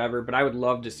counterplay and whatever, but I would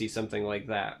love to see something like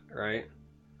that, right?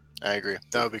 I agree.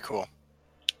 That would be cool.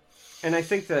 And I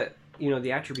think that, you know,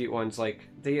 the attribute ones, like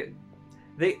they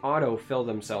auto fill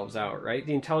themselves out, right?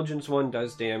 The intelligence one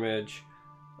does damage.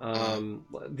 The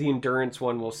endurance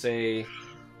one will say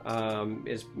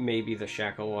is maybe the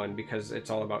shackle one because it's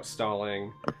all about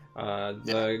stalling.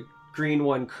 The green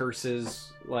one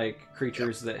curses like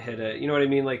creatures that hit it. You know what I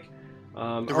mean? Like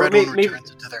the red one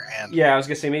returns it to their hand. Yeah, I was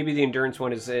gonna say maybe the endurance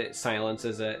one is it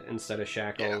silences it instead of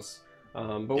shackles.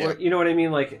 But you know what I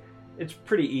mean? Like it's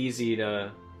pretty easy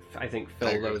to, I think,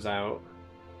 fill those out.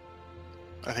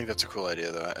 I think that's a cool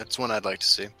idea, though. It's one I'd like to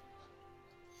see.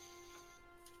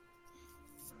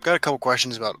 Got a couple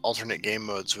questions about alternate game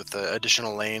modes with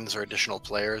additional lanes or additional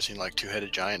players, you know, like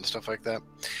Two-Headed Giant and stuff like that.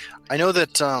 I know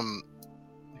that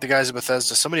the guys at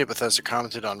Bethesda, somebody at Bethesda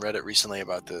commented on Reddit recently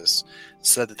about this,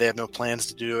 said that they have no plans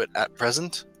to do it at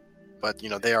present, but, you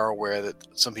know, they are aware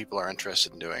that some people are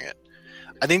interested in doing it.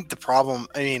 I think the problem,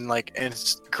 I mean, like, and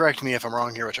correct me if I'm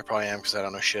wrong here, which I probably am because I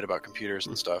don't know shit about computers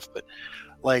and stuff, but,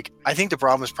 like, I think the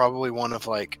problem is probably one of,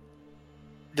 like,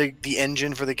 the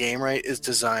engine for the game, right, is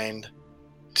designed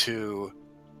to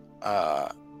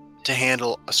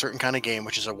handle a certain kind of game,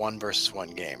 which is a 1 versus 1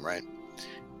 game, right?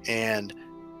 And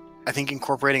I think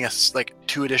incorporating like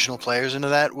 2 additional players into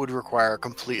that would require a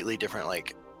completely different,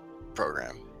 like,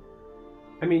 program.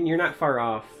 I mean, you're not far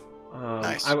off.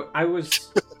 Nice.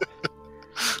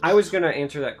 I was going to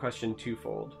answer that question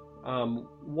twofold.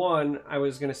 One, I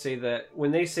was going to say that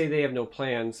when they say they have no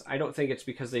plans, I don't think it's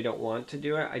because they don't want to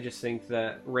do it. I just think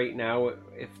that right now,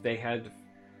 if they had,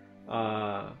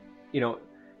 you know,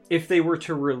 if they were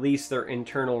to release their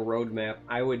internal roadmap,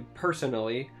 I would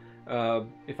personally,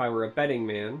 if I were a betting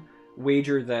man,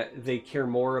 wager that they care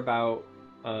more about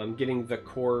getting the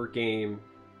core game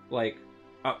like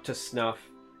up to snuff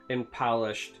and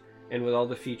polished and with all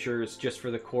the features just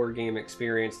for the core game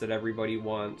experience that everybody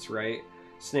wants, right?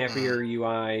 Snappier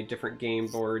UI, different game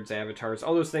boards, avatars,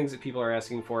 all those things that people are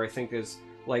asking for, I think is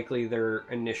likely their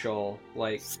initial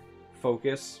like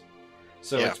focus.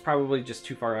 So it's probably just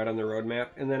too far out on the roadmap.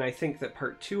 And then I think that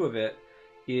part 2 of it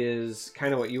is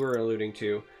kind of what you were alluding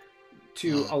to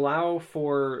allow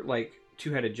for like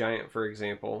Two-Headed Giant, for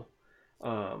example.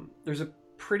 There's a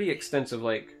pretty extensive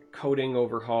like coding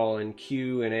overhaul and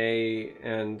Q&A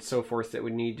and so forth that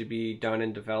would need to be done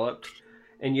and developed.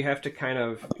 And you have to kind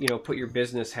of, you know, put your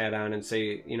business hat on and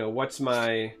say, you know, what's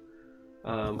my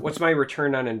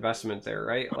return on investment there,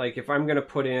 right? Like if I'm going to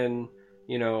put in,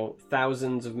 you know,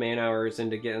 thousands of man hours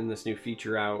into getting this new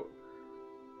feature out,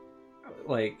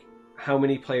 like how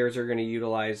many players are going to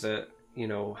utilize it? You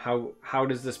know, how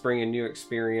does this bring a new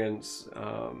experience?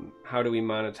 How do we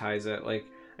monetize it? Like,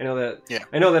 I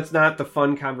know that's not the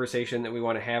fun conversation that we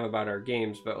want to have about our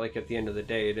games, but like at the end of the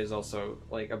day, it is also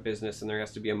like a business and there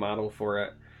has to be a model for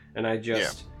it. And I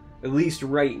just, at least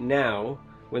right now,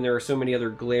 when there are so many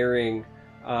other glaring,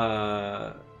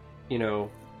 you know,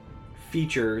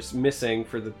 features missing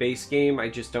for the base game. I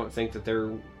just don't think that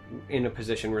they're in a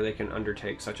position where they can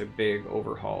undertake such a big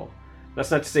overhaul.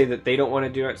 That's not to say that they don't want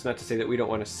to do it. It's not to say that we don't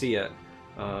want to see it.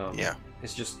 Yeah.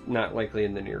 It's just not likely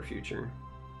in the near future.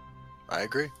 I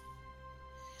agree.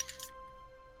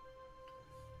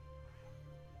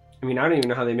 I mean, I don't even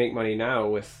know how they make money now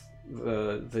with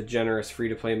the generous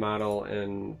free-to-play model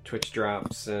and Twitch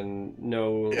drops and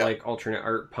no like alternate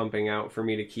art pumping out for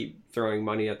me to keep throwing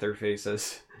money at their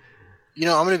faces. You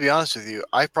know, I'm going to be honest with you.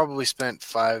 I probably spent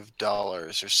 $5 or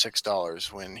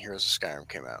 $6 when Heroes of Skyrim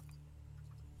came out.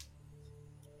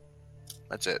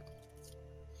 That's it.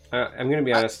 I'm going to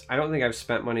be honest. I don't think I've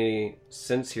spent money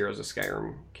since Heroes of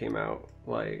Skyrim came out.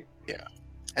 Like, yeah,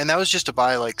 and that was just to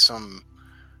buy like some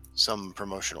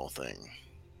promotional thing.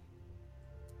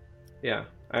 Yeah,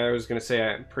 I was going to say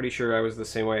I'm pretty sure I was the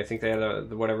same way. I think they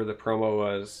had whatever the promo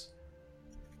was,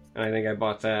 and I think I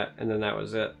bought that, and then that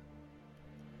was it.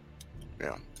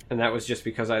 Yeah. And that was just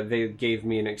because they gave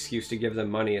me an excuse to give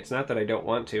them money. It's not that I don't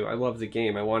want to. I love the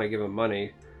game. I want to give them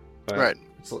money. But right.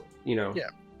 It's, you know. Yeah.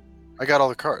 I got all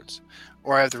the cards.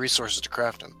 Or I have the resources to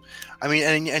craft them. I mean,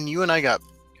 and you and I got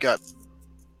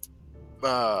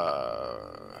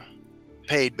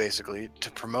paid basically to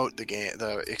promote the game,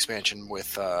 the expansion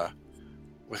with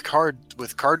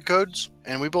card codes,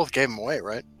 and we both gave them away,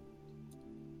 right?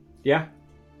 Yeah.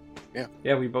 Yeah.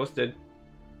 Yeah, we both did.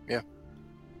 Yeah.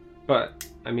 But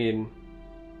I mean,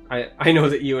 I know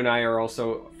that you and I are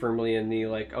also firmly in the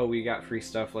like, oh, we got free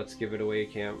stuff, let's give it away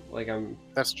camp. Like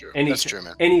That's true. That's true,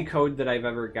 man. Any code that I've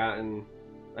ever gotten,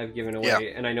 I've given away, yeah.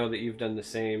 And I know that you've done the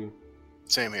same.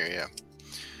 Same here, yeah.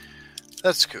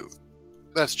 That's cool.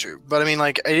 That's true. But I mean,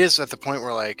 like, it is at the point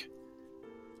where like,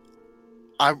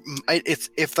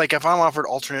 if I'm offered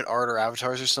alternate art or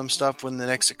avatars or some stuff when the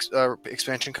next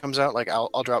expansion comes out, like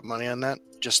I'll drop money on that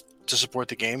just to support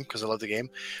the game because I love the game.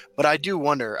 But I do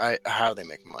wonder how they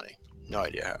make money. No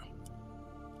idea how.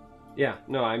 Yeah,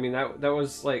 no, I mean that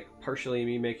was like partially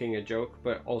me making a joke,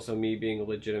 but also me being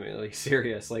legitimately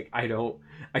serious. Like I don't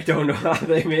know how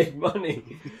they make money.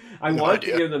 I want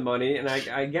to give them money, and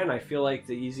I feel like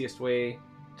the easiest way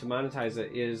to monetize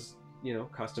it is, you know,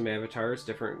 custom avatars,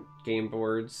 different game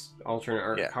boards, alternate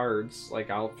art cards. Like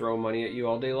I'll throw money at you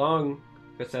all day long,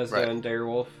 Bethesda and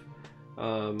Direwolf.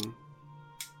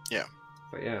 Yeah.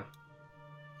 But yeah.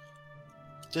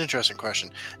 It's an interesting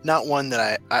question. Not one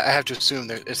that I have to assume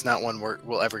that it's not one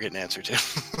we'll ever get an answer to.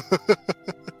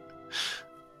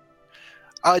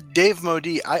 Dave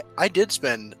Modi, I did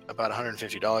spend about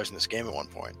 $150 in this game at one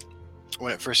point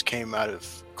when it first came out of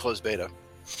closed beta.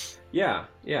 Yeah.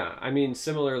 I mean,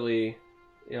 similarly,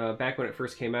 back when it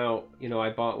first came out, you know,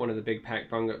 I bought one of the big pack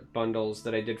bundles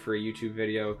that I did for a YouTube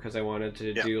video because I wanted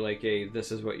to do like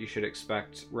this is what you should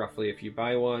expect roughly if you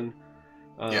buy one.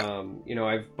 You know,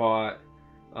 I've bought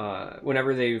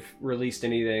whenever they've released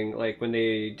anything, like when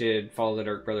they did Fall of the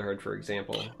Dark Brotherhood, for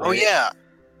example. Right? Oh yeah,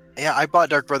 I bought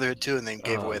Dark Brotherhood too, and then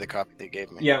gave away the copy they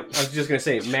gave me. Yeah, I was just gonna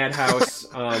say Madhouse,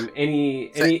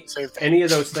 any of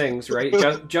those things, right?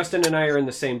 Justin and I are in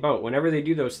the same boat. Whenever they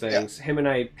do those things, him and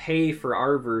I pay for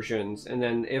our versions, and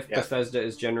then if Bethesda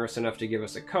is generous enough to give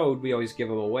us a code, we always give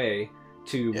them away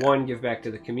to one, give back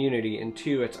to the community, and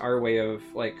two, it's our way of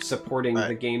like supporting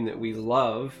the game that we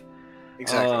love.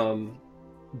 Exactly.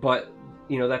 But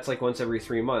you know, that's like once every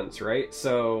 3 months, right?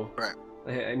 So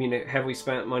I mean, have we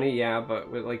spent money? Yeah, but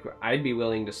like I'd be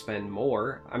willing to spend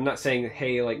more. I'm not saying,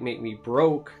 hey, like make me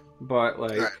broke, but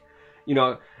like you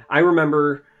know, I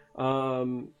remember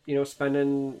you know,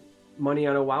 spending money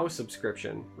on a WoW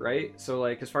subscription, right? So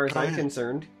like as far as I'm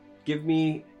concerned, give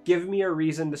me a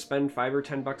reason to spend $5 or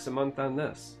 $10 a month on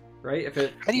this, right? If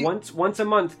it once a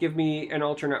month, give me an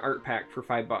alternate art pack for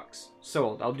 $5.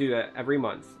 Sold. I'll do that every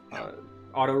month.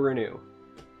 Auto renew.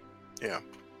 Yeah.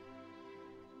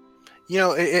 You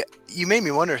know, you made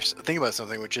me think about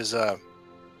something, which is, what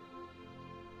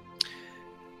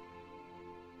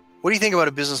do you think about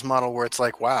a business model where it's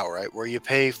like WoW, right? Where you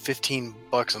pay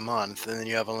 $15 a month and then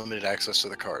you have unlimited access to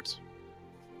the cards?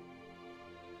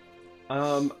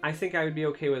 I think I would be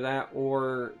okay with that,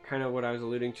 or kind of what I was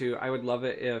alluding to. I would love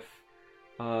it if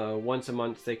once a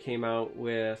month they came out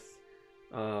with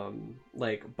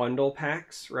like bundle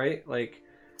packs, right? Like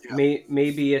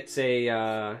maybe it's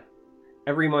a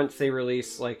every month they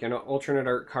release like an alternate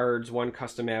art cards, one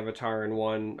custom avatar, and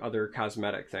one other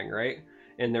cosmetic thing, right?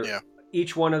 And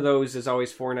each one of those is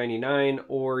always $4.99,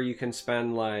 or you can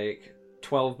spend like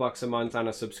 $12 a month on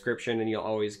a subscription and you'll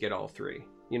always get all three.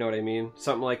 You know what I mean?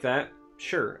 Something like that.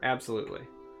 Sure, absolutely.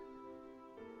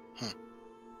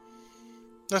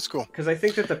 That's cool. Because I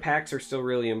think that the packs are still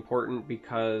really important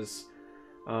because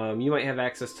you might have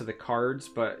access to the cards,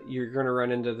 but you're going to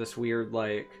run into this weird,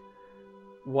 like,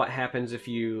 what happens if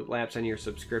you lapse on your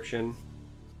subscription,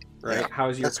 right? Yeah, How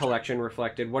is your that's collection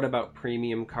reflected? What about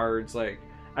premium cards? Like,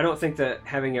 I don't think that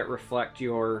having it reflect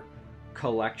your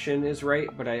collection is right,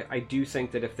 but I do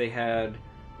think that if they had,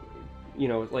 you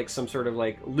know, like some sort of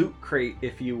like loot crate,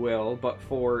 if you will, but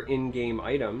for in-game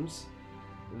items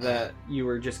that you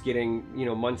were just getting, you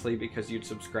know, monthly because you'd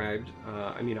subscribed.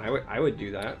 I mean, I would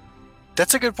do that.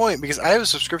 That's a good point, because I have a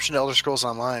subscription to Elder Scrolls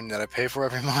Online that I pay for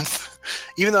every month,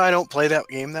 even though I don't play that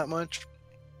game that much.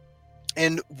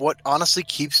 And what honestly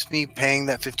keeps me paying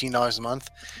that $15 a month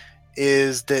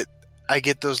is that I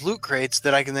get those loot crates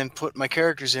that I can then put my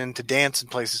characters in to dance in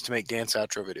places to make dance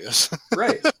outro videos.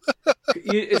 Right.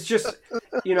 It's just,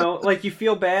 you know, like you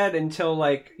feel bad until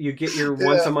like you get your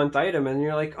once a month item and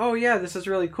you're like, oh yeah, this is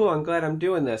really cool. I'm glad I'm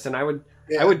doing this. And I would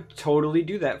totally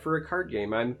do that for a card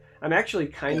game. I'm actually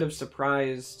kind of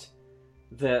surprised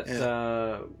that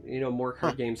you know, more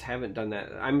card games haven't done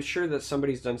that. I'm sure that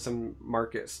somebody's done some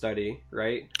market study,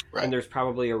 right? And there's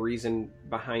probably a reason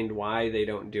behind why they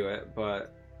don't do it,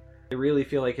 but I really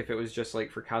feel like if it was just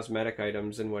like for cosmetic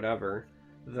items and whatever,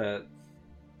 that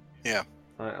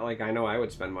like I know I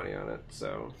would spend money on it.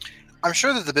 So I'm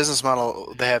sure that the business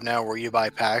model they have now, where you buy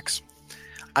packs,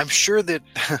 I'm sure that,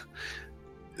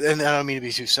 and I don't mean to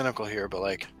be too cynical here, but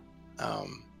like,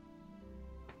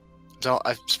 so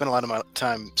I've spent a lot of my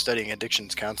time studying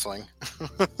addictions counseling.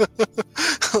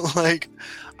 Like,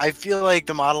 I feel like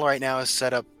the model right now is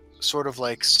set up sort of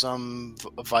like some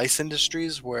vice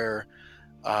industries where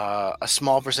a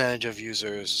small percentage of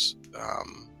users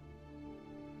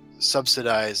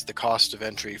subsidize the cost of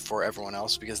entry for everyone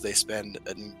else because they spend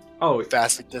a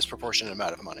vastly disproportionate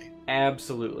amount of money.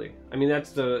 Absolutely. I mean,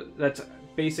 that's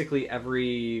basically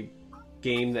every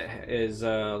game that is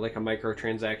like a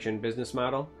microtransaction business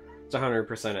model. It's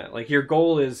 100% it. Like, your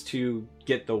goal is to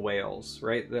get the whales,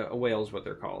 right? A whale is what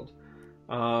they're called.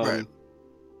 Right.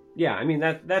 Yeah, I mean,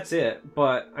 that's it.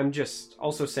 But I'm just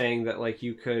also saying that, like,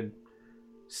 you could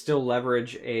still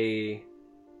leverage a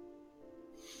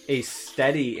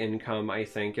steady income, I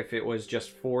think, if it was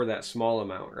just for that small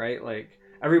amount, right? Like,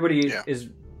 everybody is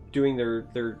doing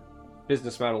their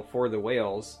business model for the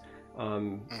whales.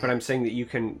 But I'm saying that you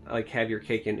can, like, have your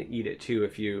cake and eat it too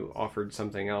if you offered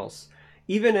something else.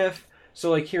 Even if, so,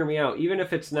 like, hear me out, even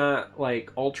if it's not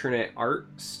like alternate art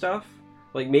stuff,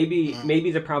 like maybe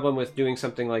the problem with doing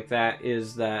something like that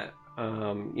is that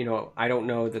you know, I don't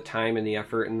know the time and the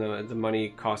effort and the money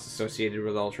costs associated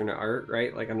with alternate art,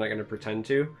 right? Like, I'm not going to pretend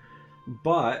to.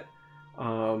 But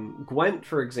Gwent,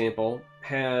 for example,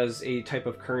 has a type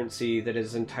of currency that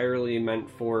is entirely meant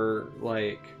for,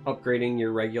 like, upgrading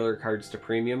your regular cards to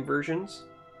premium versions.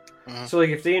 So, like,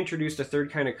 if they introduced a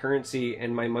third kind of currency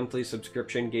and my monthly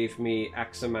subscription gave me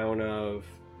X amount of,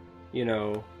 you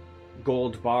know,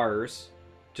 gold bars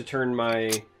to turn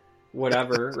my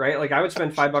whatever, right? Like, I would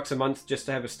spend $5 a month just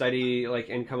to have a steady, like,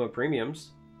 income of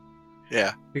premiums.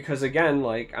 Yeah. Because, again,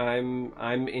 like, I'm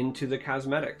into the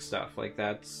cosmetic stuff. Like,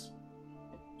 that's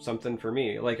something for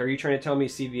me. Like, are you trying to tell me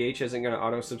CVH isn't going to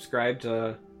auto-subscribe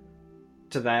to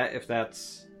that if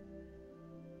that's...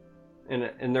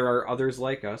 And there are others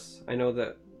like us. I know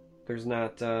that there's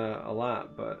not a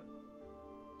lot, but...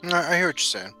 I hear what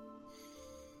you're saying.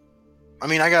 I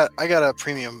mean, I got a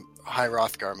premium High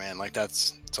Rothgar, man. Like,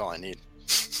 that's all I need.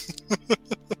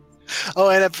 Oh,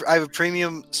 and I have a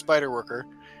premium Spider Worker,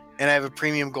 and I have a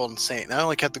premium Golden Saint. And I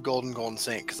only kept the Golden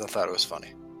Saint because I thought it was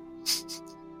funny.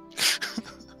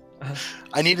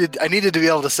 I needed to be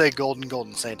able to say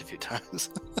Golden Saint a few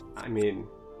times. I mean,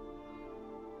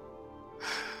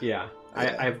 yeah.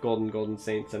 I have Golden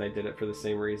Saints, and I did it for the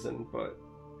same reason, but...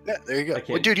 Yeah, there you go.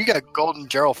 Well, dude, you got Golden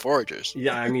Gerald Foragers.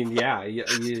 Yeah, I mean, yeah, you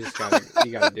just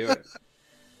gotta do it.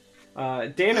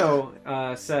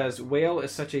 Dano says, whale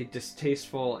is such a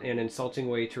distasteful and insulting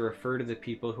way to refer to the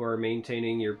people who are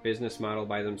maintaining your business model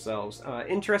by themselves.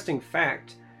 Interesting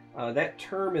fact, that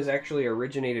term is actually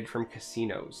originated from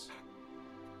casinos.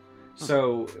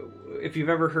 So, if you've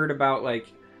ever heard about,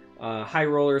 like, high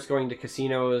rollers going to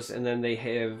casinos and then they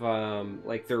have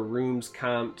like their rooms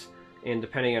comped, and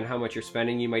depending on how much you're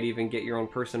spending, you might even get your own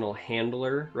personal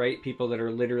handler, right? People that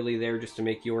are literally there just to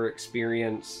make your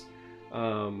experience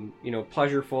you know,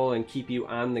 pleasureful and keep you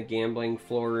on the gambling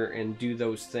floor and do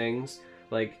those things.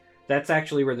 Like, that's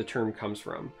actually where the term comes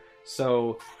from.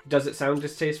 So, does it sound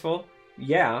distasteful?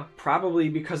 Yeah, probably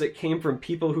because it came from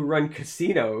people who run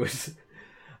casinos.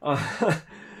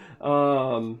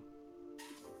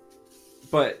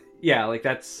 But yeah, like,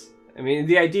 that's, I I mean,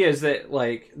 the idea is that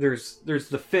like there's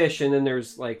the fish and then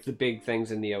there's like the big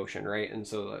things in the ocean, right? And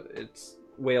so it's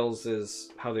whales is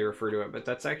how they refer to it, but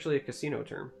that's actually a casino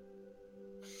term.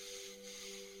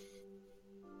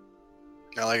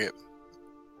 I like it.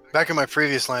 Back in my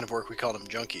previous line of work, we called them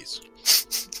junkies.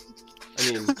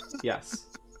 I mean, yes.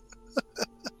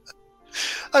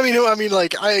 I mean,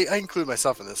 like I include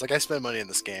myself in this. Like I spend money in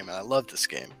this game, and I love this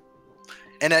game,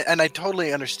 and I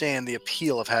totally understand the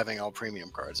appeal of having all premium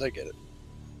cards. I get it.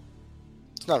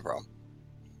 It's not a problem.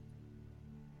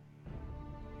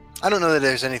 I don't know that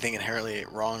there's anything inherently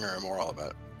wrong or immoral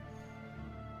about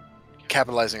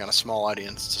capitalizing on a small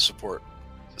audience to support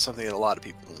something that a lot of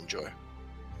people enjoy.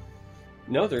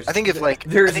 No, there's. I think if like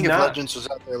there's if not. Legends was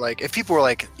out there, like if people were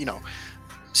like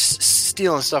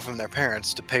stealing stuff from their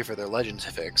parents to pay for their Legends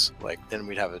fix, like then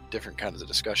we'd have a different kind of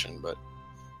discussion. But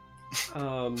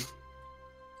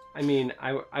I mean,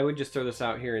 I would just throw this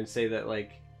out here and say that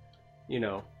like,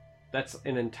 that's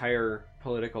an entire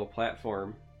political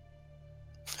platform.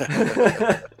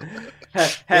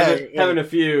 Having a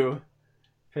few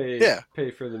pay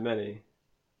for the many.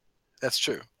 That's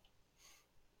true.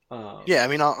 Um, Yeah, I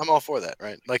mean, I'm all for that,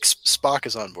 right? Like Spock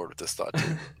is on board with this thought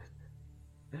too.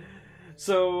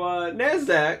 So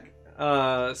Nasdaq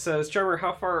says, Charmer,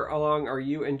 how far along are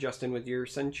you and Justin with your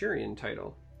Centurion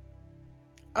title?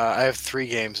 I have 3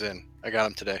 games in. I got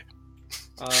them today.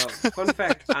 Fun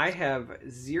fact: I have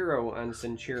 0 on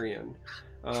Centurion.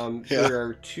 There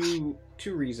are two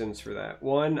reasons for that.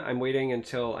 One, I'm waiting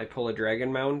until I pull a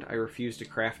Dragon Mound. I refuse to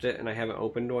craft it, and I haven't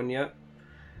opened one yet.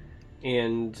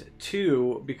 And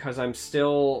 2, because I'm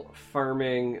still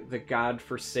farming the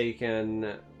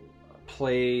godforsaken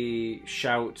play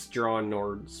shouts draw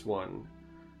Nords one.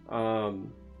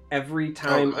 Every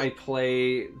time I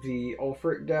play the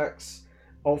Ulfric decks,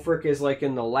 Ulfric is like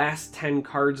in the last 10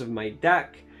 cards of my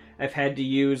deck. I've had to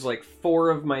use like 4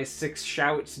 of my 6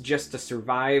 shouts just to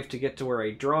survive to get to where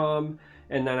I draw them,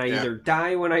 and then I either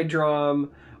die when I draw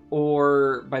them,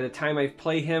 or by the time I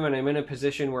play him and I'm in a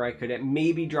position where I could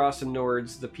maybe draw some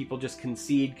Nords, the people just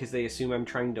concede because they assume I'm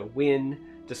trying to win,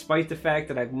 despite the fact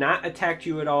that I've not attacked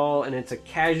you at all and it's a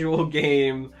casual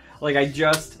game. Like, I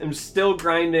just am still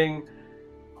grinding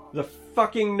the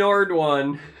fucking Nord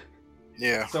one.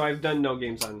 Yeah. So I've done no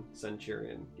games on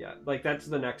Centurion yet. Like, that's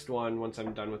the next one once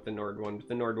I'm done with the Nord one. But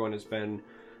the Nord one has been...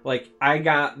 Like, I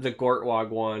got the Gortwog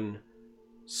one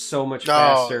so much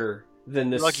faster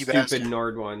than this stupid bastard.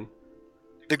 Nord one.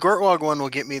 The Gortwog one will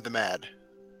get me the mad.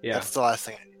 Yeah. That's the last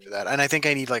thing I need for that. And I think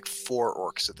I need like 4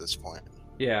 orcs at this point.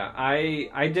 Yeah,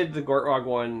 I did the Gortwog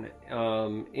one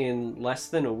in less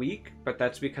than a week, but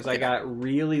that's because I got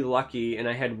really lucky and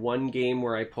I had one game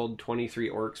where I pulled 23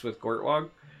 orcs with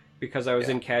Gortwog because I was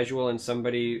in casual and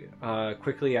somebody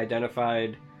quickly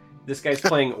identified this guy's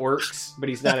playing orcs, but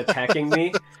he's not attacking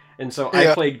me. And so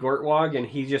I played Gortwog, and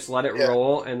he just let it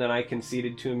roll, and then I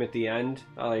conceded to him at the end,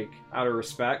 like, out of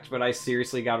respect. But I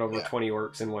seriously got over 20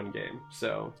 orcs in one game,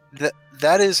 so...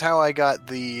 That is how I got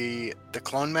the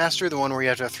Clone Master, the one where you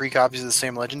have to have 3 copies of the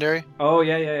same legendary. Oh,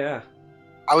 yeah.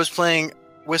 I was playing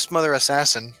Wisp Mother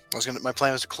Assassin. My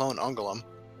plan was to clone Ungolem.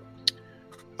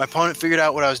 My opponent figured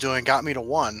out what I was doing, got me to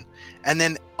 1, and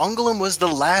then Ungolem was the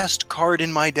last card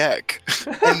in my deck,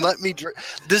 and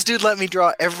this dude let me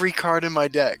draw every card in my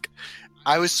deck.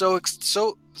 I was so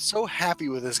happy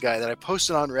with this guy that I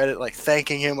posted on Reddit, like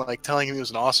thanking him, like telling him he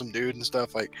was an awesome dude and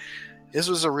stuff. Like, this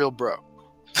was a real bro.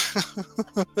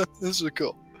 This was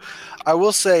cool. I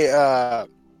will say about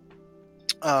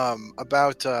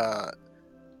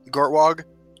Gortwog.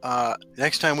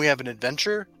 Next time we have an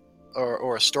adventure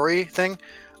or a story thing,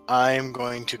 I'm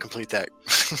going to complete that.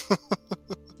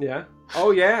 Yeah.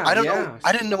 Oh yeah. I don't know.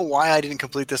 I didn't know why I didn't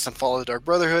complete this on Fall of the Dark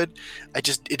Brotherhood.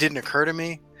 It didn't occur to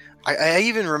me. I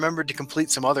even remembered to complete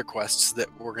some other quests that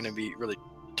were going to be really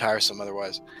tiresome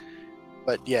otherwise.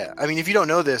 But yeah, I mean, if you don't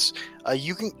know this,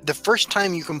 the first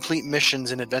time you complete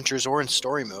missions in adventures or in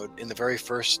story mode in the very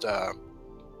first, the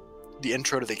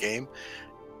intro to the game,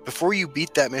 before you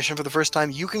beat that mission for the first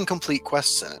time, you can complete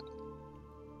quests in it.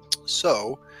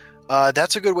 So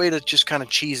that's a good way to just kind of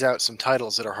cheese out some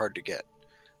titles that are hard to get.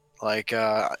 Like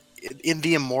in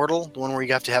The Immortal, the one where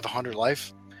you have to have 100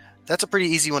 life, that's a pretty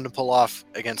easy one to pull off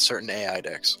against certain AI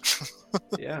decks.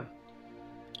 Yeah.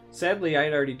 Sadly, I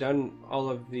had already done all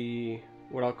of the,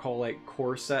 what I'll call like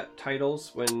core set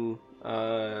titles when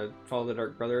Fall of the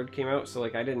Dark Brotherhood came out, so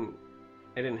like I didn't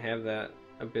have that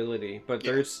ability. But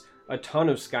there's a ton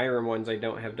of Skyrim ones I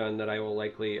don't have done that I will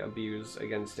likely abuse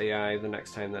against AI the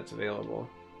next time that's available.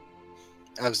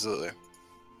 Absolutely.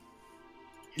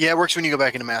 Yeah, it works when you go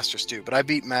back into Masters too, but I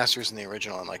beat Masters in the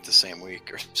original in like the same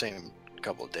week or same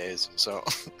couple of days. So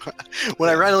when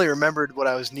I finally remembered what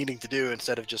I was needing to do,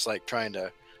 instead of just like trying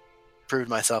to prove to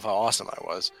myself how awesome I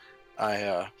was,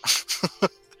 I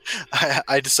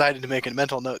I decided to make a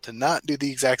mental note to not do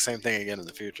the exact same thing again in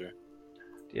the future.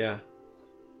 Yeah.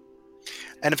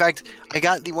 And in fact, I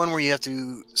got the one where you have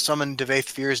to summon Devaith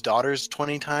Fear's daughters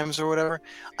 20 times or whatever.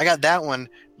 I got that one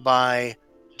by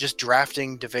just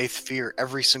drafting Devaith Fear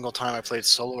every single time I played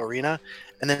Solo Arena,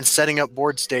 and then setting up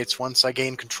board states once I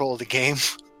gained control of the game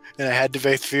and I had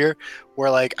Devaith Fear,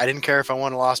 where like I didn't care if I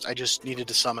won or lost, I just needed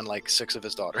to summon like 6 of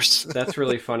his daughters. That's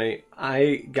really funny.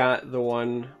 I got the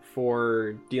one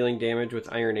for dealing damage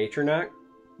with Iron Atronach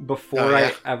before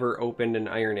I ever opened an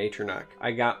Iron Atronach.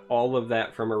 I got all of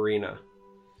that from Arena.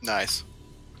 Nice.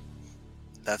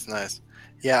 That's nice.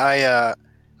 Yeah,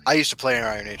 I used to play an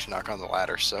Iron Atronach on the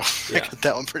ladder, so I got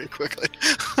that one pretty quickly.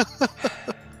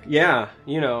 Yeah,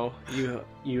 you know,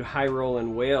 you high roll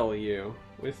and whale you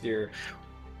with your...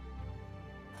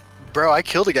 Bro, I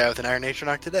killed a guy with an Iron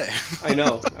Atronach today. I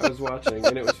know. I was watching,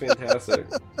 and it was fantastic.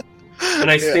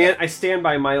 And I stand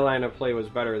by my line of play was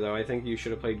better, though. I think you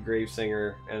should have played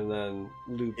Gravesinger and then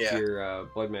looped your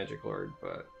Blood Magic Lord,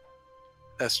 but...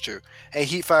 That's true. Hey,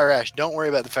 Heatfire Ash, don't worry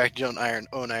about the fact you don't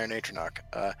own Iron Atronach.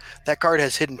 That card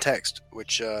has hidden text,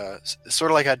 which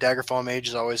sort of like how Daggerfall Mage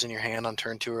is always in your hand on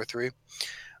turn 2 or 3.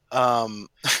 Iron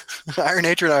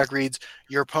Atronach reads,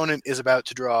 your opponent is about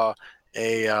to draw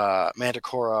a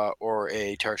Manticora or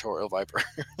a Territorial Viper.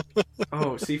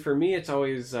 Oh, see, for me, it's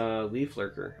always Leaf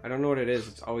Lurker. I don't know what it is.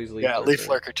 It's always Leaf Lurker. Yeah, Leaf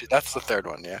Lurker, too. That's the third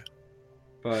one, yeah.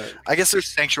 But I guess there's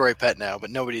Sanctuary Pet now,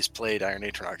 but nobody's played Iron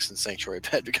Atronach since Sanctuary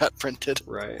Pet got printed.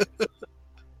 Right.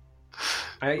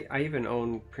 I even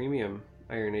own premium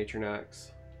Iron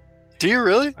Atronachs. Do you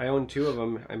really? I own 2 of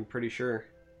them, I'm pretty sure.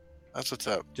 That's what's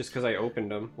up. Just because I opened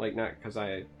them, like, not because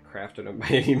I crafted them by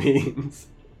any means.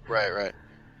 Right.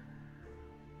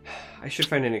 I should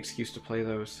find an excuse to play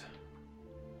those.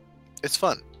 It's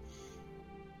fun.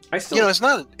 I still, you know, it's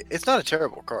not a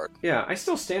terrible card. Yeah, I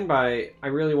still stand by. I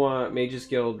really want Mage's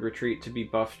Guild Retreat to be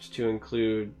buffed to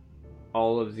include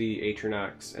all of the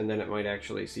Atronachs, and then it might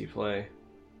actually see play.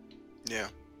 Yeah.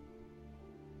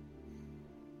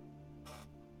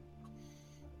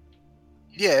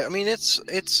 Yeah, I mean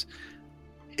it's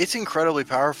incredibly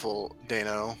powerful,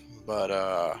 Dano,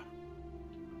 but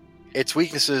its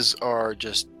weaknesses are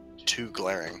just too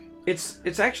glaring.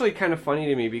 It's actually kind of funny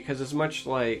to me because as much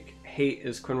like hate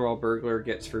as Quinwall Burglar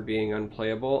gets for being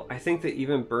unplayable, I think that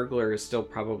even Burglar is still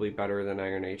probably better than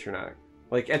Iron Atronach.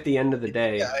 Like at the end of the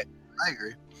day. Yeah, I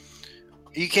agree.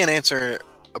 You can't answer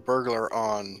a Burglar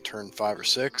on turn 5 or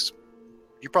 6.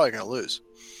 You're probably gonna lose.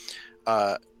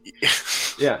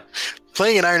 Yeah.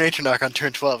 Playing an Iron Atronach on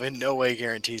turn 12 in no way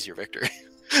guarantees your victory.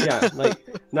 Yeah, like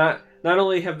not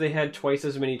only have they had twice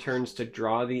as many turns to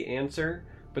draw the answer,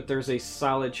 but there's a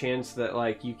solid chance that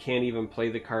like you can't even play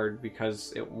the card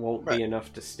because it won't be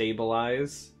enough to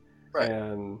stabilize. Right.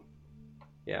 And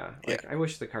I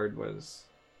wish the card was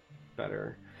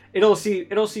better. It'll see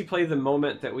play the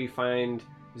moment that we find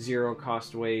 0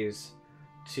 cost ways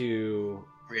to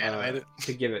reanimate it,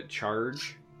 to give it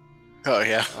charge. Oh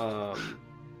yeah.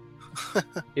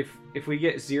 If we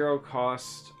get 0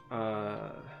 cost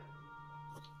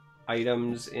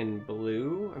items in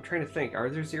blue, I'm trying to think. Are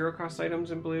there 0 cost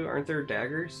items in blue? Aren't there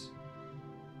daggers?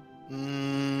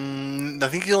 I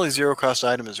think the only 0 cost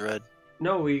item is red.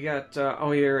 No, we got.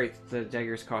 Oh, you're right. The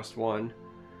daggers cost 1.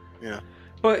 Yeah.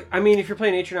 But I mean, if you're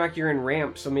playing Atronach, you're in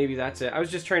ramp, so maybe that's it. I was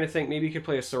just trying to think. Maybe you could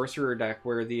play a sorcerer deck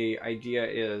where the idea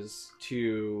is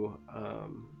to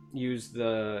use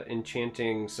the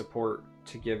enchanting support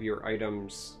to give your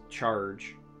items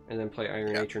charge, and then play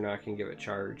Iron Atronach and give it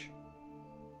charge.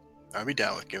 I'd be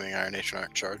down with giving Iron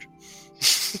Atronach charge.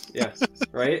 Yeah,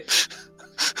 right?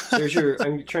 There's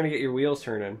I'm trying to get your wheels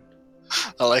turning.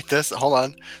 I like this. Hold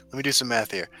on. Let me do some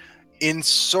math here. In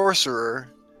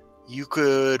Sorcerer, you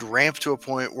could ramp to a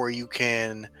point where you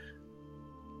can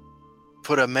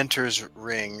put a Mentor's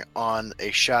Ring on a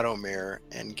Shadow Mirror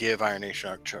and give Iron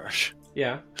Atronach charge.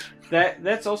 Yeah.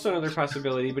 That's also another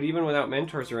possibility, but even without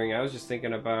Mentor's Ring, I was just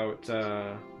thinking about,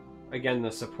 again, the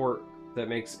support that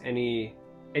makes any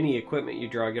equipment you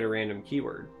draw get a random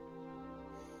keyword.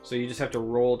 So you just have to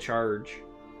roll charge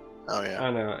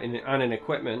on an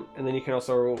equipment, and then you can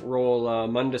also roll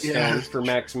Mundus Stone for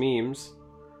max memes.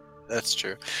 That's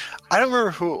true. I don't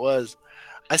remember who it was.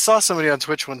 I saw somebody on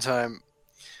Twitch one time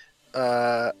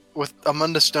with a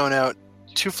Mundus Stone out,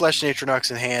 2 Flesh Atronachs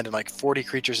in hand, and like 40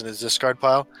 creatures in his discard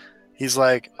pile. He's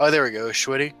like, oh, there we go,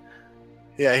 Schwitty.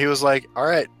 Yeah, he was like, all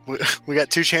right, we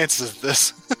got 2 chances of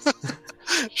this.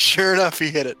 Sure enough, he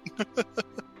hit it.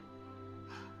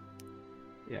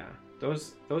 Yeah.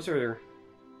 those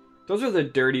are the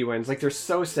dirty ones. Like, they're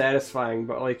so satisfying,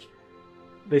 but like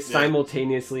they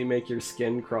simultaneously make your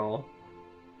skin crawl.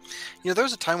 You know, there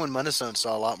was a time when Mundstone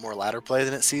saw a lot more ladder play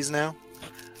than it sees now.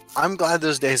 I'm glad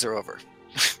those days are over.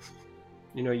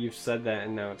 You know, you've said that,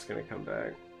 and now it's going to come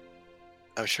back.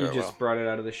 I'm sure you just brought it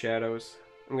out of the shadows.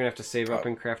 I'm going to have to save up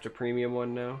and craft a premium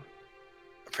one now.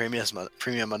 A premium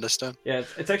Mundstone? Yeah,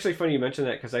 it's actually funny you mentioned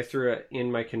that, because I threw it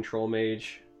in my Control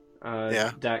Mage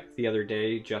deck the other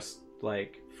day, just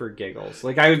like for giggles.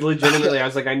 Like, I was legitimately, I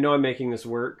was like, I know I'm making this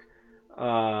work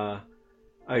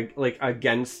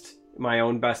against my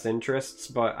own best interests,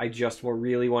 but I just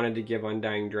really wanted to give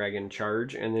Undying Dragon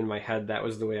charge, and in my head that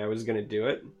was the way I was going to do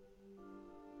it.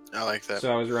 I like that.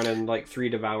 So I was running like 3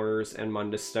 Devourers and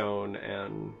Mundstone,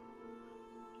 and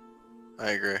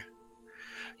I agree.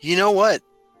 You know what?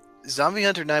 Zombie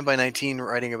Hunter 9x19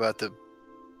 writing about the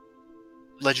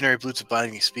legendary Boots of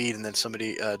Binding Speed, and then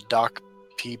somebody, Doc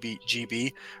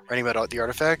PBGB, writing about the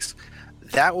artifacts.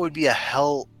 That would be a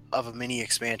hell of a mini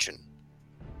expansion.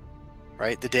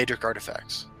 Right? The Daedric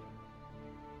artifacts.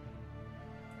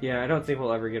 Yeah, I don't think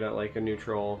we'll ever get a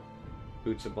neutral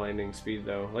Boots of Blinding Speed,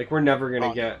 though. Like, we're never going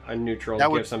to get a neutral to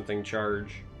give something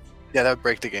charge. Yeah, that would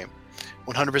break the game.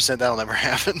 100% that'll never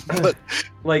happen. But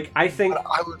like, I think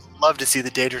I would love to see the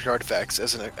Daedric artifacts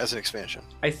as an expansion.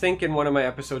 I think in one of my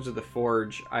episodes of The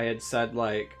Forge, I had said,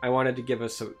 like, I wanted to give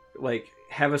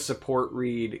have a support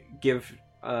read, give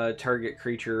a target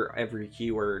creature every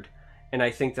keyword. And I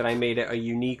think that I made it a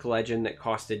unique legend that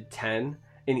costed 10.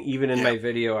 And even in my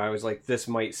video, I was like, this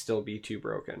might still be too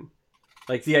broken.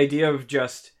 Like, the idea of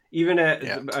just, even at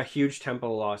a huge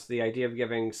tempo loss, the idea of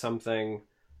giving something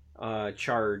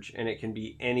charge, and it can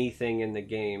be anything in the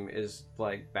game, is,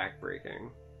 like, backbreaking.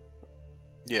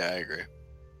 Yeah, I agree.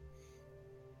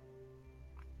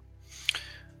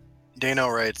 Dano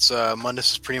writes,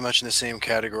 Mundus is pretty much in the same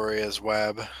category as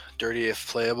Wab. Dirty if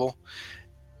playable.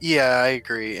 Yeah, I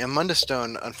agree. And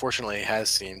Mundstone, unfortunately,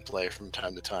 has seen play from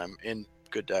time to time in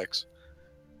good decks.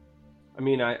 I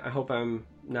mean, I hope I'm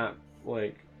not,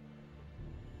 like,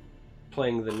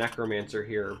 playing the Necromancer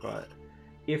here, but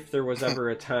if there was ever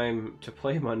a time to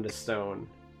play Mundstone,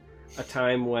 a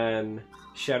time when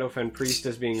Shadowfen Priest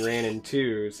is being ran in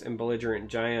 2s and Belligerent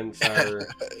Giants are...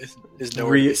 is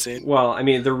nowhere to be seen. Well, I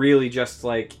mean, they're really just,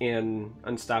 like, in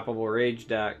Unstoppable Rage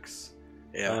decks.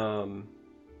 Yeah.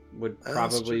 Would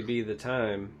probably be the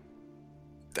time.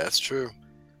 That's true.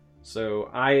 So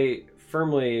I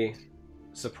firmly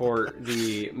support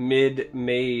the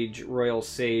mid-mage Royal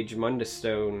Sage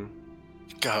Mundstone.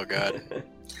 Oh, God.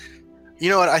 You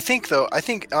know what? I think,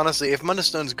 honestly, if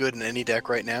Mundastone's good in any deck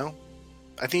right now,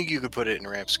 I think you could put it in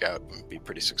Ramp Scout and be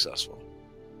pretty successful.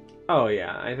 Oh,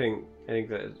 yeah. I think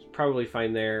that it's probably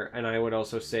fine there. And I would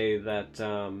also say that...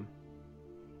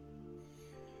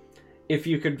 if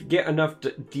you could get enough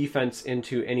defense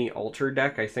into any Altar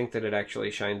deck, I think that it actually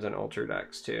shines on Altar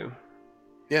decks, too.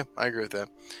 Yeah, I agree with that.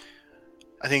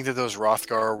 I think that those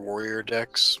Rothgar Warrior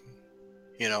decks,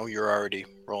 you know, you're already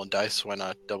rolling dice. Why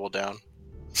not double down?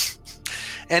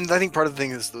 And I think part of the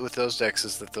thing is with those decks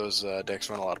is that those decks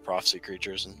run a lot of Prophecy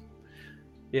creatures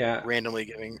and randomly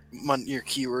giving your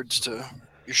keywords to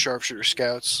your Sharpshooter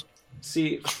Scouts.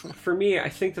 See, for me, I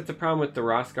think that the problem with the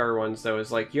Rothgar ones, though, is,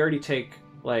 like, you already take,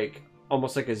 like...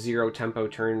 almost like a 0 tempo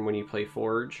turn when you play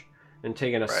Forge, and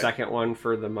taking a second one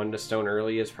for the Mundstone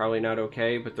early is probably not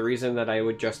okay. But the reason that I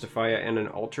would justify it in an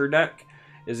Altar deck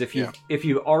is if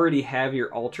you already have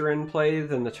your Altar in play,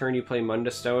 then the turn you play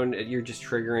Mundstone, you're just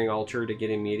triggering Altar to get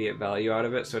immediate value out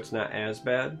of it, so it's not as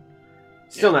bad.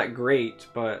 Still not great,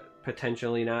 but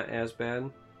potentially not as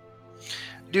bad.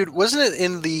 Dude, wasn't it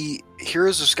in the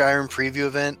Heroes of Skyrim preview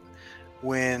event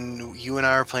when you and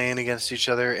I were playing against each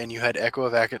other and you had Echo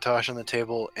of Akatosh on the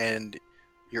table and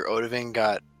your Odahviing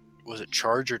got, was it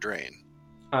Charge or Drain?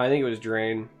 I think it was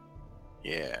Drain.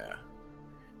 Yeah.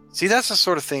 See, that's the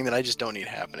sort of thing that I just don't need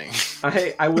happening.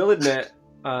 I will admit,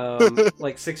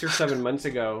 like 6 or 7 months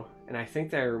ago, and I think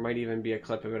there might even be a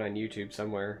clip of it on YouTube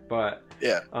somewhere, but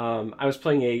I was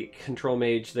playing a Control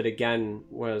Mage that again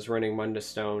was running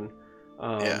Mundstone.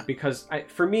 Because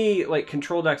for me, like,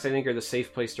 control decks I think are the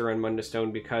safe place to run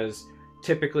Mundstone, because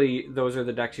typically those are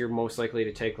the decks you're most likely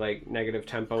to take like negative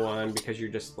tempo on, because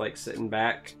you're just like sitting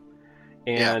back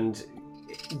and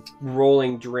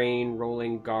rolling Drain,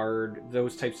 rolling Guard,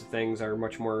 those types of things are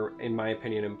much more, in my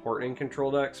opinion, important in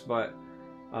control decks. But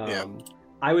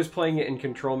I was playing it in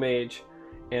Control Mage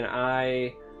and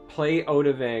I play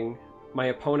Odahviing. My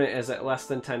opponent is at less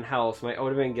than 10 health. My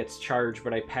Odahviing gets charged,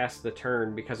 but I pass the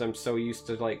turn because I'm so used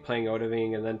to like playing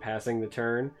Odahviing and then passing the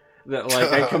turn that like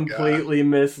I completely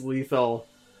miss lethal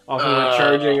off of a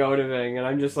charging Odiving, and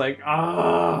I'm just like,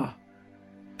 ah.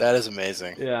 That is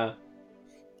amazing. Yeah.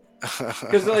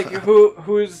 Because like,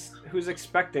 who's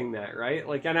expecting that, right?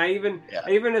 Like, and I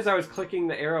even as I was clicking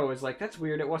the arrow, was like, that's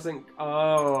weird. It wasn't.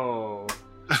 Oh,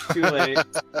 too late.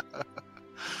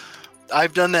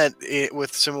 I've done that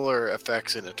with similar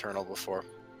effects in Eternal before.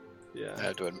 Yeah, I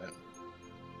have to admit.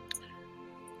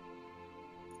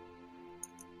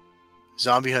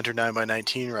 Zombie Hunter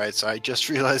 9x19 writes, I just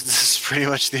realized this is pretty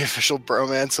much the official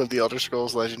bromance of the Elder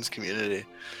Scrolls Legends community.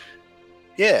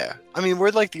 Yeah, I mean, we're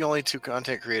like the only two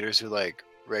content creators who like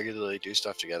regularly do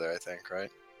stuff together, I think, right?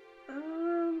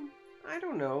 I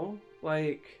don't know.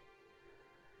 Like,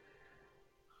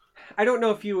 I don't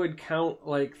know if you would count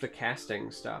like the casting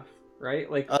stuff,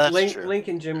 right? Like Link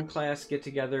and Gym Class get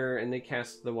together and they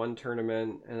cast the one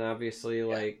tournament, and obviously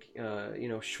like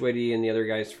Schwitty and the other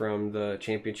guys from the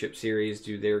championship series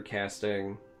do their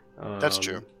casting. That's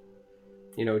true.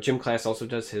 Gym Class also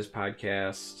does his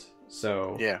podcast,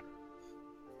 so yeah,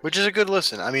 which is a good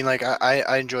listen. I mean, like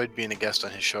I enjoyed being a guest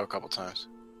on his show a couple times.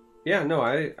 Yeah, no,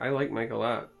 I like Mike a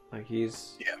lot. Like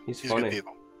he's funny. Good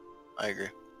people. I agree.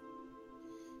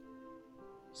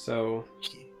 So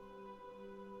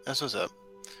that's what's up.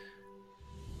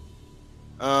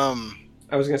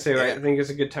 I was gonna say, right, I think it's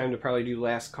a good time to probably do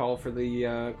last call for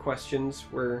the questions.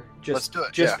 We're just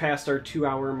past our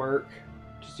 2-hour mark.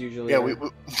 Just usually. Yeah, we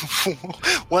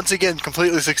once again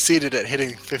completely succeeded at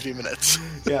hitting 50 minutes.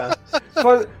 Yeah.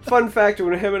 Fun fact: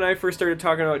 when him and I first started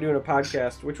talking about doing a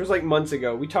podcast, which was like months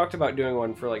ago, we talked about doing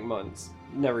one for like months.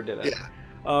 Never did it. Yeah.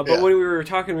 But when we were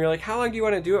talking, we were like, "How long do you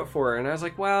want to do it for?" And I was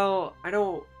like, "Well, I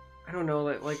don't know.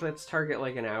 Like, let's target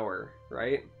like an hour,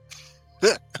 right?"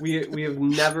 we have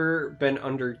never been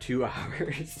under 2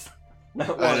 hours.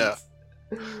 Not once.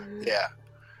 I know. Yeah.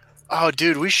 Oh,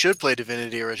 dude, we should play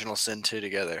Divinity Original Sin 2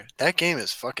 together. That game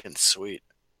is fucking sweet.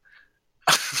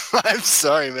 I'm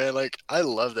sorry, man. Like, I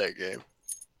love that game.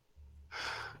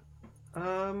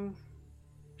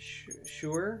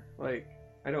 Sure. Like,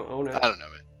 I don't own it. I don't know,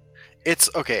 man. It's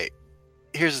okay.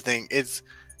 Here's the thing. It's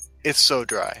so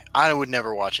dry. I would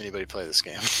never watch anybody play this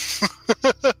game.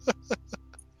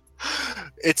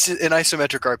 It's an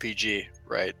isometric RPG,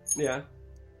 right? Yeah.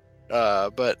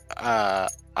 But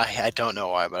I don't know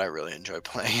why, but I really enjoy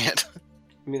playing it.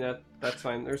 I mean, that's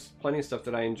fine. There's plenty of stuff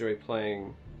that I enjoy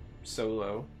playing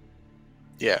solo.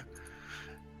 Yeah.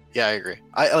 Yeah, I agree.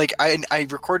 I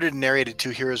recorded and narrated 2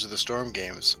 Heroes of the Storm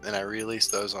games, and I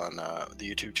released those on the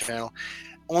YouTube channel,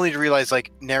 only to realize,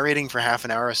 like, narrating for half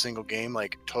an hour a single game,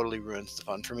 like, totally ruins the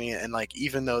fun for me. And, like,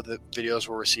 even though the videos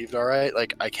were received all right,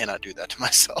 like, I cannot do that to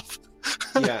myself.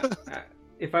 Yeah.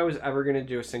 If I was ever going to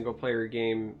do a single player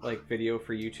game, like, video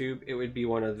for YouTube, it would be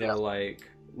one of the, like,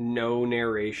 no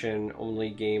narration, only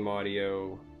game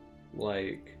audio,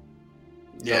 like,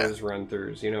 those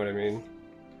run-throughs. You know what I mean?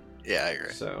 Yeah, I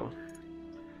agree. So,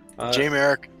 J.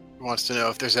 Merrick wants to know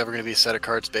if there's ever going to be a set of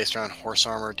cards based around Horse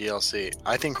Armor DLC.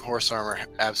 I think Horse Armor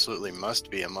absolutely must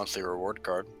be a monthly reward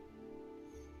card.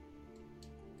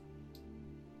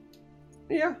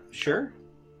 Yeah, sure.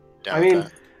 Down I mean,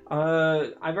 with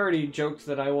I've already joked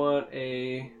that I want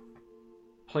a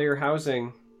player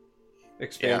housing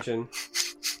expansion.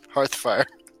 Yeah. Hearthfire.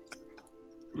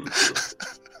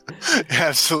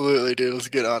 Absolutely, dude. Let's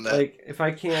get on that. Like, if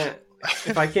I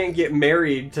can't get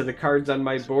married to the cards on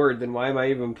my board, then why am I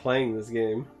even playing this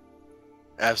game?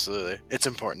 Absolutely. It's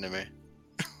important to me.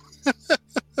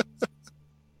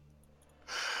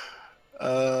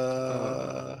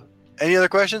 Any other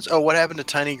questions? Oh, what happened to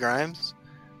Tiny Grimes?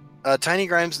 Tiny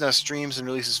Grimes now streams and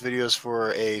releases videos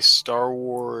for a Star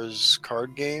Wars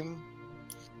card game.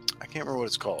 I can't remember what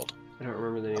it's called. I don't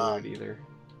remember the name of it either.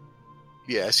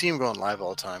 Yeah, I see him going live all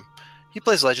the time. He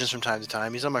plays Legends from time to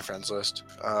time. He's on my friends list.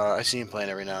 I see him playing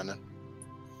every now and then.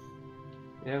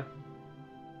 Yeah.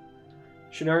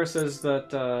 Shannara says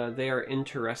that they are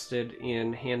interested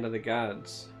in Hand of the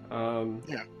Gods.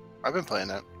 Yeah, I've been playing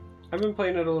that. I've been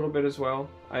playing it a little bit as well.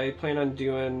 I plan on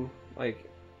doing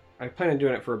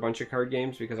it for a bunch of card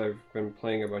games because I've been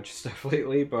playing a bunch of stuff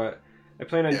lately, but I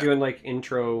plan on doing like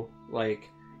intro, like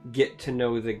get to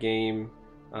know the game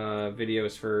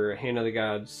videos for Hand of the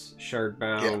Gods,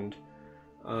 Shardbound.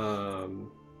 God,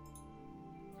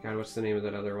 what's the name of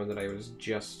that other one that I was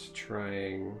just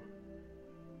trying?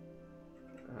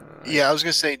 Yeah, I was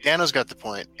gonna say Dano's got the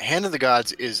point. Hand of the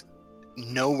Gods is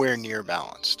nowhere near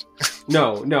balanced.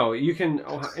 No, you can,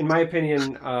 in my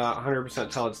opinion, 100%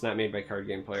 tell it's not made by card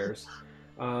game players.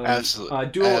 Absolutely.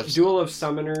 Duel of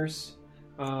Summoners.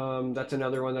 That's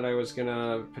another one that I was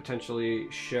gonna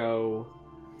potentially show.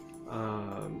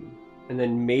 and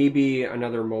then maybe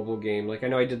another mobile game. Like I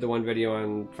know I did the one video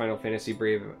on Final Fantasy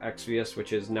Brave Exvius,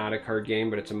 which is not a card game,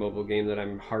 but it's a mobile game that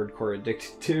I'm hardcore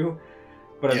addicted to.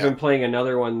 But I've been playing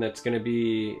another one that's going to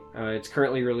be, it's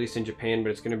currently released in Japan,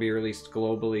 but it's going to be released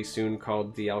globally soon,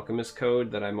 called The Alchemist Code,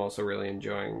 that I'm also really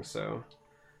enjoying. So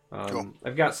Cool.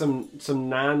 I've got some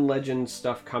non-legend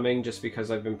stuff coming, just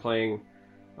because I've been playing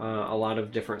a lot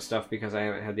of different stuff, because I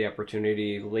haven't had the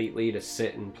opportunity lately to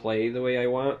sit and play the way I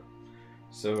want.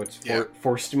 So it's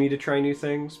forced me to try new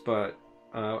things, but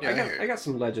I got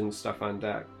some legend stuff on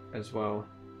deck as well.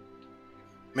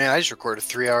 Man, I just recorded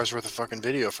 3 hours worth of fucking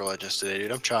video for Legends today,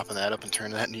 dude. I'm chopping that up and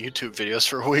turning that into YouTube videos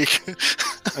for a week.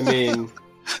 I mean,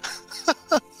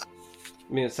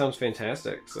 it sounds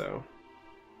fantastic. So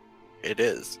it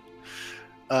is.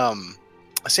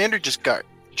 Sandra just got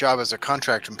a job as a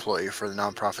contract employee for the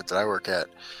nonprofit that I work at,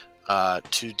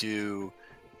 to do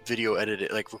video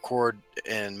edit, like record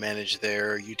and manage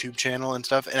their YouTube channel and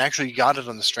stuff. And actually got it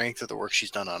on the strength of the work she's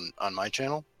done on my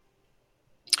channel.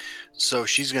 So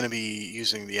she's going to be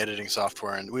using the editing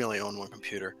software, and we only own one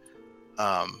computer,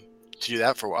 to do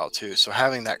that for a while too. So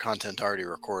having that content already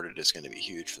recorded is going to be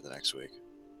huge for the next week.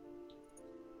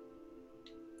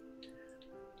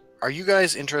 Are you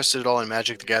guys interested at all in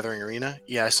Magic the Gathering Arena?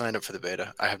 Yeah, I signed up for the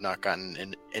beta. I have not gotten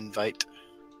an invite.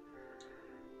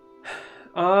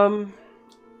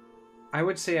 I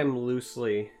would say I'm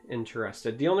loosely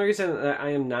interested. The only reason that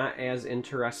I am not as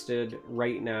interested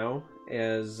right now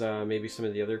as maybe some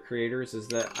of the other creators is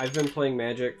that I've been playing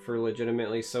Magic for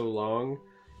legitimately so long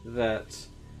that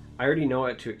I already know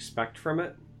what to expect from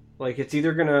it. Like it's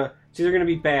either gonna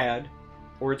be bad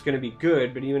or it's gonna be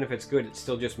good, but even if it's good, it's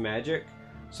still just Magic.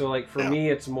 So like for me,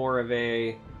 it's more of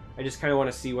I just kind of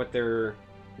want to see what their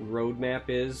roadmap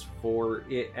is for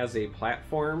it as a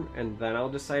platform, and then I'll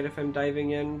decide if I'm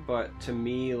diving in. But to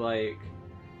me, like,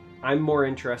 I'm more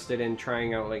interested in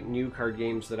trying out like new card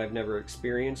games that I've never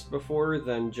experienced before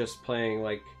than just playing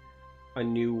like a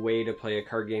new way to play a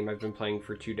card game I've been playing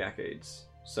for 2 decades.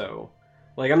 So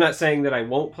like I'm not saying that I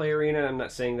won't play Arena, I'm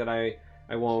not saying that I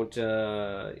won't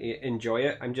enjoy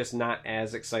it. I'm just not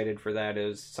as excited for that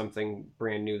as something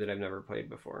brand new that I've never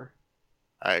played before.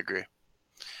 I agree.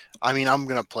 I mean, I'm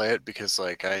gonna play it because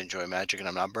like I enjoy Magic and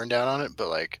I'm not burned out on it, but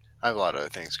like I have a lot of other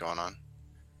things going on.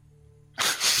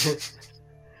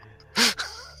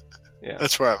 Yeah,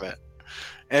 that's where I'm at.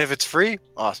 And if it's free,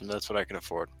 awesome. That's what I can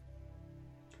afford.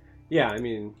 Yeah, I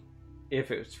mean,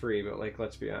 if it's free, but like,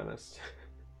 let's be honest.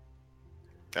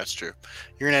 That's true.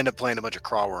 You're gonna end up playing a bunch of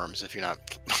crawl worms if you're not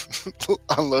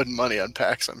unloading money on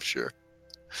packs, I'm sure.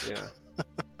 Yeah.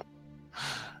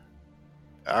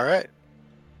 All right.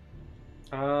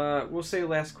 We'll say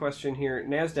last question here.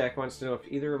 NASDAQ wants to know if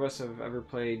either of us have ever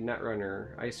played Netrunner.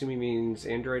 I assume he means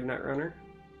Android Netrunner?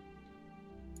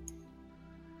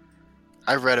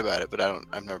 I've read about it, but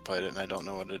I've never played it, and I don't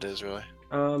know what it is really.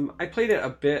 I played it a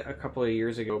bit a couple of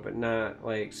years ago, but not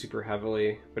like super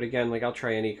heavily. But again, like I'll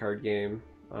try any card game.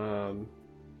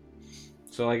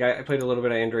 So like I played a little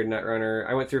bit of Android Netrunner.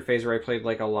 I went through a phase where I played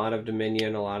like a lot of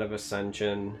Dominion, a lot of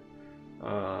Ascension.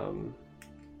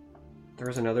 There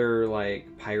was another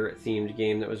like pirate themed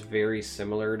game that was very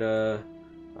similar to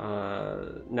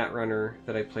Netrunner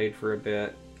that I played for a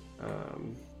bit.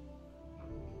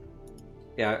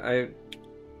 Yeah,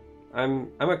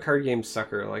 I'm a card game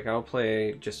sucker. Like I'll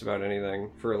play just about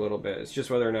anything for a little bit. It's just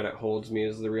whether or not it holds me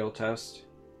is the real test.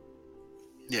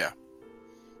 Yeah.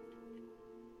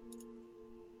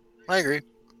 I agree.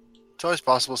 It's always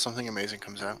possible something amazing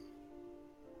comes out.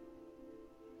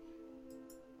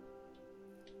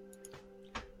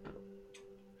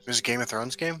 There's a Game of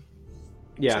Thrones game?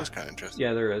 Yeah. Sounds kind of interesting.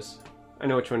 Yeah, there is. I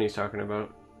know which one he's talking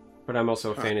about. But I'm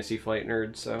also a Fantasy Flight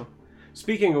nerd, so...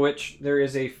 Speaking of which, there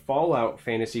is a Fallout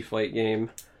Fantasy Flight game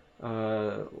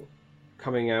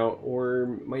coming out,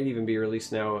 or might even be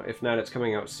released now. If not, it's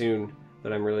coming out soon,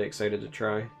 that I'm really excited to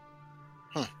try.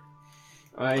 Cool.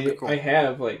 I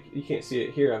have, like, you can't see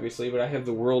it here, obviously, but I have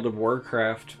the World of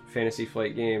Warcraft Fantasy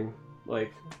Flight game,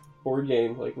 like, board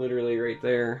game, like, literally right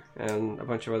there, and a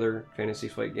bunch of other Fantasy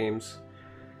Flight games.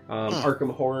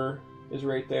 Arkham Horror is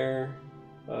right there.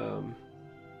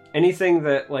 Anything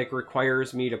that, like,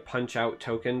 requires me to punch out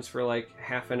tokens for, like,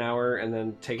 half an hour and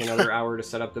then take another hour to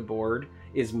set up the board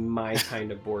is my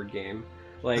kind of board game.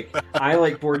 Like, I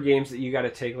like board games that you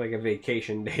gotta take, like, a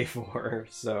vacation day for,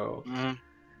 so... Mm-hmm.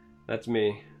 That's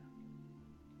me.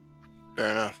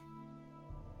 Fair enough.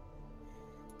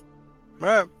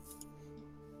 Alright.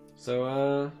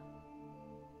 So,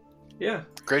 yeah.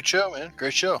 Great show, man.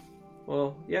 Great show.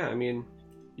 Well, yeah, I mean,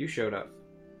 you showed up.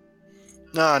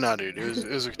 No, dude. It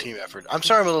was a team effort. I'm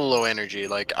sorry I'm a little low energy.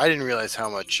 Like, I didn't realize how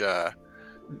much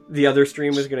the other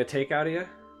stream was gonna take out of you.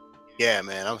 Yeah,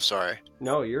 man. I'm sorry.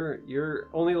 No, you're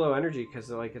only low energy because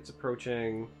like it's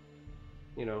approaching,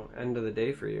 end of the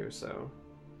day for you. So.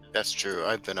 That's true.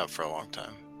 I've been up for a long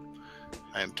time.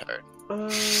 I am tired.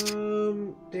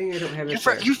 Dang, I don't have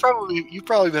it. You've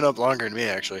probably been up longer than me,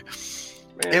 actually.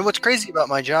 Man. And what's crazy about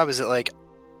my job is that, like,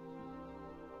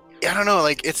 I don't know,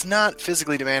 like, it's not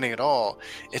physically demanding at all.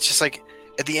 It's just like,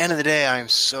 at the end of the day, I'm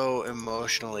so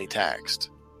emotionally taxed.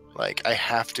 Like, I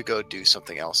have to go do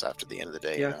something else after the end of the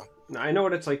day. Yeah. I know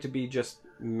what it's like to be just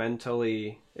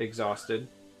mentally exhausted.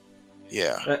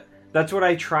 Yeah. That's what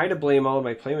I try to blame all of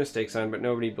my play mistakes on, but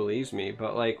nobody believes me.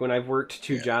 But like when I've worked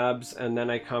 2 jobs and then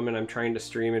I come and I'm trying to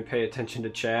stream and pay attention to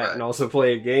chat and also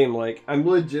play a game, like I'm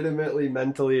legitimately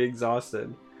mentally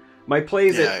exhausted. My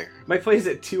plays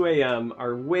at 2 a.m.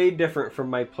 are way different from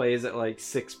my plays at like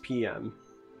 6 p.m.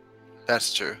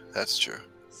 That's true.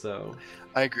 So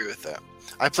I agree with that.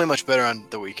 I play much better on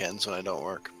the weekends when I don't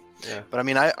work. Yeah. But I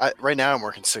mean, I right now I'm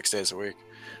working 6 days a week.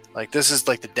 Like, this is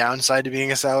like the downside to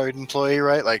being a salaried employee,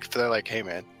 right? Like, they're like, hey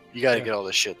man, you got to get all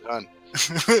this shit done.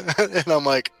 And I'm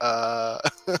like, Yeah.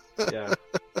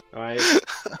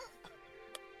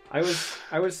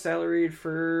 I was salaried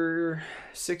for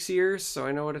 6 years, so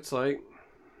I know what it's like.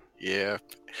 Yeah.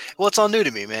 Well, it's all new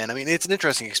to me, man. I mean, it's an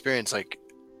interesting experience, like,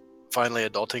 finally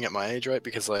adulting at my age, right?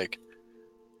 Because, like,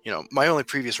 my only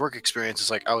previous work experience is,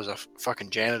 like, I was a fucking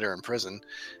janitor in prison.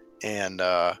 And,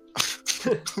 and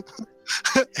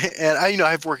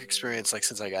I've work experience, like,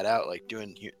 since I got out, like,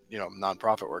 doing,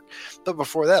 nonprofit work. But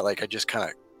before that, like, I just kind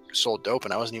of sold dope,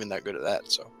 and I wasn't even that good at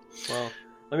that, so. Well,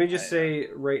 let me just say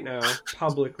right now,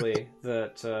 publicly,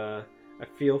 that I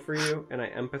feel for you, and I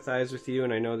empathize with you,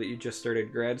 and I know that you just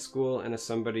started grad school, and as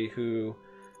somebody who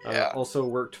also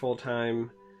worked full-time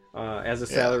as a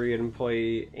salaried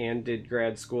employee and did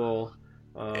grad school,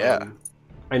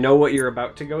 I know what you're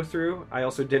about to go through. I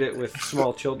also did it with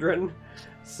small children.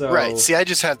 So, right. See, I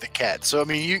just had the cat. So, I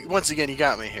mean, you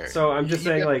got me here. So, I'm just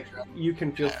saying, like, you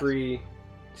can feel free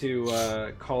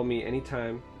to call me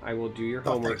anytime. I will do your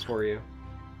homework for you.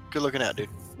 Good looking out, dude.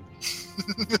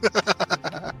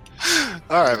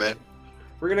 All right, man.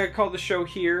 We're going to call the show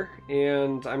here,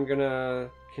 and I'm going to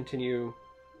continue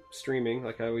streaming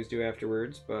like I always do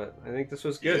afterwards, but I think this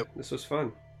was good. Yep. This was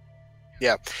fun.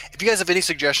 Yeah. If you guys have any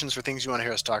suggestions for things you want to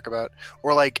hear us talk about,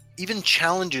 or like even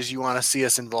challenges you want to see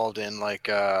us involved in, like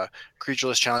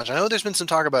Creatureless Challenge. I know there's been some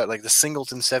talk about like the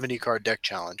Singleton 70 card deck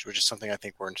challenge, which is something I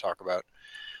think we're going to talk about.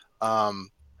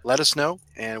 Let us know,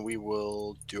 and we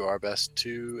will do our best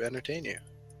to entertain you.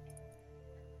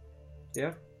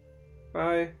 Yeah.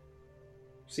 Bye.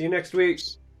 See you next week.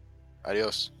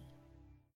 Adios.